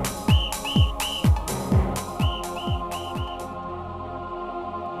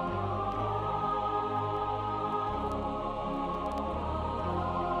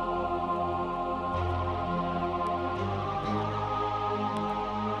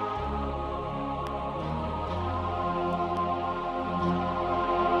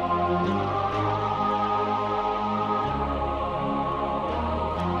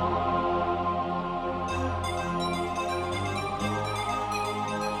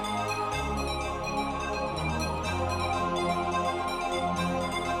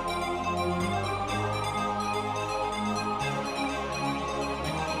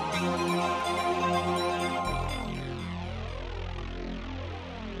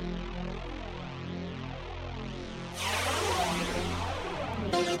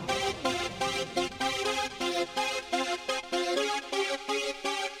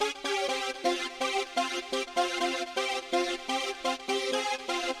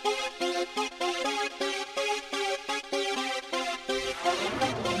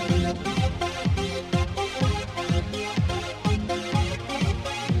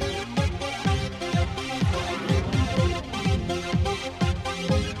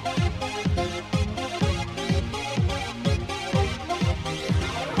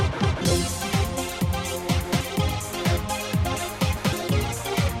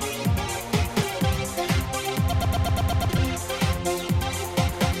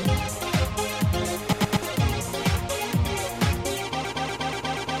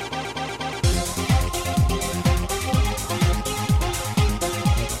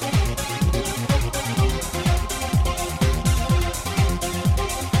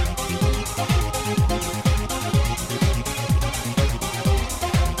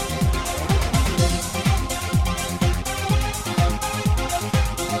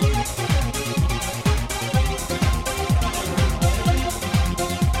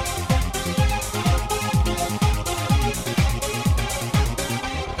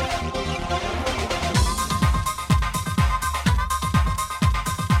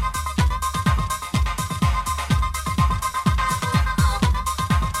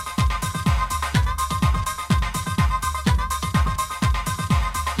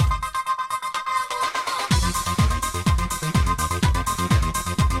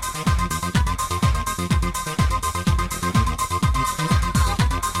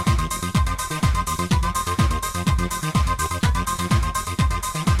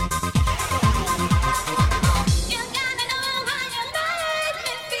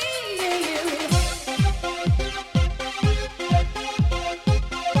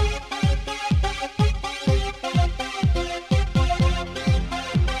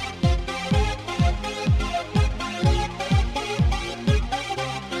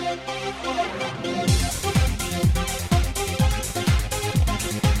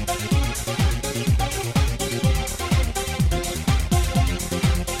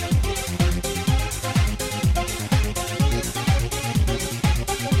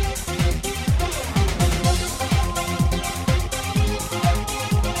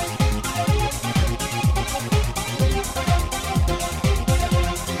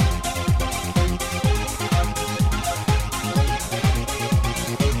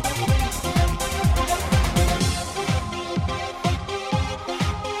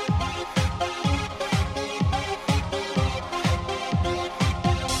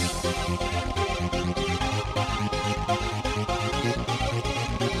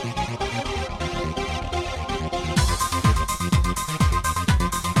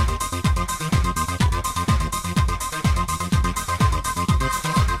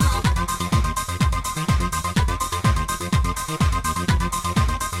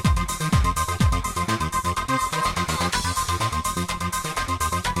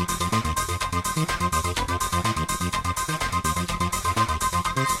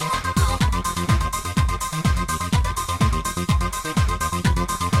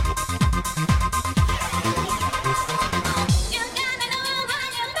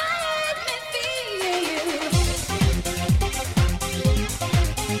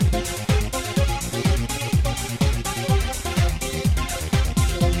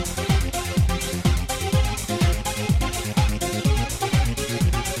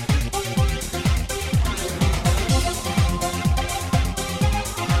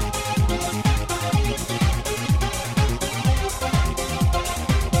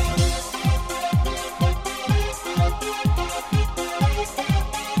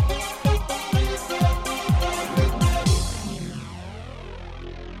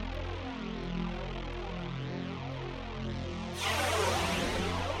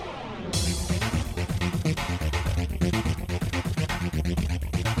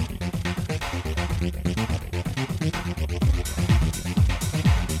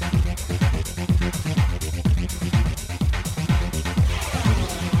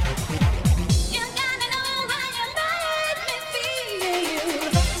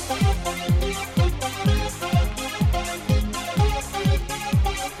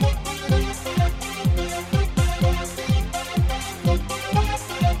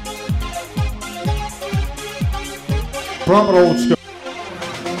 Proper old school.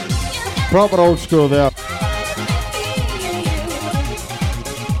 Proper old school there.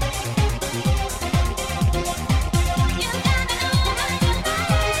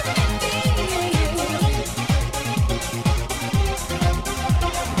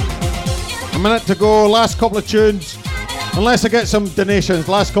 A minute to go, last couple of tunes. Unless I get some donations,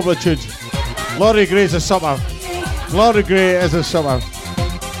 last couple of tunes. Laurie Gray's a supper. Laurie Gray is a supper.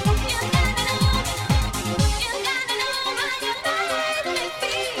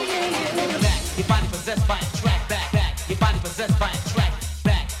 Your body possessed by a track back, back. Your body possessed by a track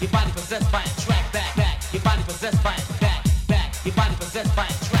back. Your body possessed by a track back, back. Your body possessed by a back, back. Your body possessed by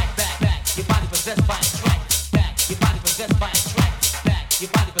a track back, back. Your body possessed by a track back. Your body possessed by a track back. Your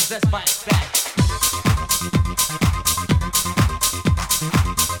body possessed by a back.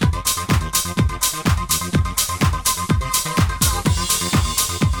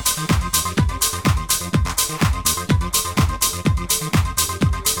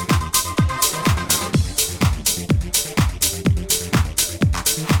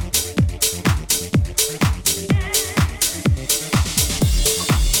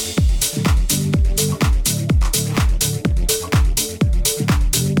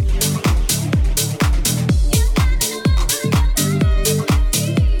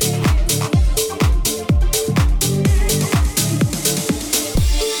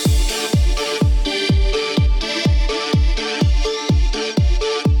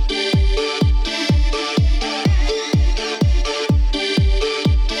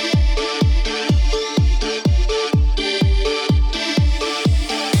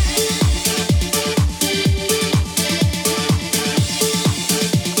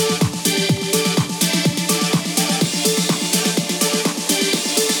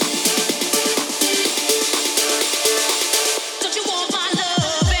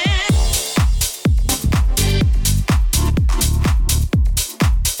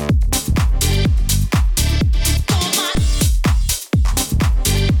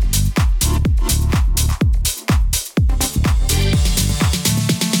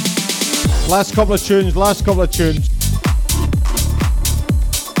 Last couple of tunes, last couple of tunes.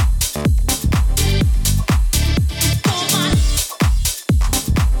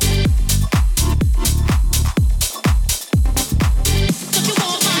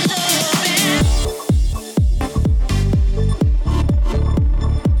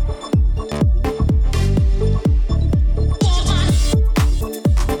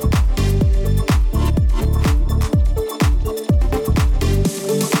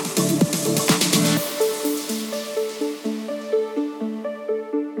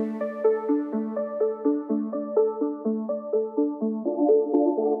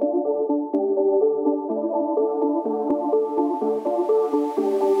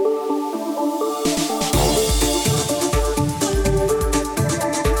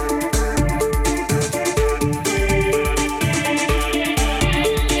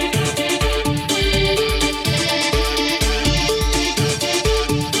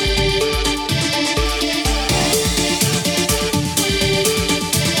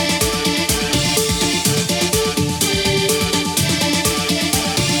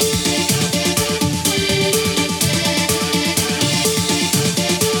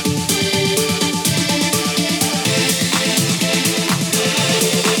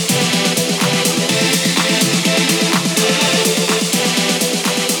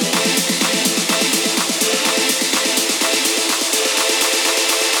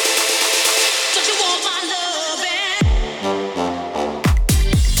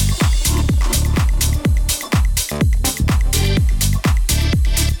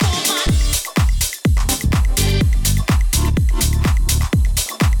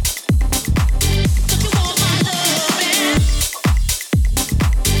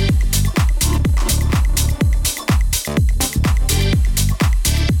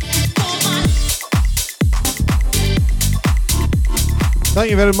 Thank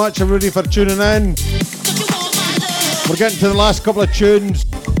you very much, everybody, for tuning in. We're getting to the last couple of tunes.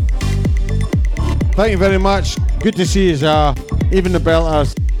 Thank you very much. Good to see you, even the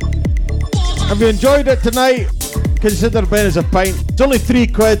belters. Have you enjoyed it tonight? Consider Ben as a pint. It's only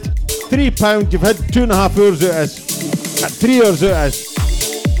 £3, £3. You've had 2.5 hours out of us. 3 hours out of us.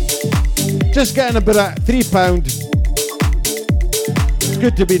 Just getting a bit of £3. It's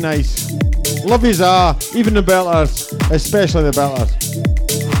good to be nice. Love yous even the belters, especially the belters.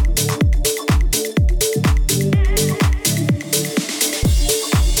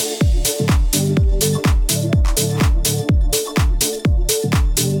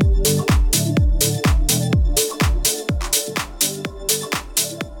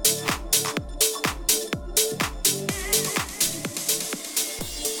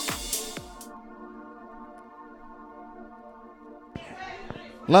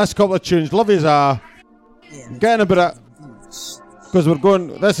 Last couple of tunes. Love yous are. Getting a bit of... Because we're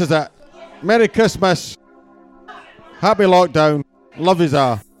going... This is it. Merry Christmas. Happy lockdown. Love yous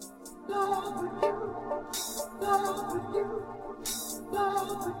are.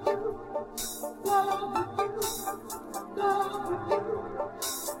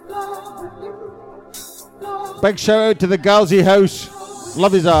 Big shout out to the Galsy House.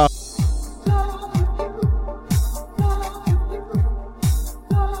 Love yous are.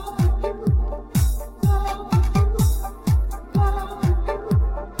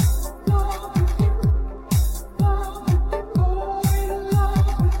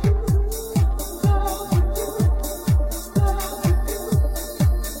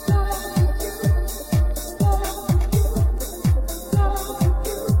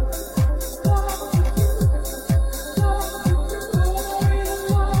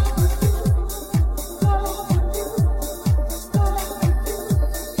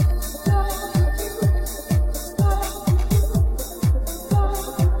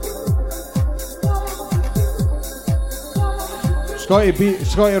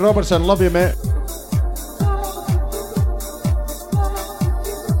 Scotty Robertson, love you, mate.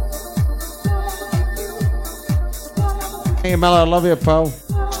 Hey Miller, love you, pal.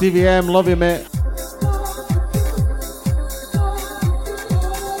 Stevie M, love you, mate.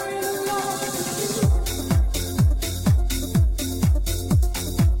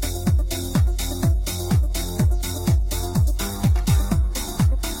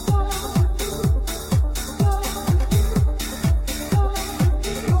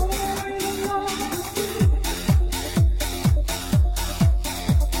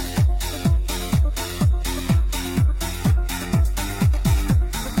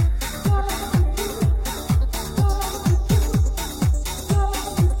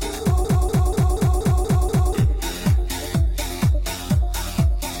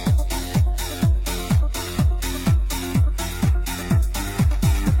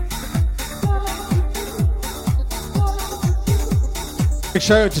 Big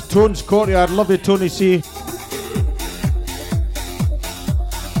shout out to Tone's Courtyard, love you Tony C.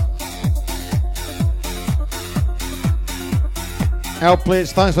 L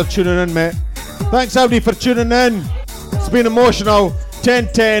Plates, thanks for tuning in, mate. Thanks everybody for tuning in. It's been emotional.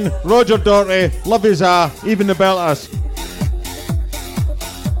 1010, Roger Doherty, love yous are, even the belters.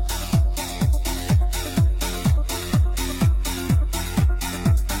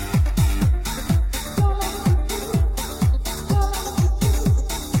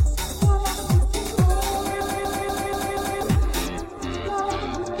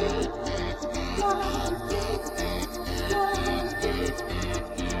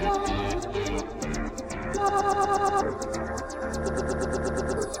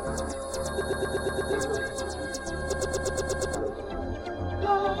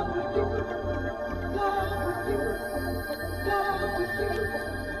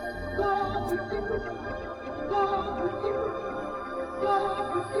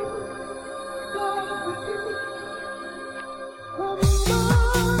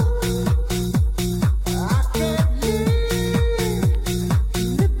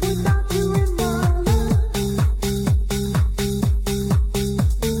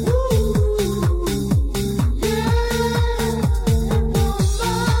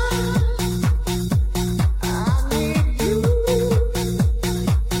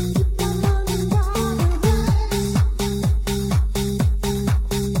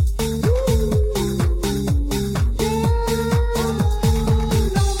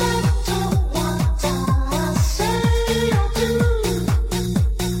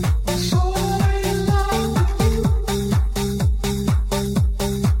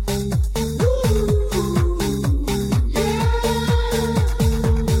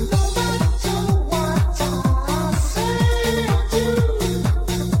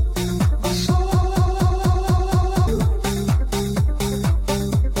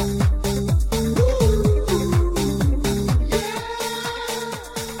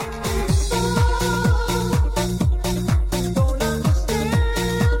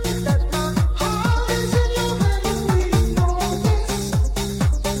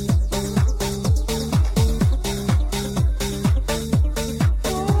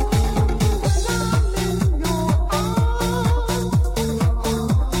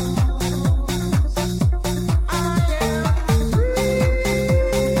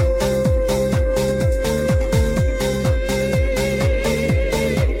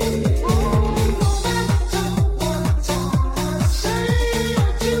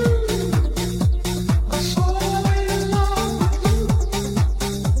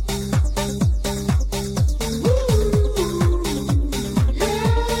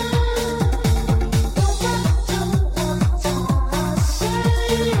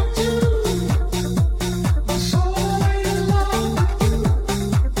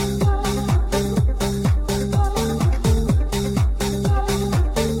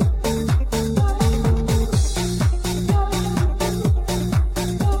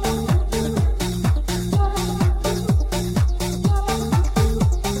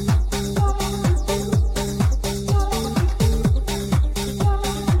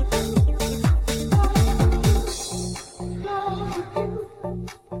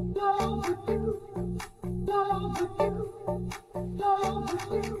 And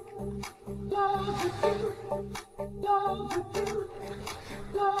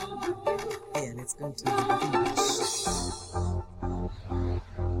it's going to be the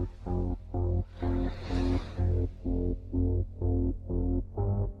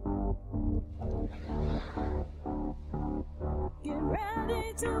Get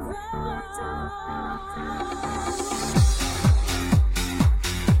ready to run.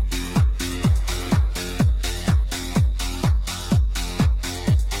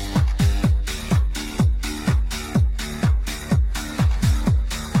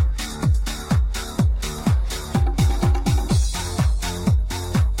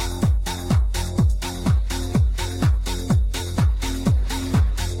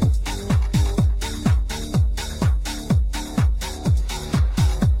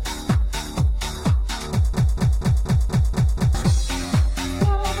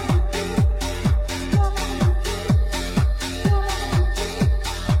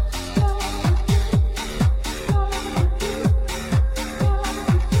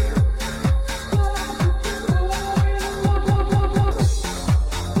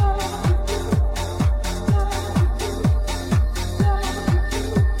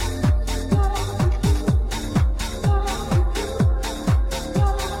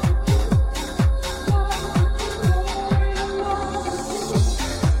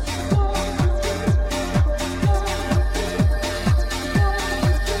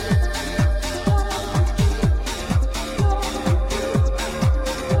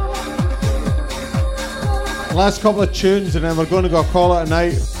 Last couple of tunes and then we're going to go call it a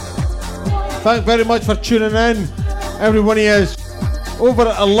night. Thank very much for tuning in. Every one of you is over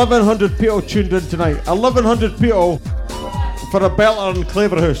 1,100 people tuned in tonight. 1,100 people for a belter in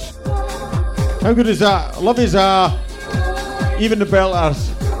Claverhouse. How good is that? Love is even the belters,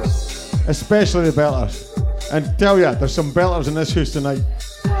 especially the belters. And tell ya, there's some belters in this house tonight.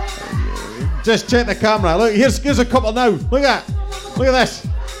 Just check the camera. Look, here's a couple now. Look at that. Look at this.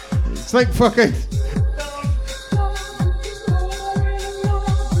 It's like fucking.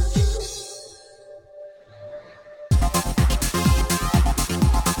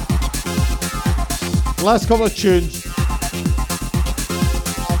 Last couple of tunes.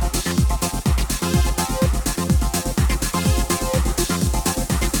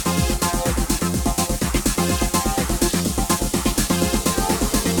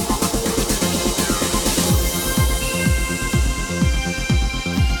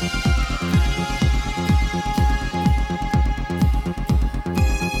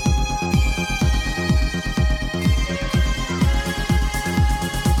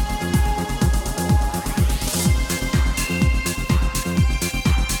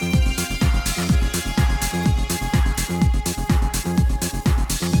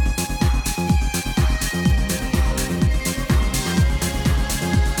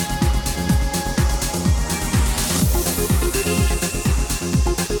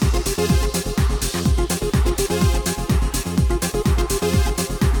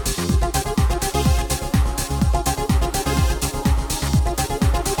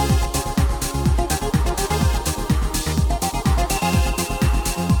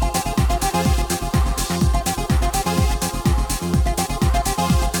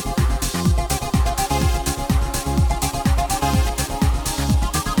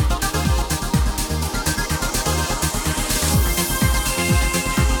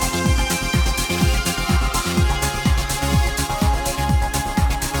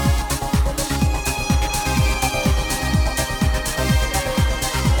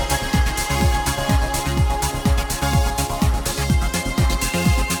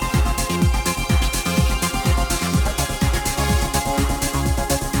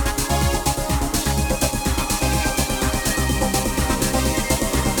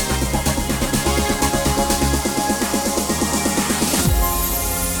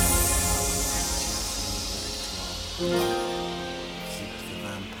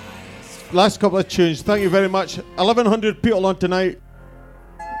 Last couple of tunes. Thank you very much. 1,100 people on tonight.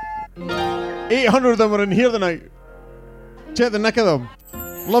 800 of them were in here tonight. Check the neck of them.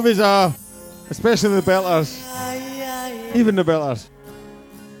 Love is especially the belters. Even the belters.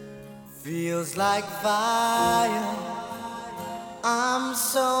 Feels like fire. I'm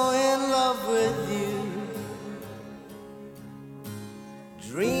so in love with you.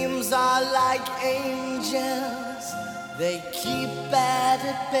 Dreams are like angels. They keep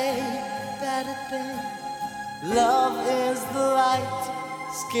at bay. Love is the light,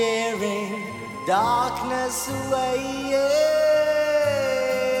 scaring darkness away. Yeah.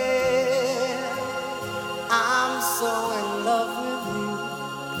 I'm so in love with you,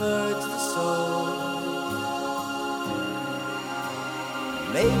 purge the soul.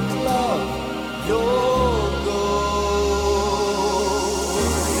 make love your goal.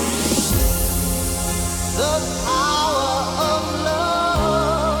 The power of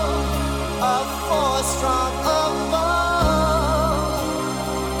love, a force from above,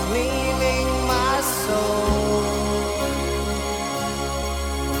 cleaning my soul.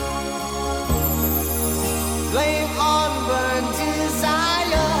 Flame on burn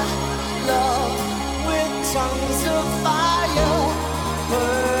desire, love with tongues of fire,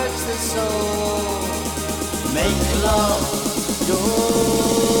 purge the soul, make love your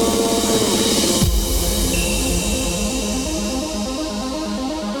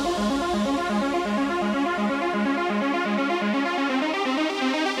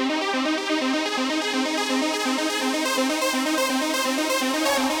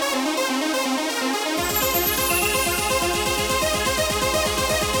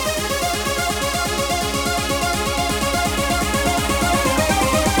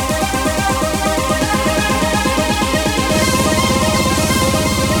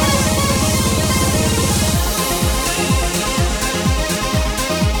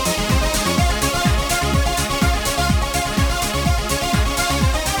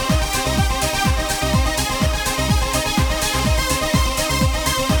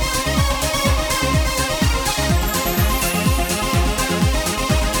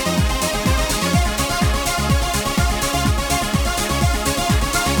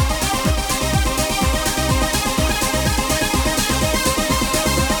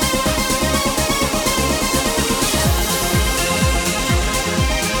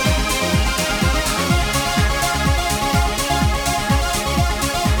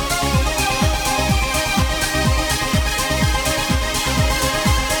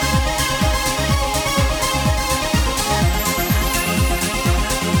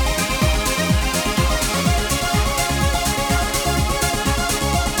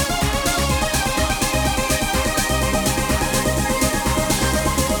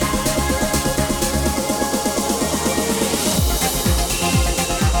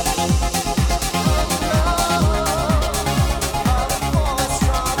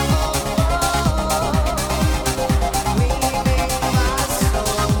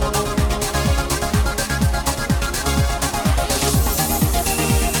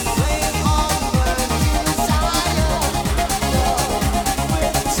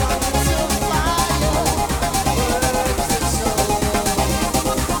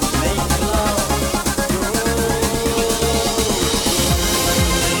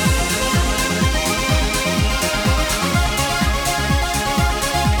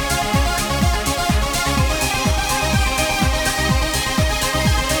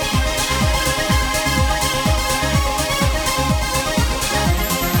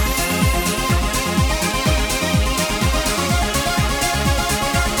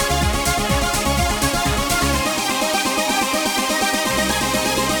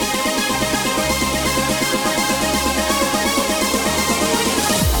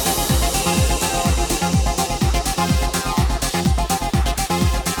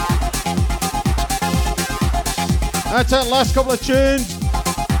That's it, last couple of tunes.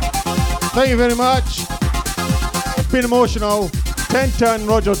 Thank you very much. It's been emotional. 10-ton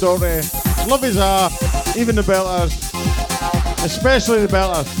Roger Doherty. Love his even the belters. Especially the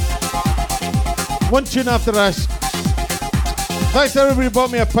belters. One tune after this. Thanks to everybody who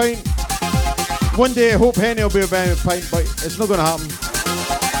bought me a pint. One day I hope Henny will be buying me a pint, but it's not going to happen.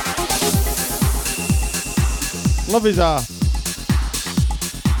 Love his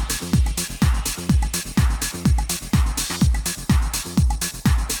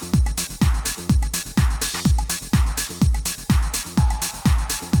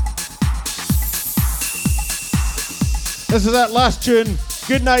This is that last tune.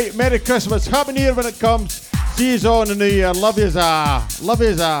 Good night, Merry Christmas, Happy New Year when it comes. See you all in the New Year. Love yous. Love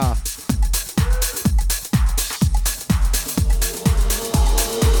yous.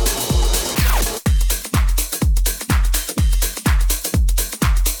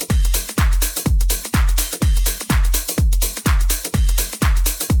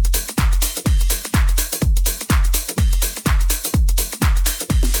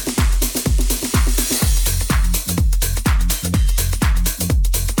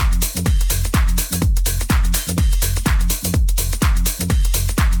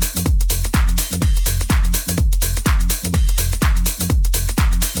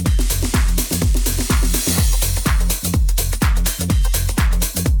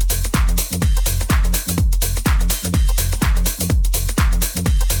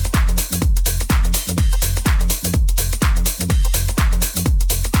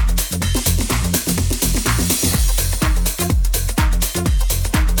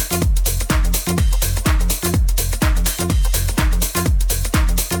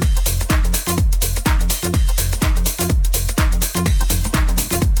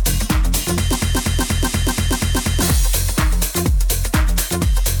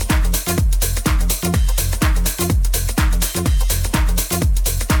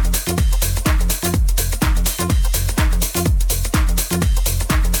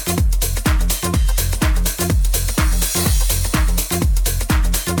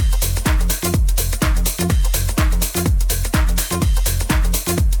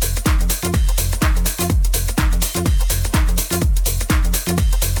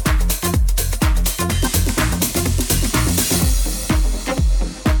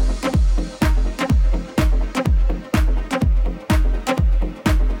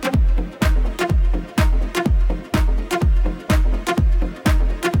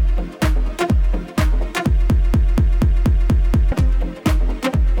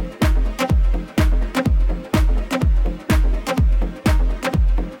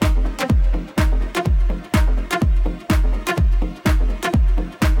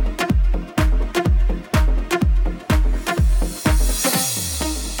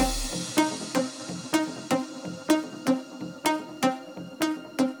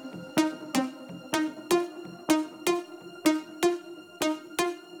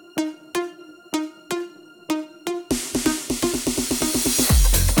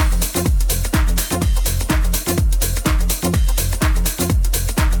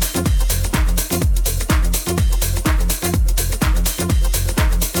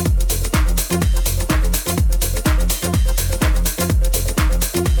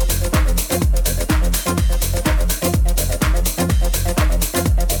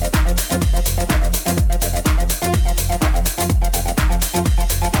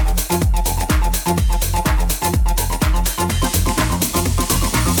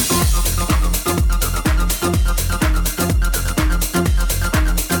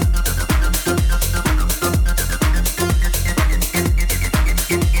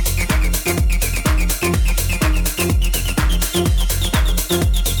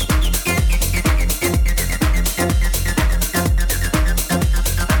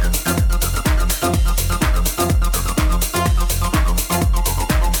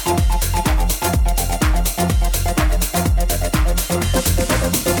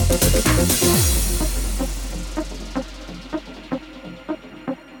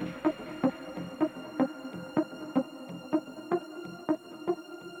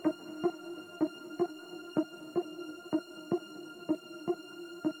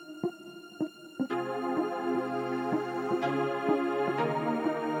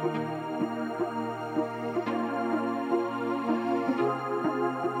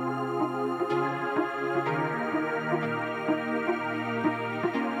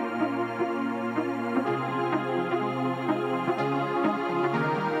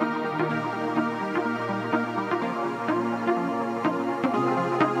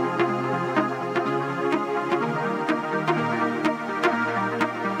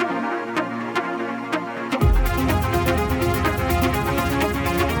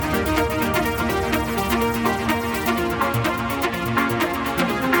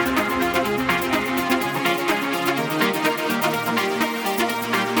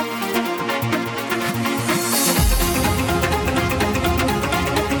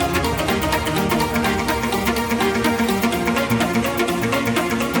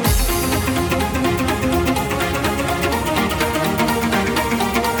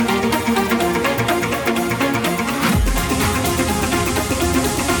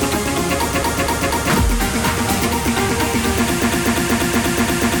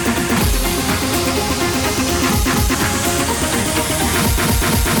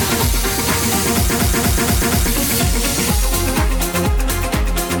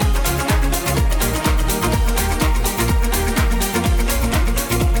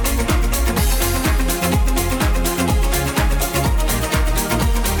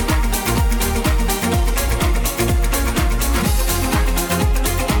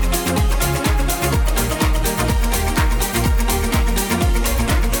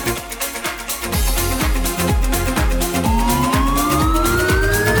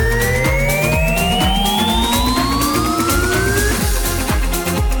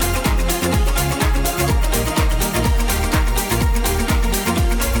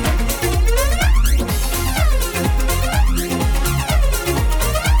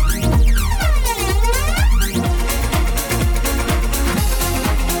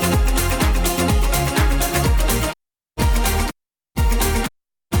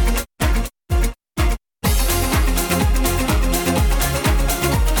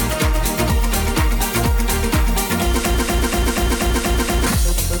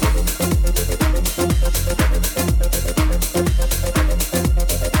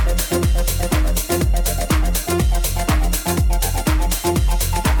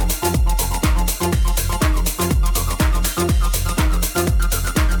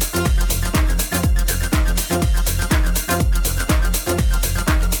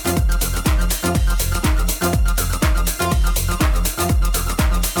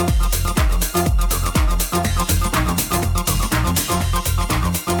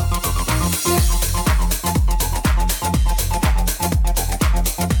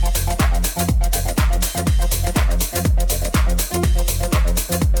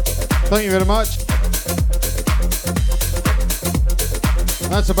 Thank you very much.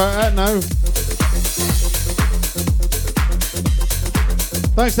 That's about it now.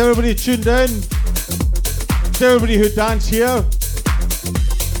 Thanks to everybody who tuned in. To everybody who danced here.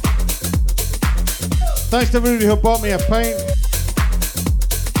 Thanks to everybody who bought me a pint.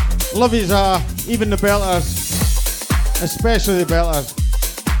 Love yous, even the belters. Especially the belters.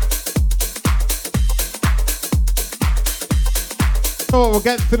 So we'll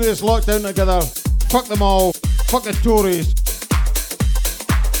get through this lockdown together. Fuck them all. Fuck the Tories.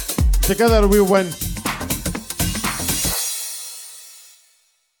 Together we'll win.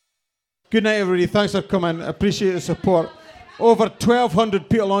 Good night, everybody. Thanks for coming. Appreciate the support. Over 1,200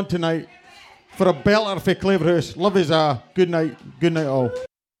 people on tonight for a belter for Claverhouse. Love is good night. Good night all.